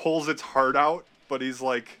Yeah. pulls its heart out, but he's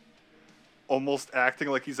like almost acting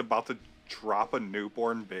like he's about to drop a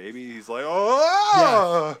newborn baby. He's like,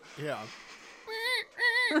 oh, Yeah.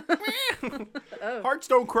 Oh. Hearts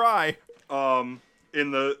don't cry.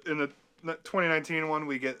 In the 2019 one,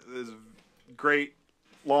 we get this great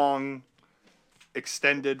long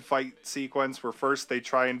extended fight sequence where first they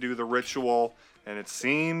try and do the ritual, and it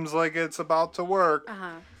seems like it's about to work.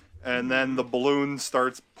 Uh-huh. And then the balloon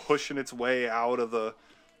starts pushing its way out of the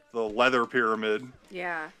leather pyramid.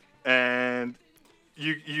 Yeah. And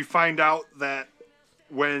you find out that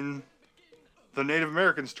when the Native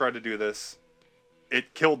Americans tried to do this,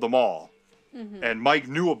 it killed them all. Mhm. And Mike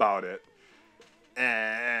knew about it.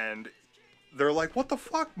 And they're like, "What the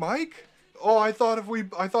fuck, Mike? Oh, I thought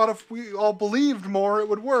if we all believed more, it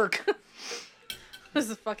would work." This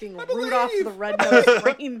is fucking Rudolph the Red-Nosed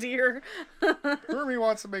Reindeer. Hermie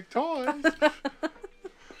wants to make toys. Turn light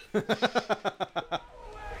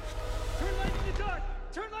in the dark!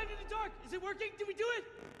 Turn light in the dark! Is it working? Did we do it?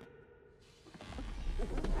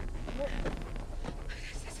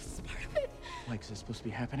 Like, is this supposed to be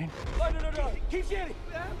happening? Light in the dark! Keep shooting!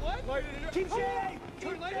 What? Light in the dark! Keep shooting!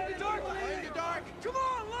 Turn light in the dark! Light in the dark! Come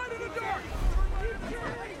on! Light in the dark!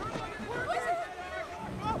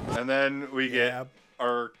 And then we get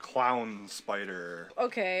our clown spider.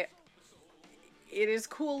 Okay. It is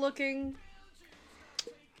cool looking.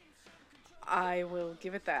 I will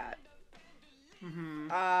give it that.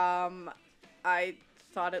 I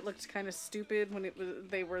thought it looked kind of stupid when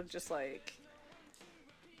they were just like,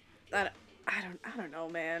 I don't know,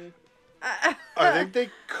 man. I think they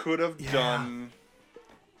could have done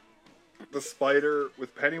the spider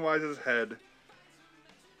with Pennywise's head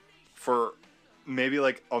for maybe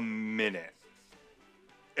like a minute,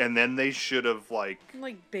 and then they should have like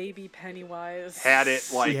baby Pennywise had it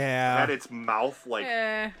had its mouth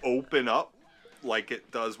open up like it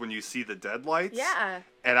does when you see the deadlights. Yeah.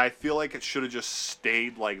 And I feel like it should have just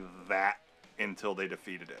stayed like that until they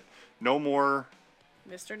defeated it. No more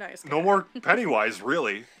Mr. Nice Guy. No more Pennywise,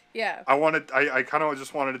 really. Yeah. I kind of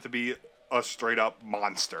just wanted it to be a straight up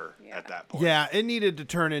monster at that point. Yeah, it needed to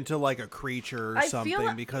turn into like a creature or I feel something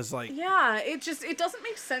like- because like Yeah, it doesn't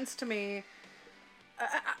make sense to me.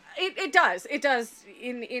 It does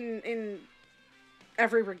in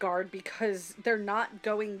every regard, because they're not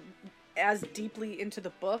going as deeply into the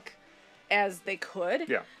book as they could.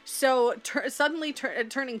 Yeah. So suddenly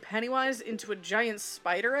turning Pennywise into a giant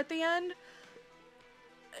spider at the end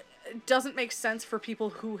doesn't make sense for people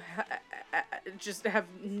who just have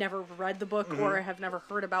never read the book or have never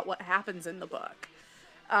heard about what happens in the book.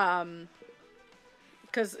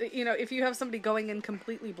 Because, if you have somebody going in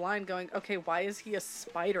completely blind going, okay, why is he a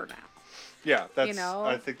spider now? Yeah, that's. You know?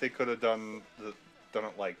 I think they could have done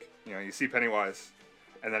it like you see Pennywise,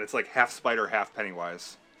 and then it's like half spider, half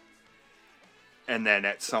Pennywise, and then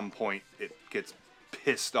at some point it gets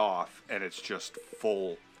pissed off and it's just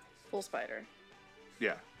full spider.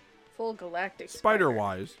 Yeah, Full galactic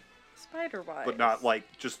Spider-Wise. Spider-Wise. but not like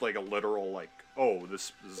just like a literal like, oh,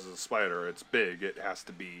 this is a spider. It's big. It has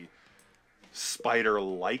to be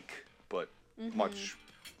spider-like, but much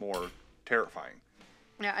more terrifying.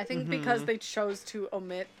 Yeah, I think because they chose to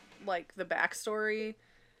omit like the backstory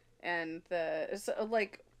and so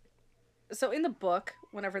in the book,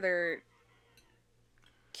 whenever they're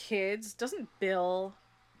kids,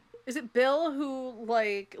 is it Bill who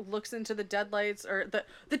like looks into the deadlights or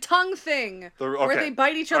the tongue thing where they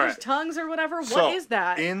bite each other's tongues or whatever? What is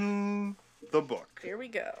that? In the book, Here we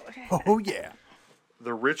go. Oh yeah.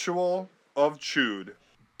 The Ritual of Chud,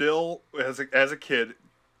 Bill as a kid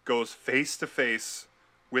goes face to face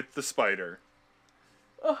with the spider,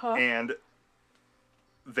 and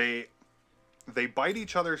they bite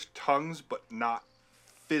each other's tongues, but not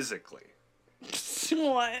physically.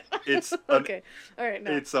 What? It's okay. All right.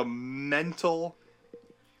 No. It's a mental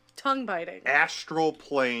Tongue biting. astral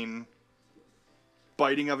plane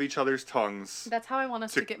biting of each other's tongues That's how I want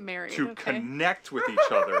us to get married. to okay? connect with each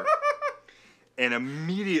other, and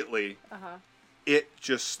immediately it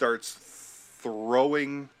just starts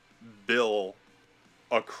throwing Bill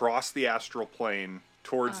across the astral plane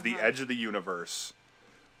towards the edge of the universe,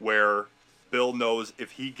 where Bill knows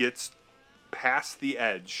if he gets past the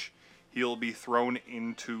edge, he'll be thrown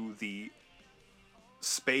into the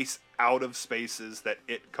space out of spaces that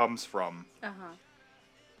it comes from.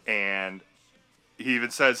 And he even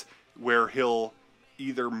says where he'll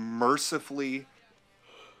either mercifully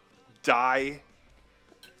die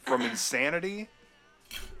from insanity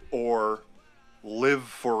or live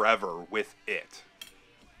forever with it.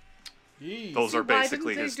 Those are Why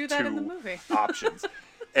basically didn't they his do that in the two movie? options.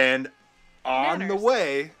 And on the Manners.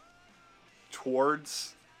 way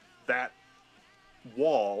towards that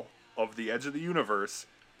wall of the edge of the universe,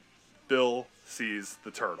 Bill sees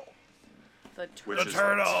the turtle. The Which turtle. is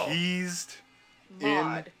turtle. teased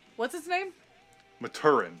Maud. in What's his name?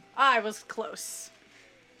 Maturin. I was close.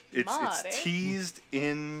 It's Maud, eh? teased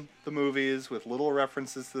in the movies with little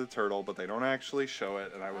references to the turtle, but they don't actually show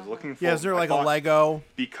it. And I was looking for. Yeah, is there I like a thought- Lego?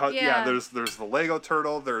 Because Yeah. there's the Lego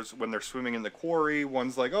turtle. There's when they're swimming in the quarry.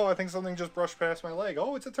 One's like, oh, I think something just brushed past my leg.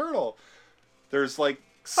 Oh, it's a turtle. There's like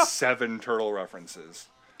 7 turtle references,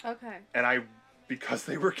 Okay. and because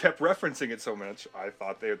they were kept referencing it so much, I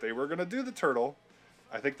thought they were gonna do the turtle.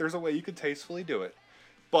 I think there's a way you could tastefully do it,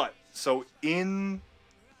 but so in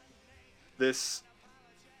this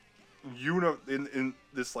in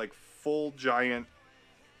this like full giant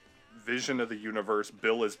vision of the universe,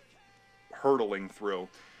 Bill is hurtling through,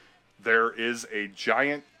 there is a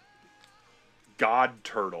giant god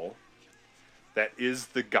turtle that is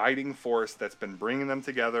the guiding force that's been bringing them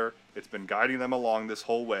together. It's been guiding them along this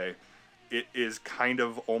whole way. It is kind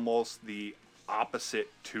of almost the opposite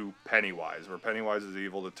to Pennywise, where Pennywise is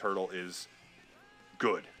evil, the turtle is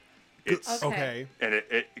good. It's Okay. And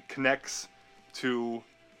it connects to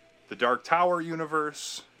the Dark Tower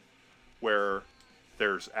universe, where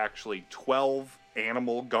there's actually 12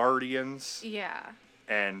 animal guardians. Yeah.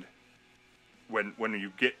 And when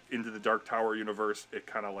you get into the Dark Tower universe, it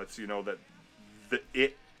kind of lets you know that the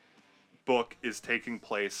It book is taking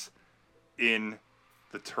place in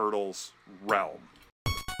the Turtles' realm.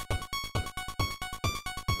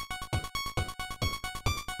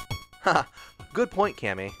 Ha! Good point,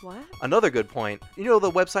 Cammy. What? Another good point. You know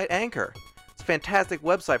the website Anchor. It's a fantastic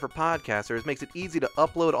website for podcasters. Makes it easy to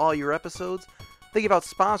upload all your episodes. They give out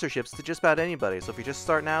sponsorships to just about anybody, so if you're just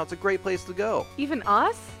starting out, it's a great place to go. Even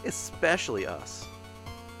us? Especially us.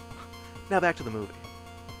 Now back to the movie.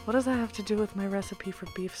 What does that have to do with my recipe for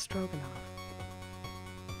beef stroganoff?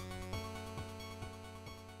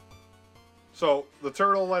 So the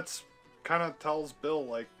turtle kind of tells Bill,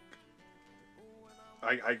 like,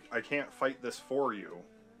 I can't fight this for you,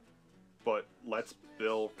 but lets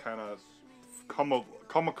Bill kind of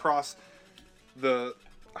come across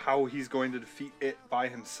how he's going to defeat it by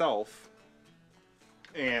himself,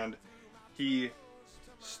 and he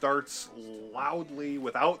starts loudly,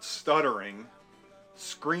 without stuttering,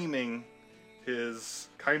 screaming his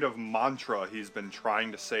kind of mantra he's been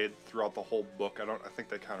trying to say throughout the whole book. I think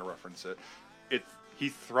they kind of reference it. He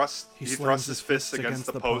thrusts his fists against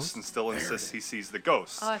the post and still insists he sees the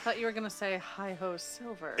ghost. Oh, I thought you were gonna say hi-ho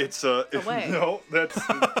silver. It's away. No,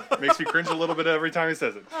 it makes me cringe a little bit every time he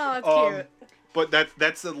says it. Oh, that's cute. But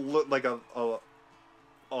that's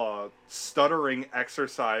a stuttering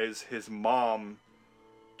exercise his mom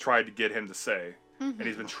tried to get him to say, and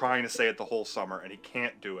he's been trying to say it the whole summer, and he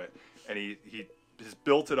can't do it, and he has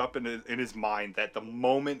built it up in his mind that the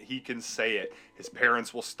moment he can say it, his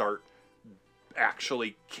parents will start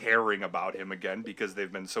actually caring about him again, because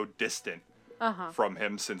they've been so distant from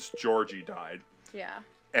him since Georgie died. Yeah.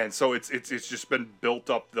 And so it's just been built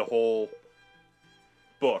up the whole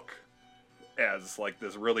book as like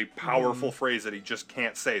this really powerful phrase that he just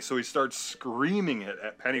can't say. So he starts screaming it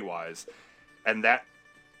at Pennywise, and that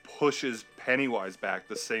pushes Pennywise back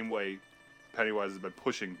the same way Pennywise has been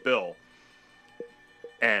pushing Bill.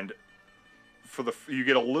 And you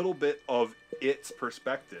get a little bit of its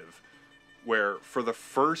perspective, where for the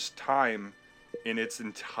first time in its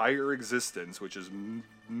entire existence, which is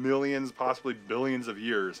millions, possibly billions of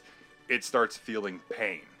years, it starts feeling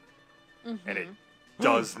pain. And it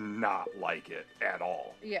does not like it at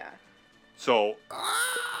all. Yeah. So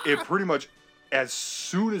it pretty much, as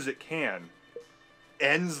soon as it can,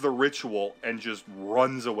 ends the ritual and just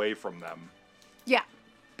runs away from them. Yeah.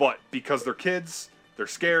 But because they're kids, they're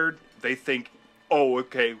scared, they think, oh,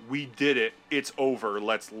 okay, we did it, it's over,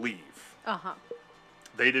 let's leave.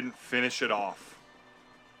 They didn't finish it off.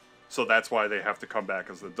 So that's why they have to come back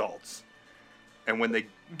as adults. And when they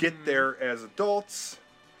get there as adults,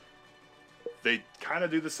 they kind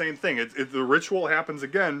of do the same thing. The ritual happens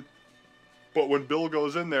again, but when Bill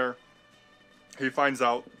goes in there, he finds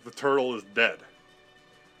out the turtle is dead.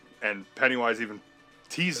 And Pennywise even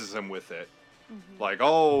teases him with it. Like,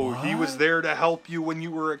 oh, he was there to help you when you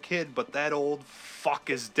were a kid, but that old fuck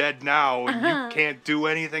is dead now, and you can't do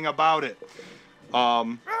anything about it.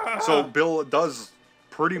 So Bill does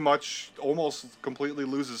pretty much almost completely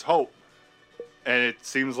loses hope, and it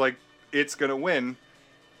seems like it's gonna win,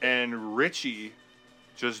 and Richie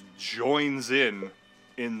just joins in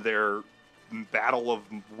their battle of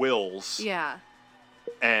wills. Yeah.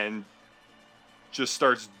 And just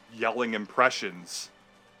starts yelling impressions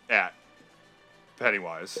at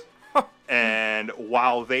Pennywise. And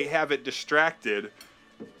while they have it distracted,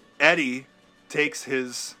 Eddie takes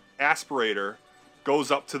his aspirator,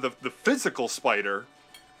 goes up to the physical spider,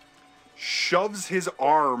 shoves his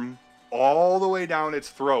arm all the way down its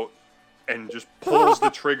throat, and just pulls the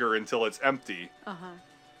trigger until it's empty.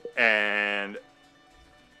 And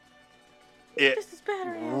it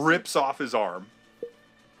rips off his arm,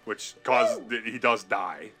 which causes he does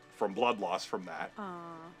die from blood loss from that.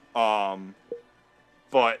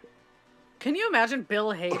 But can you imagine Bill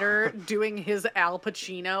Hader doing his Al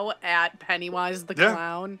Pacino at Pennywise the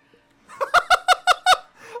Clown?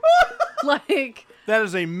 Like, that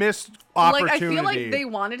is a missed opportunity. Like, I feel like they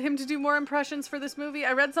wanted him to do more impressions for this movie.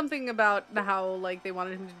 I read something about how, like, they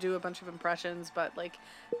wanted him to do a bunch of impressions, but, like,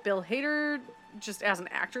 Bill Hader, just as an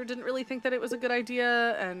actor, didn't really think that it was a good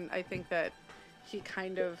idea, and I think that he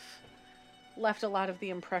kind of left a lot of the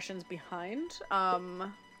impressions behind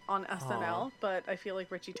on SNL, but I feel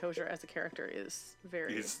like Richie Tozier as a character is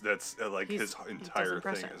very. That's like his entire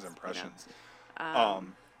thing is impressions. You know?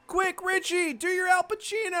 Quick, Richie, do your Al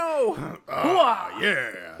Pacino.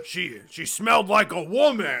 Yeah, she smelled like a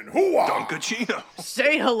woman. Hooah! Dunkachino.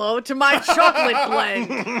 Say hello to my chocolate blend.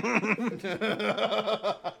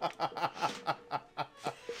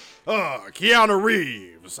 Keanu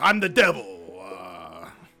Reeves, I'm the devil.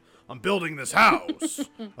 I'm building this house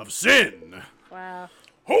of sin. Wow.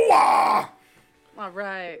 Hooah! All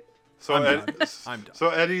right. So I'm done. So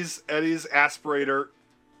Eddie's aspirator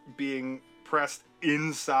being pressed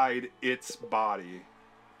inside its body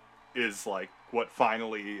is like what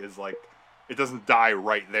finally is like. It doesn't die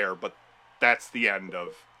right there, but that's the end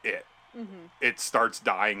of it. Mm-hmm. It starts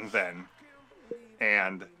dying then,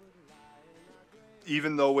 and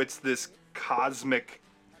even though it's this cosmic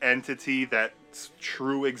entity that's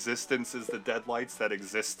true existence is the Deadlights that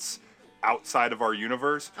exists outside of our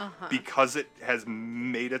universe, because it has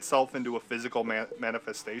made itself into a physical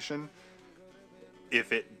manifestation,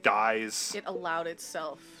 if it dies... It allowed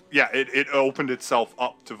itself. Yeah, it opened itself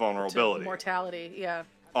up to vulnerability. To mortality, yeah.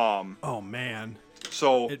 Oh, man.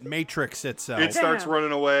 So... It matrixed itself. It starts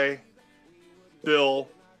running away. Bill,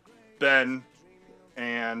 Ben,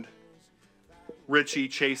 and Richie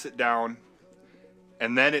chase it down.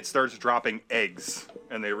 And then it starts dropping eggs.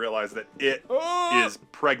 And they realize that it is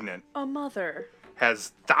pregnant. A mother.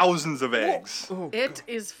 Has thousands of eggs. It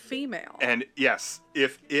is female. And yes,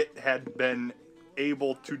 if it had been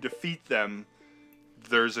able to defeat them,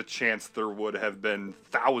 there's a chance there would have been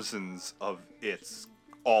thousands of its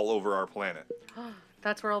all over our planet.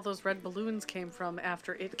 That's where all those red balloons came from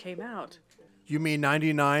after it came out. You mean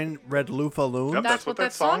 99 Red Loofaloon? Yep, that's what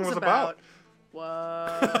that song was about. Whoa.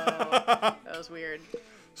 That was weird.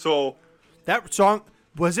 So... That song,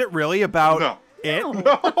 was it really about it? No.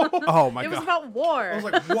 Oh my god. It was about war. I was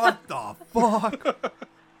like, what the fuck?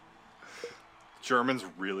 Germans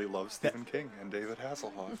really love Stephen King and David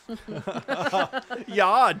Hasselhoff.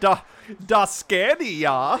 Ja, das Scary,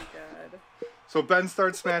 ja. So Ben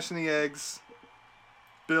starts smashing the eggs.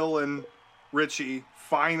 Bill and Richie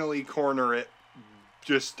finally corner it.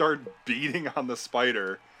 Just start beating on the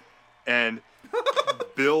spider. And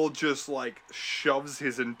Bill just like shoves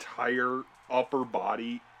his entire upper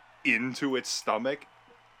body into its stomach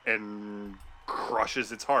and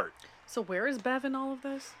crushes its heart. So where is Bev in all of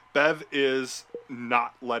this? Bev is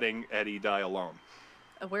not letting Eddie die alone.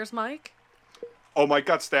 Where's Mike? Oh, Mike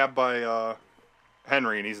got stabbed by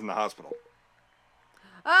Henry and he's in the hospital.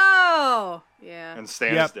 Oh, yeah. And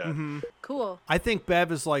Stan's dead. Mm-hmm. Cool. I think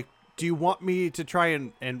Bev is like, do you want me to try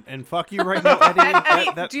and fuck you right now, Eddie?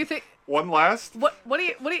 Eddie, do you think... One last? What do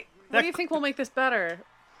you think will make this better?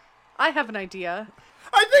 I have an idea.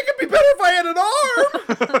 I think it'd be better if I had an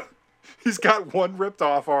arm. He's got one ripped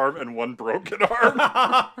off arm and one broken arm.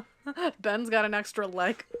 Ben's got an extra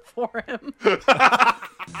leg for him.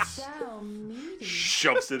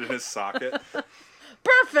 Shoves it in his socket.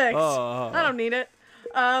 Perfect. I don't need it.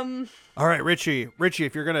 All right, Richie,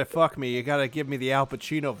 if you're gonna fuck me, you gotta give me the Al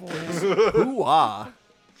Pacino voice. Hoo-ah.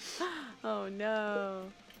 Oh no!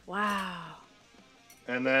 Wow.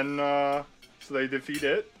 And then, so they defeat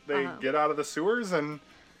it. They get out of the sewers, and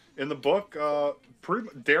in the book,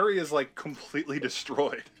 Derry is like completely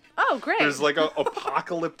destroyed. Oh, great! There's like an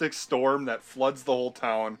apocalyptic storm that floods the whole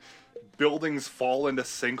town. Buildings fall into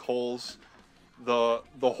sinkholes. The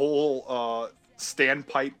whole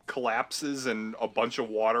standpipe collapses, and a bunch of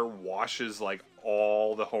water washes like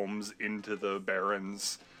all the homes into the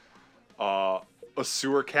barrens. A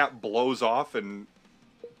sewer cap blows off and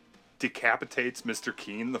decapitates Mr.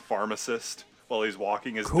 Keene, the pharmacist, while he's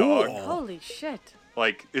walking his dog. Holy shit!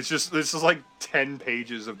 Like, this is like 10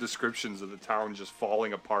 pages of descriptions of the town just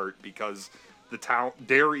falling apart because the town,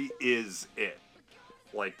 Derry is it.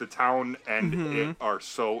 Like, the town and it are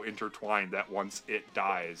so intertwined that once it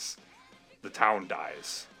dies, the town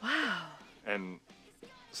dies. Wow. And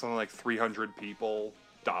something like 300 people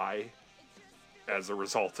die as a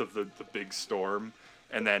result of the big storm.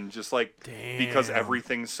 And then just like, because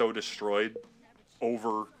everything's so destroyed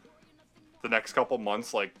over the next couple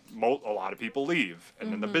months, like a lot of people leave,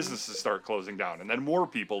 and then the businesses start closing down, and then more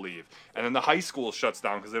people leave, and then the high school shuts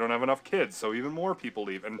down because they don't have enough kids, so even more people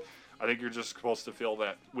leave. And I think you're just supposed to feel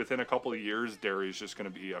that within a couple of years, Derry is just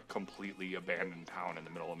going to be a completely abandoned town in the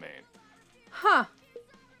middle of Maine. Huh.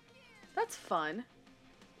 That's fun.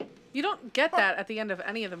 You don't get that at the end of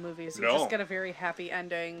any of the movies. You just get a very happy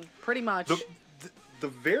ending, pretty much. The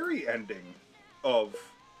very ending of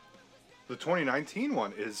the 2019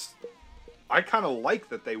 one is, I kind of like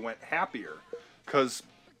that they went happier, because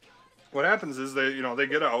what happens is they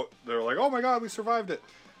get out. They're like, oh my god, we survived it.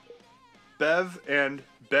 Bev and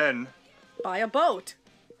Ben buy a boat.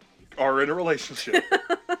 Are in a relationship.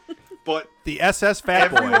 But the SS Fat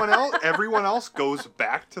Boy. Everyone else goes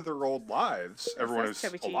back to their old lives. Everyone who's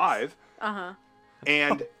alive. Uh-huh.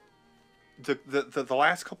 And the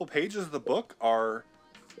last couple pages of the book are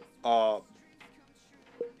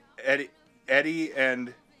Eddie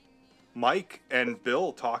and Mike and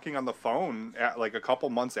Bill talking on the phone at like a couple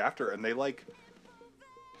months after, and they like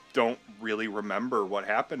don't really remember what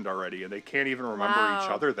happened already, and they can't even remember each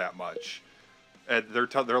other that much. And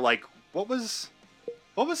they're like, what was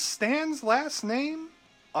Stan's last name?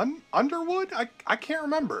 Underwood? I can't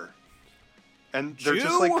remember. And they're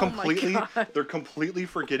just like completely they're completely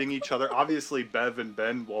forgetting each other. Obviously Bev and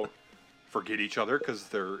Ben won't forget each other because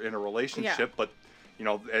they're in a relationship, but you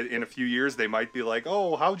know, in a few years they might be like,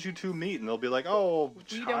 oh, how'd you two meet? And they'll be like, oh,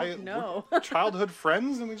 we don't know. Childhood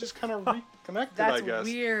friends, and we just kind of reconnected. That's I guess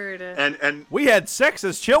weird. And we had sex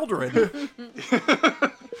as children.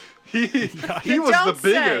 he was the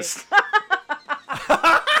biggest.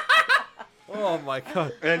 Oh my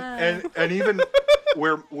god. And even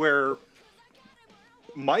where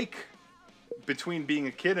Mike, between being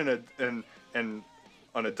a kid and an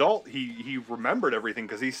adult, he remembered everything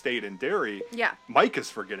because he stayed in Derry. Yeah. Mike is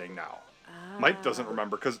forgetting now. Mike doesn't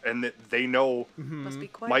remember and they know Must be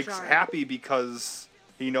quite Mike's jarring. happy because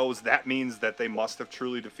he knows that means that they must have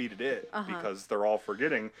truly defeated it because they're all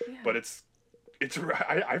forgetting. Yeah. But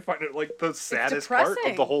I find it like the saddest part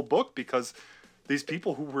of the whole book because these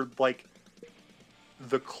people who were like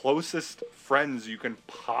the closest friends you can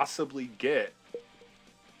possibly get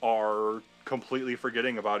are completely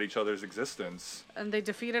forgetting about each other's existence. And they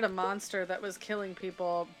defeated a monster that was killing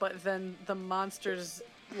people, but then the monster's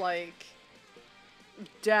like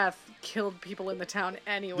death killed people in the town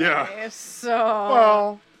anyway. Yeah. So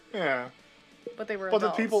well, yeah. But they were But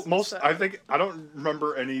adults, the people so. I don't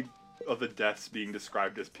remember any of the deaths being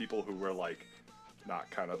described as people who were like not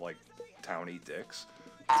kind of like towny dicks.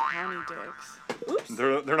 Towny dicks. Oops.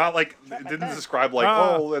 They're not like it didn't describe like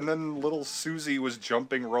and then little Susie was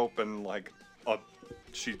jumping rope and like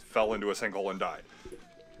she fell into a sinkhole and died.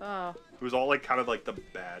 Oh. It was all like kind of like the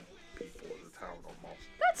bad people of the town almost.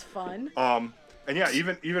 That's fun. And yeah,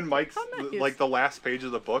 even Mike's nice. like the last page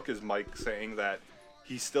of the book is Mike saying that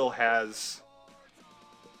he still has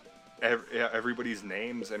everybody's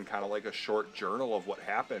names and kind of like a short journal of what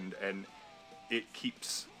happened, and it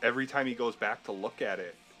keeps every time he goes back to look at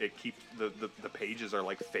it, it keeps the pages are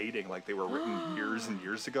like fading, like they were written years and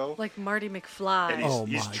years ago. Like Marty McFly. And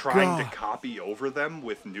he's trying to copy over them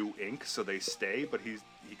with new ink so they stay, but he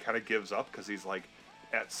kind of gives up because he's like,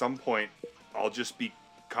 at some point, I'll just be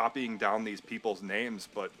copying down these people's names,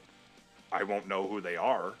 but I won't know who they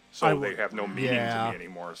are, so they have no meaning to me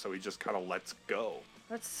anymore. So he just kind of lets go.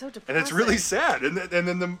 That's so depressing. And it's really sad. And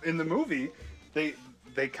in the movie, they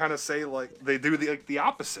kind of say like they do the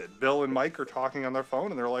opposite. Bill and Mike are talking on their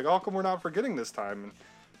phone, and they're like, "Oh, how come we're not forgetting this time?" And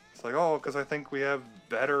it's like, "Oh, because I think we have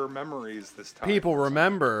better memories this time." People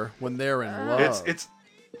remember when they're in love. It's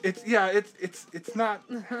not.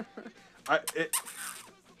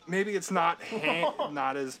 Maybe it's not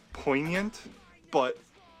not as poignant, but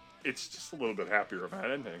it's just a little bit happier of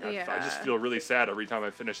an ending. I just feel really sad every time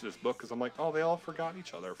I finish this book because I'm like, oh, they all forgot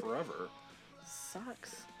each other forever.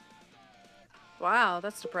 Sucks. Wow,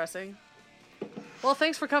 that's depressing. Well,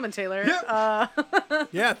 thanks for coming, Taylor. Yeah.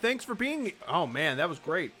 Yeah, thanks for being. Oh man, that was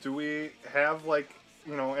great. Do we have like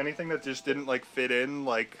anything that just didn't like fit in,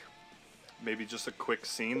 like maybe just a quick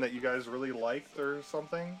scene that you guys really liked or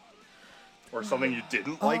something? Or something you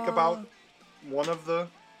didn't like about one of the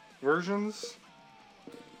versions?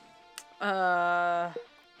 Oh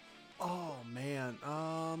man.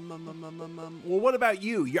 Well, what about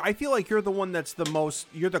you? I feel like you're the one that's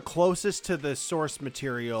you're the closest to the source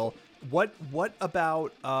material. What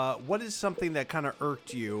about what is something that kind of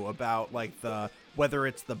irked you about like whether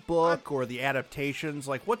it's the book or the adaptations?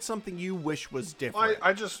 Like, what's something you wish was different?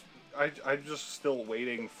 I'm just still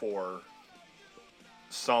waiting for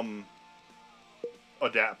some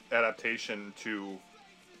adaptation to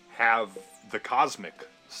have the cosmic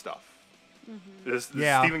stuff. Mm-hmm.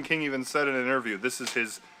 Stephen King even said in an interview, this is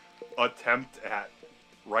his attempt at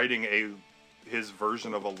writing his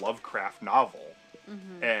version of a Lovecraft novel.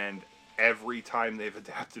 Mm-hmm. And every time they've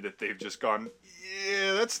adapted it, they've just gone,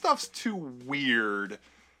 yeah, that stuff's too weird.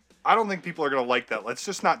 I don't think people are going to like that. Let's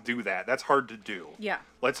just not do that. That's hard to do. Yeah.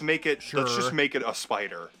 Let's just make it a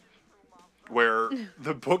spider. Where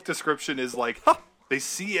the book description is like, They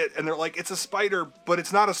see it and they're like, it's a spider, but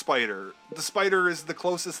it's not a spider. The spider is the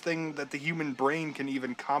closest thing that the human brain can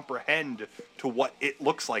even comprehend to what it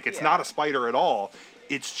looks like. It's not a spider at all.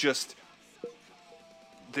 It's just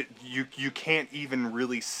that you can't even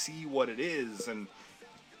really see what it is, and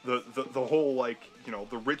the whole, like, you know,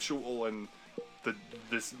 the ritual and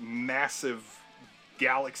this massive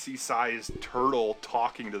galaxy-sized turtle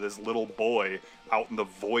talking to this little boy out in the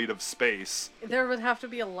void of space. There would have to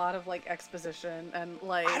be a lot of like exposition and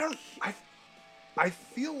like. I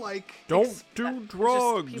feel like don't do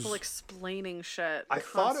drugs. Just people explaining shit. I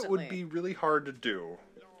thought it would be really hard to do,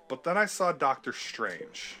 but then I saw Doctor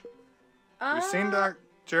Strange. Have you seen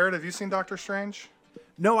Jared? Have you seen Doctor Strange?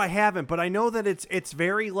 No, I haven't, but I know that it's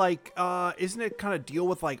very like isn't it kind of deal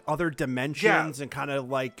with like other dimensions and kind of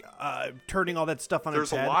like turning all that stuff on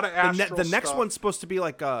its head? There's a lot of astral the next stuff. one's supposed to be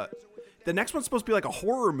like a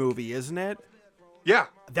horror movie, isn't it? Yeah.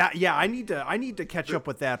 I need to catch up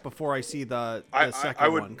with that before I see the second I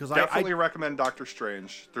would one, because definitely recommend Doctor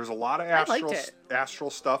Strange. There's a lot of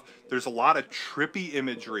astral stuff. There's a lot of trippy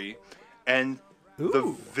imagery, and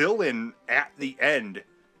the villain at the end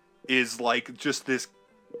is like just this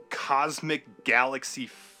cosmic galaxy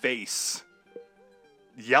face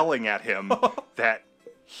yelling at him that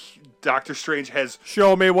Doctor Strange has.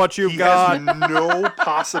 Show me what you've got. Has no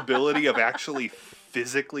possibility of actually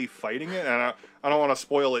physically fighting it, and I don't want to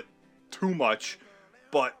spoil it too much,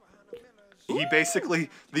 but he basically,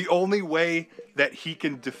 the only way that he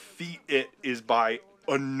can defeat it is by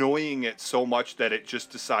annoying it so much that it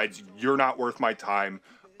just decides, you're not worth my time.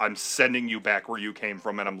 I'm sending you back where you came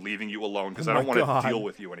from, and I'm leaving you alone because I don't want to deal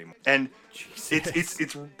with you anymore. And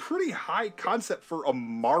it's pretty high concept for a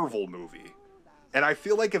Marvel movie. And I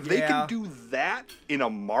feel like if they can do that in a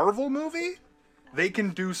Marvel movie, they can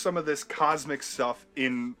do some of this cosmic stuff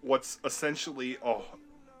in what's essentially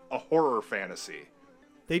a horror fantasy.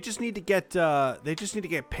 They just need to get Panos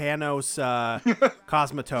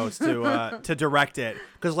Cosmatos to direct it,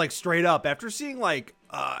 because like straight up, after seeing like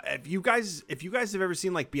if you guys have ever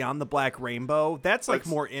seen like Beyond the Black Rainbow, that's like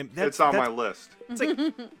it's on my list.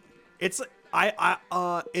 It's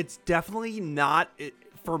definitely not.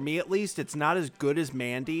 For me at least, it's not as good as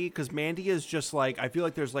Mandy, because Mandy is just like, I feel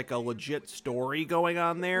like there's like a legit story going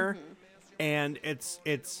on there, and it's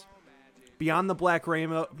Beyond the Black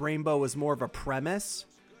Rainbow is more of a premise,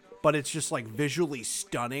 but it's just like visually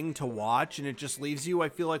stunning to watch, and it just leaves you, I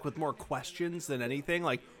feel like, with more questions than anything.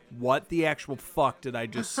 Like, what the actual fuck did I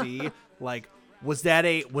just see? Like, what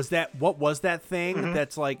was that thing?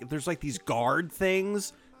 That's like, there's like these guard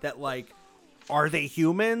things that like, are they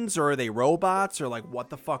humans or are they robots, or like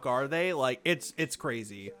what the fuck are they? Like, it's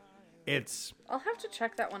crazy. I'll have to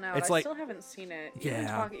check that one out. It's I like, still haven't seen it.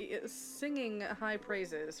 You've been singing high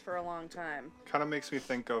praises for a long time. Kind of makes me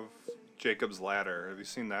think of Jacob's Ladder. Have you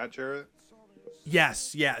seen that, Jarrett?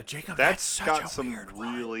 Yes, yeah, Jacob. That's got some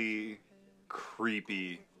really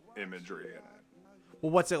creepy imagery in it.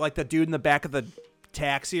 Well, what's it like? The dude in the back of the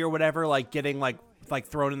taxi or whatever, like getting like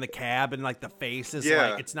thrown in the cab, and like the face is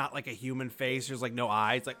like, it's not like a human face. There's like no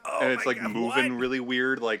eyes. Like, oh, and it's like God, moving really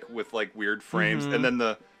weird, like with like weird frames. And then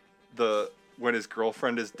the when his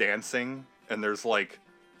girlfriend is dancing, and there's like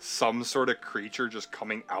some sort of creature just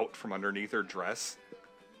coming out from underneath her dress.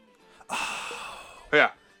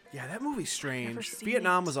 Yeah, that movie's strange.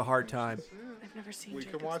 Vietnam was a hard time. I've never seen. We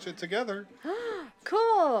can watch it together.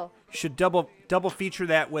 Cool. You should double feature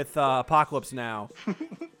that with Apocalypse Now.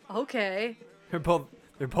 Okay. They're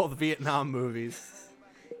both Vietnam movies.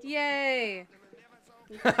 Yay!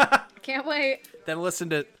 Can't wait. Then listen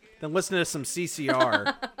to some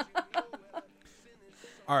CCR.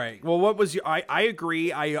 All right. Well, what was your? I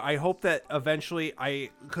agree. I hope that eventually I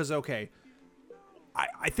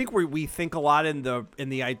think we think a lot in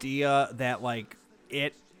the idea that like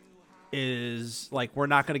it is like we're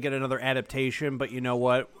not going to get another adaptation, but you know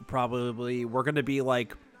what? Probably we're going to be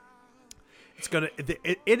like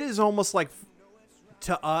it is almost like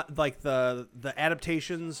to like the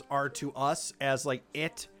adaptations are to us as like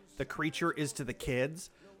the creature is to the kids.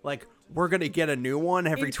 Like, we're gonna get a new one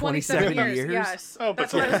every 27 years. Yes, oh,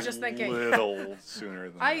 that's what I was just thinking. A little sooner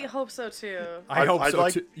than I hope so too. I hope so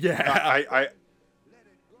too. Yeah.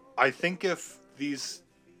 I think if these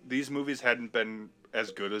movies hadn't been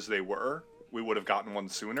as good as they were, we would have gotten one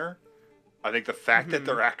sooner. I think the fact that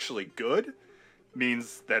they're actually good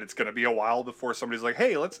means that it's gonna be a while before somebody's like,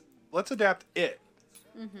 hey, let's adapt it.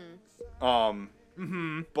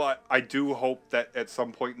 But I do hope that at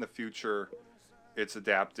some point in the future, it's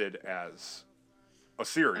adapted as a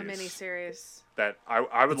series. A mini-series. That I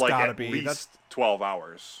would It's like gotta at be. least 12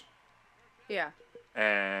 hours. Yeah.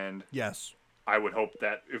 And yes, I would hope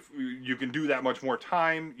that if you can do that much more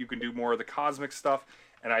time, you can do more of the cosmic stuff.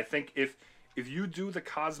 And I think if you do the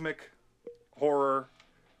cosmic horror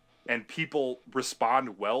and people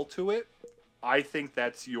respond well to it, I think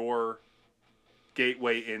that's your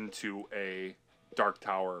gateway into a Dark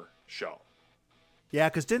Tower show. Yeah,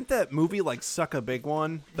 because didn't that movie like suck a big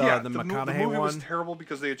one? The McConaughey the movie one was terrible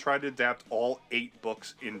because they had tried to adapt all 8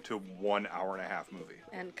 books into 1 hour-and-a-half movie.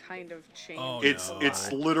 And kind of change. Oh,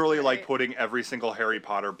 It's literally like putting every single Harry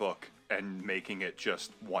Potter book and making it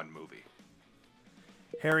just one movie.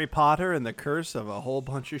 Harry Potter and the Curse of a Whole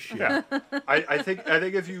Bunch of Shit. Yeah, I think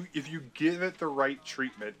if you give it the right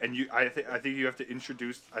treatment, and I think you have to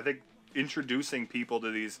introducing people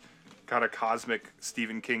to these kind of cosmic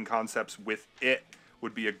Stephen King concepts with it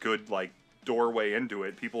would be a good like doorway into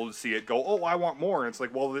it. People see it, go, oh, I want more. And it's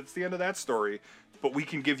like, well, it's the end of that story, but we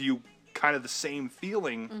can give you kind of the same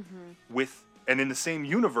feeling with, and in the same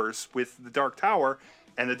universe with the Dark Tower,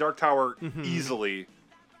 and the Dark Tower easily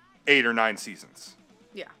 8 or 9 seasons.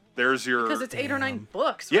 Yeah. There's your, because it's 8 or 9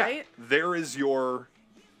 books, yeah, right? there is your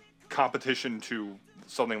competition to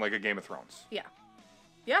something like a Game of Thrones. Yeah.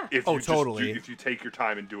 Yeah. If Oh, you just totally. if you take your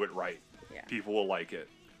time and do it right, people will like it.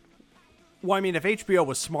 Well, I mean, if HBO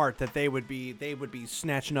was smart, that they would be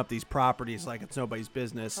snatching up these properties like it's nobody's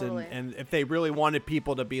business, Totally. and if they really wanted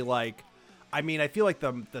people to be like, I mean, I feel like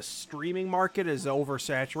the streaming market is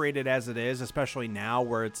oversaturated as it is, especially now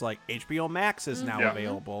where it's like HBO Max is now Yeah.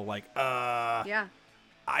 available. Like, yeah.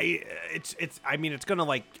 I mean, it's gonna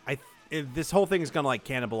like this whole thing is gonna like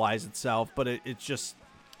cannibalize itself, but it's just,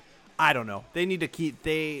 I don't know. They need to keep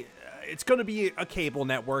it's going to be a cable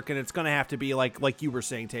network, and it's going to have to be like you were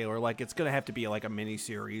saying, Taylor. Like it's going to have to be like a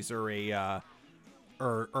miniseries or a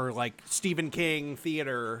or like Stephen King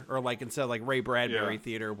theater, or like instead of like Ray Bradbury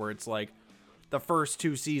theater, where it's like the first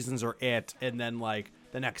 2 seasons are it, and then like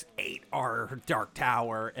the next 8 are Dark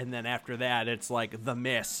Tower, and then after that it's like The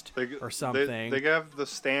Mist or something. They have The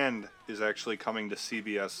Stand is actually coming to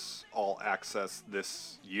CBS All Access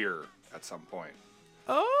this year at some point.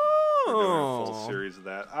 They're doing a full series of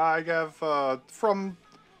that. I have, from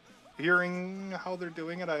hearing how they're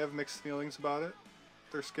doing it, I have mixed feelings about it.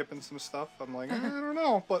 They're skipping some stuff. I'm like, I don't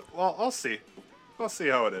know, but well, I'll see. I'll see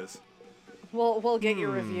how it is. We'll get your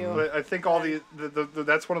review. But I think all the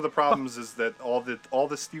that's one of the problems is that all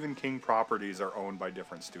the Stephen King properties are owned by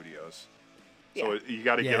different studios. So you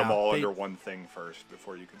got to get them all under one thing first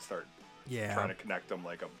before you can start trying to connect them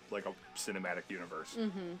like a cinematic universe.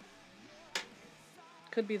 Mm-hmm.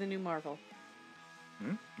 Could be the new Marvel.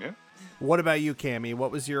 Yeah. What about you, Cammy?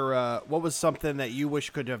 What was your what was something that you wish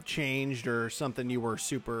could have changed, or something you were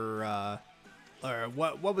super or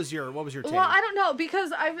what was your take? Well, I don't know,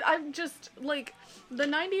 because I'm just like, the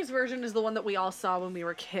 90s version is the one that we all saw when we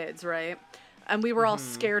were kids, right? And we were all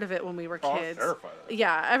scared of it when we were Oh, I was kids. terrified of it.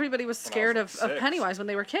 Yeah, everybody was scared When I was, of like, 6. Pennywise when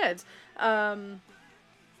they were kids. But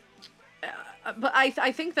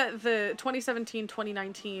I think that the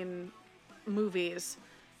 2017-2019 movies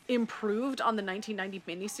improved on the 1990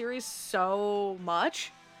 miniseries so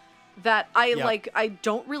much that I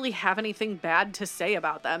don't really have anything bad to say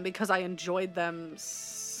about them, because I enjoyed them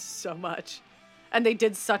so much, and they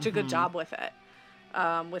did such a good job with it,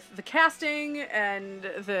 with the casting and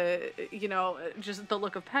the just the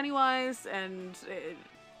look of Pennywise, and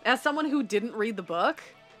as someone who didn't read the book,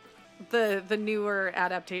 the newer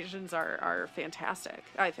adaptations are fantastic,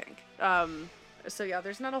 I think. So yeah,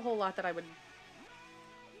 there's not a whole lot that I would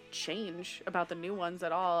change about the new ones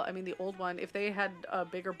at all. I mean, the old one, if they had a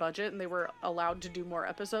bigger budget and they were allowed to do more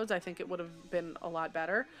episodes, I think it would have been a lot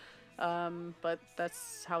better. But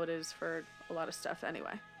that's how it is for a lot of stuff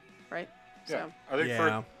anyway, right? Yeah, So. I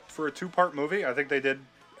think for a 2-part movie, I think they did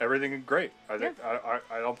everything great. I think I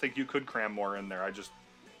don't think you could cram more in there. I just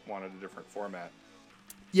wanted a different format.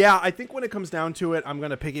 Yeah, I think when it comes down to it, I'm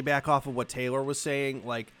gonna piggyback off of what Taylor was saying.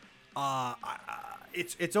 Like,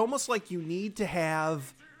 it's almost like you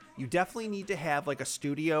definitely need to have like a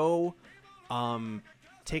studio,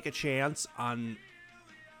 take a chance on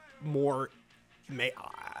more,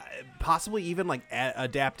 possibly even like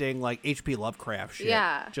adapting like H.P. Lovecraft shit.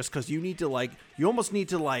 Yeah. Just because you almost need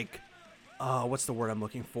to what's the word I'm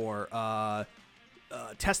looking for?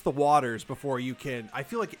 Test the waters before you can. I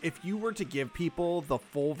feel like if you were to give people the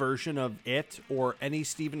full version of it or any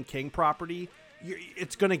Stephen King property,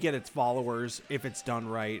 it's going to get its followers if it's done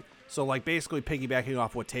right. So like basically piggybacking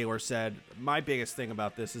off what Taylor said, my biggest thing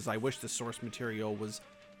about this is I wish the source material was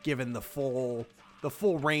given the full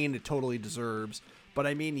reign it totally deserves. But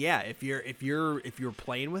I mean, yeah, if you're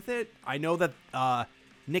playing with it, I know that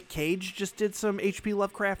Nick Cage just did some H.P.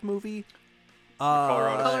 Lovecraft movie. Color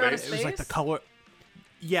Out of It was like the color.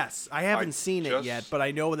 Yes, I haven't seen it yet, but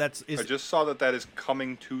I know that's. I just saw that is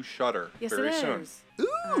coming to Shudder very soon. Ooh.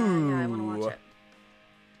 Yeah, I want to watch it.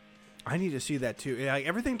 I need to see that too. Yeah,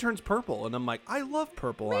 everything turns purple, and I'm like, I love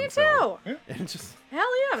purple. Me on too. film. And just Hell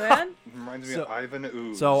yeah, man. Reminds me of Ivan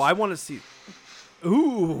Ooze. so I want to see.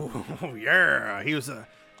 Ooh, yeah, he was a.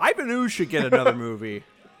 Ivan Ooze should get another movie.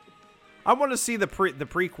 I want to see the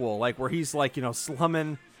prequel, like where he's like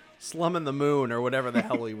slumming the moon or whatever the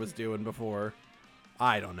hell he was doing before.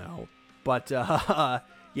 I don't know, but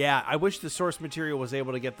yeah, I wish the source material was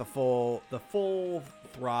able to get the full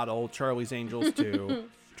throttle Charlie's Angels 2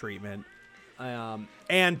 treatment, and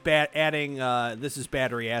adding this is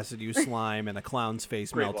battery acid use slime and a clown's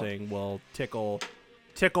face Great melting will tickle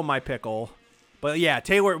my pickle. But yeah,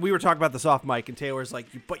 Taylor, we were talking about this off mic, and Taylor's like,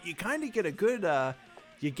 but you kind of get a good I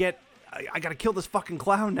gotta kill this fucking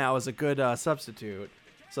clown now as a good substitute.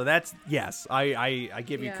 So that's, yes, I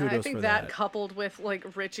give you kudos I think for that coupled with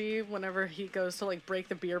like Richie whenever he goes to like break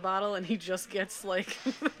the beer bottle and he just gets like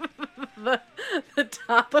the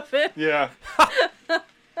top of it. Yeah.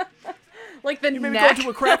 Like the You made neck. me go to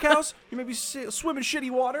a crack house? You made me swim in shitty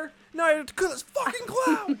water? No, I have to kill this fucking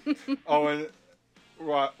clown! Oh, and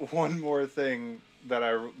one more thing that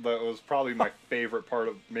was probably my favorite part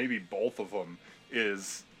of maybe both of them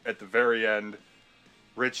is at the very end,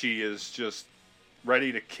 Richie is just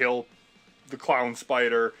ready to kill the clown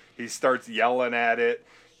spider. He starts yelling at it,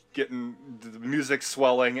 getting the music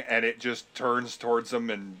swelling, and it just turns towards him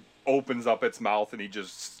and opens up its mouth, and he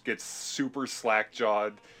just gets super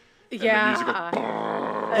slack-jawed. And Yeah. the music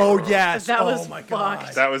goes, Oh, yes. That Oh, was my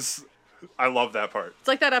fucked. God. I love that part. It's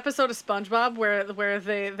like that episode of SpongeBob where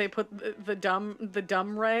they put the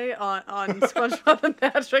dumb Ray on SpongeBob and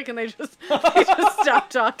Patrick, and they just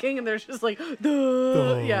stop talking, and they're just like,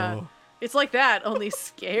 duh. Yeah, it's like that, only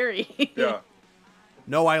scary. Yeah.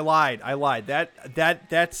 No, I lied.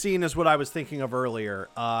 That scene is what I was thinking of earlier.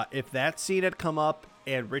 If that scene had come up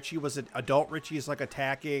and Richie was adult Richie is like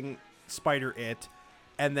attacking Spider-It,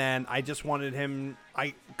 and then I just wanted him,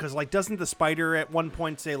 because like doesn't the spider at one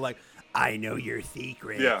point say like, I know your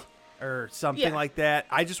secret, Yeah. or something Yeah. like that?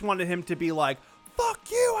 I just wanted him to be like, fuck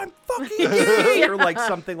you, I'm fucking gay, or like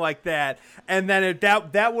something like that. And then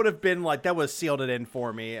that would have been like, that was sealed it in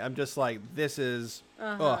for me. I'm just like, this is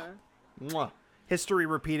mwah. History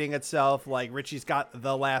repeating itself. Like Richie's got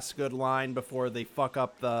the last good line before they fuck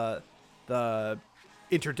up the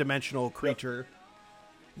interdimensional creature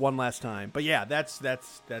one last time. But yeah, that's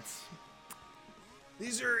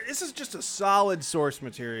this is just a solid source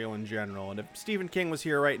material in general. And if Stephen King was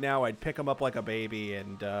here right now, I'd pick him up like a baby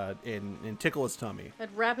and tickle his tummy.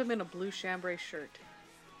 I'd wrap him in a blue chambray shirt.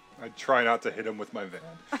 I try not to hit him with my van.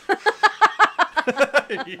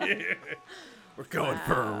 Yeah. We're going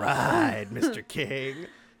for a ride, Mr. King.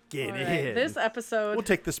 Get All in. right, this episode. We'll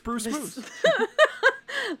take the spruce moose.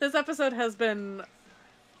 This episode has been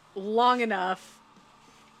long enough.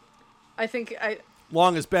 I think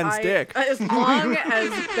Long as Ben's dick. As long as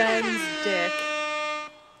Ben's dick.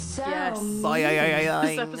 Yes.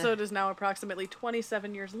 This episode is now approximately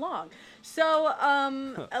 27 years long. So,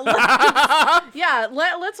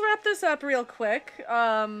 let's wrap this up real quick.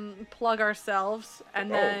 Plug ourselves,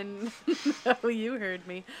 and then oh, you heard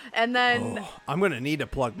me. And then I'm gonna need to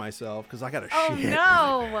plug myself because I got a oh shit.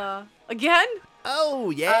 no, again? Oh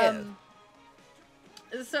yeah.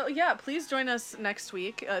 So yeah, please join us next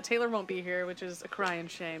week. Taylor won't be here, which is a crying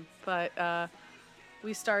shame. But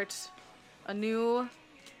we start a new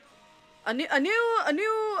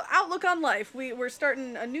outlook on life. We're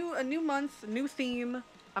starting a new month, a new theme.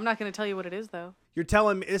 I'm not going to tell you what it is though. You're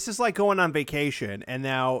telling me this is like going on vacation and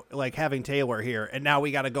now like having Taylor here and now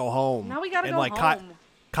we got to go home. Now we got to and go like home.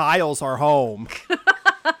 Kyle's our home.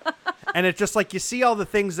 And it's just like you see all the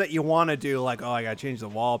things that you want to do, like, oh, I got to change the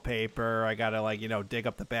wallpaper. I got to, like, dig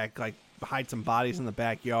up the back, like, hide some bodies in the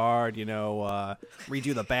backyard,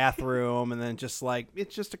 redo the bathroom. And then just, like,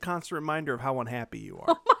 it's just a constant reminder of how unhappy you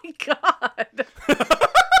are. Oh, my God.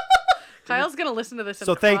 Kyle's going to listen to this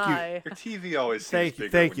and thank cry. Your TV always seems bigger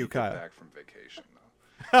thank when you, you Kyle. get back from vacation,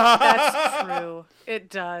 though. That's true. It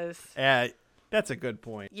does. That's a good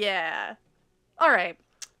point. Yeah. All right.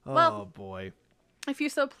 Oh, Well, boy. if you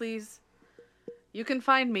so please, you can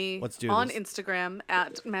find me Let's do on this. Instagram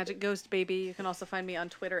at Magic Ghost Baby. You can also find me on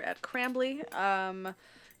Twitter at Crambly.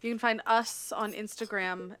 You can find us on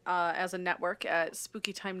Instagram as a network at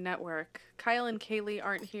Spooky Time Network. Kyle and Kaylee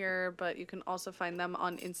aren't here, but you can also find them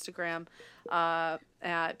on Instagram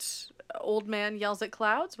at Old Man Yells at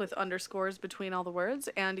Clouds with underscores between all the words,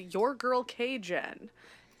 and Your Girl K-Gen.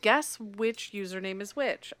 Guess which username is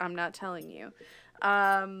which. I'm not telling you.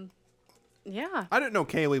 Yeah. I didn't know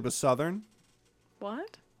Kaylee was Southern.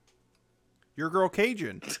 What? Your girl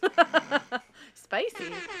Cajun.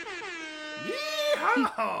 Spicy.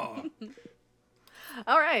 Yeehaw!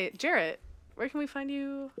 All right, Jarrett, where can we find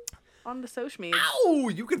you on the social media? Oh,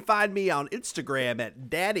 you can find me on Instagram at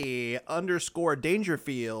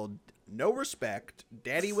daddy_Dangerfield. No respect.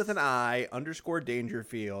 Daddy with an I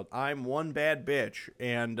 _Dangerfield. I'm one bad bitch.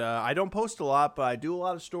 And I don't post a lot, but I do a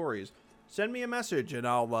lot of stories. Send me a message and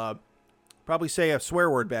I'll probably say a swear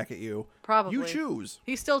word back at you. Probably. You choose.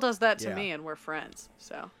 He still does that to Yeah. me, and we're friends,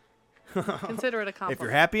 so consider it a compliment. If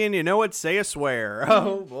you're happy and you know it, say a swear.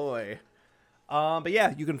 Oh, boy. But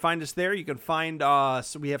yeah, you can find us there. You can find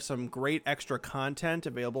us. We have some great extra content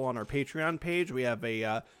available on our Patreon page. We have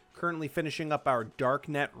a currently finishing up our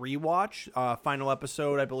Darknet rewatch. Final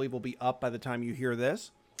episode, I believe, will be up by the time you hear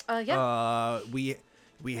this. Yeah.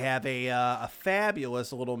 We have a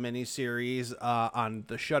fabulous little mini series on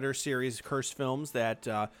the Shudder series Cursed Films that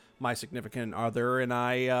my significant other and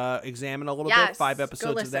I examine a little bit. 5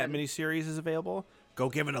 episodes of that mini series is available. Go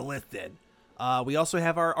give it a listen. We also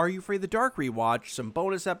have our Are You Afraid of the Dark rewatch, some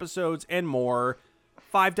bonus episodes, and more.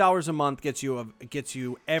 $5 a month gets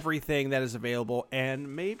you everything that is available,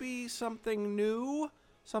 and maybe something new,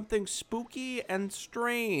 something spooky and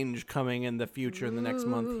strange coming in the future in the next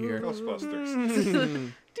month here.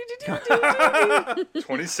 Ghostbusters.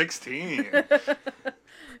 2016. The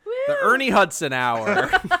Ernie Hudson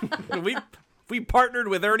Hour. we partnered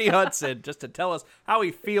with Ernie Hudson just to tell us how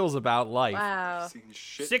he feels about life. Wow.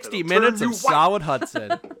 60 minutes of solid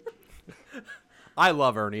Hudson. I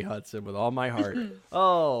love Ernie Hudson with all my heart.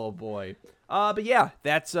 Oh boy. But yeah,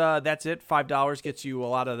 that's it. $5 gets you a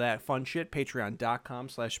lot of that fun shit.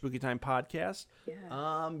 Patreon.com/SpookyTimePodcast.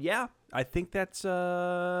 Yeah, I think that's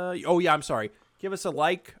oh yeah, I'm sorry. Give us a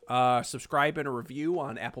like, subscribe, and a review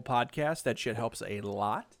on Apple Podcasts. That shit helps a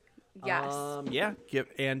lot. Yes. Yeah.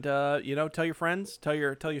 Tell your friends, tell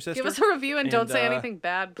your sister. Give us a review and don't say anything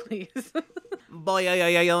bad, please.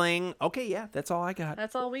 Boing. Okay, yeah, that's all I got.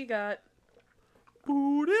 That's all we got.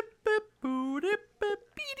 Oh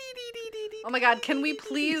my god, can we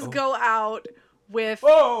please go out with...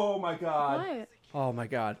 Oh my god. What? Oh my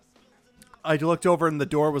god. I looked over and the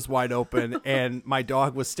door was wide open and my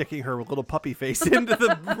dog was sticking her little puppy face into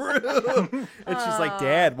the room. And she's like,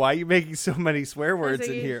 Dad, why are you making so many swear words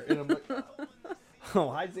in here? And I'm like,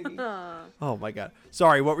 oh, hi, Ziggy. Oh my god.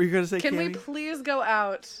 Sorry, what were you going to say, Can we Cammy? please go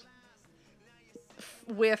out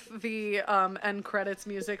with the end credits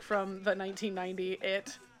music from the 1990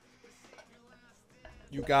 It?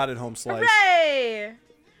 You got it, Home Slice. Hooray!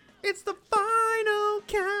 It's the final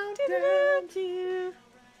countdown.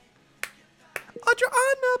 Audra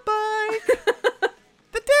on the bike.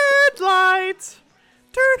 The deadlights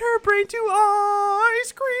turn her brain to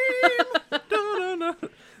ice cream.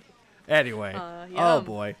 Anyway. Oh yum.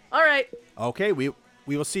 boy. All right. Okay, we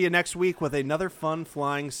will see you next week with another fun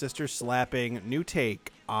flying sister slapping new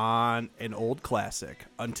take on an old classic.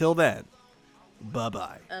 Until then,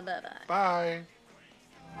 bye-bye. Bye-bye. Bye.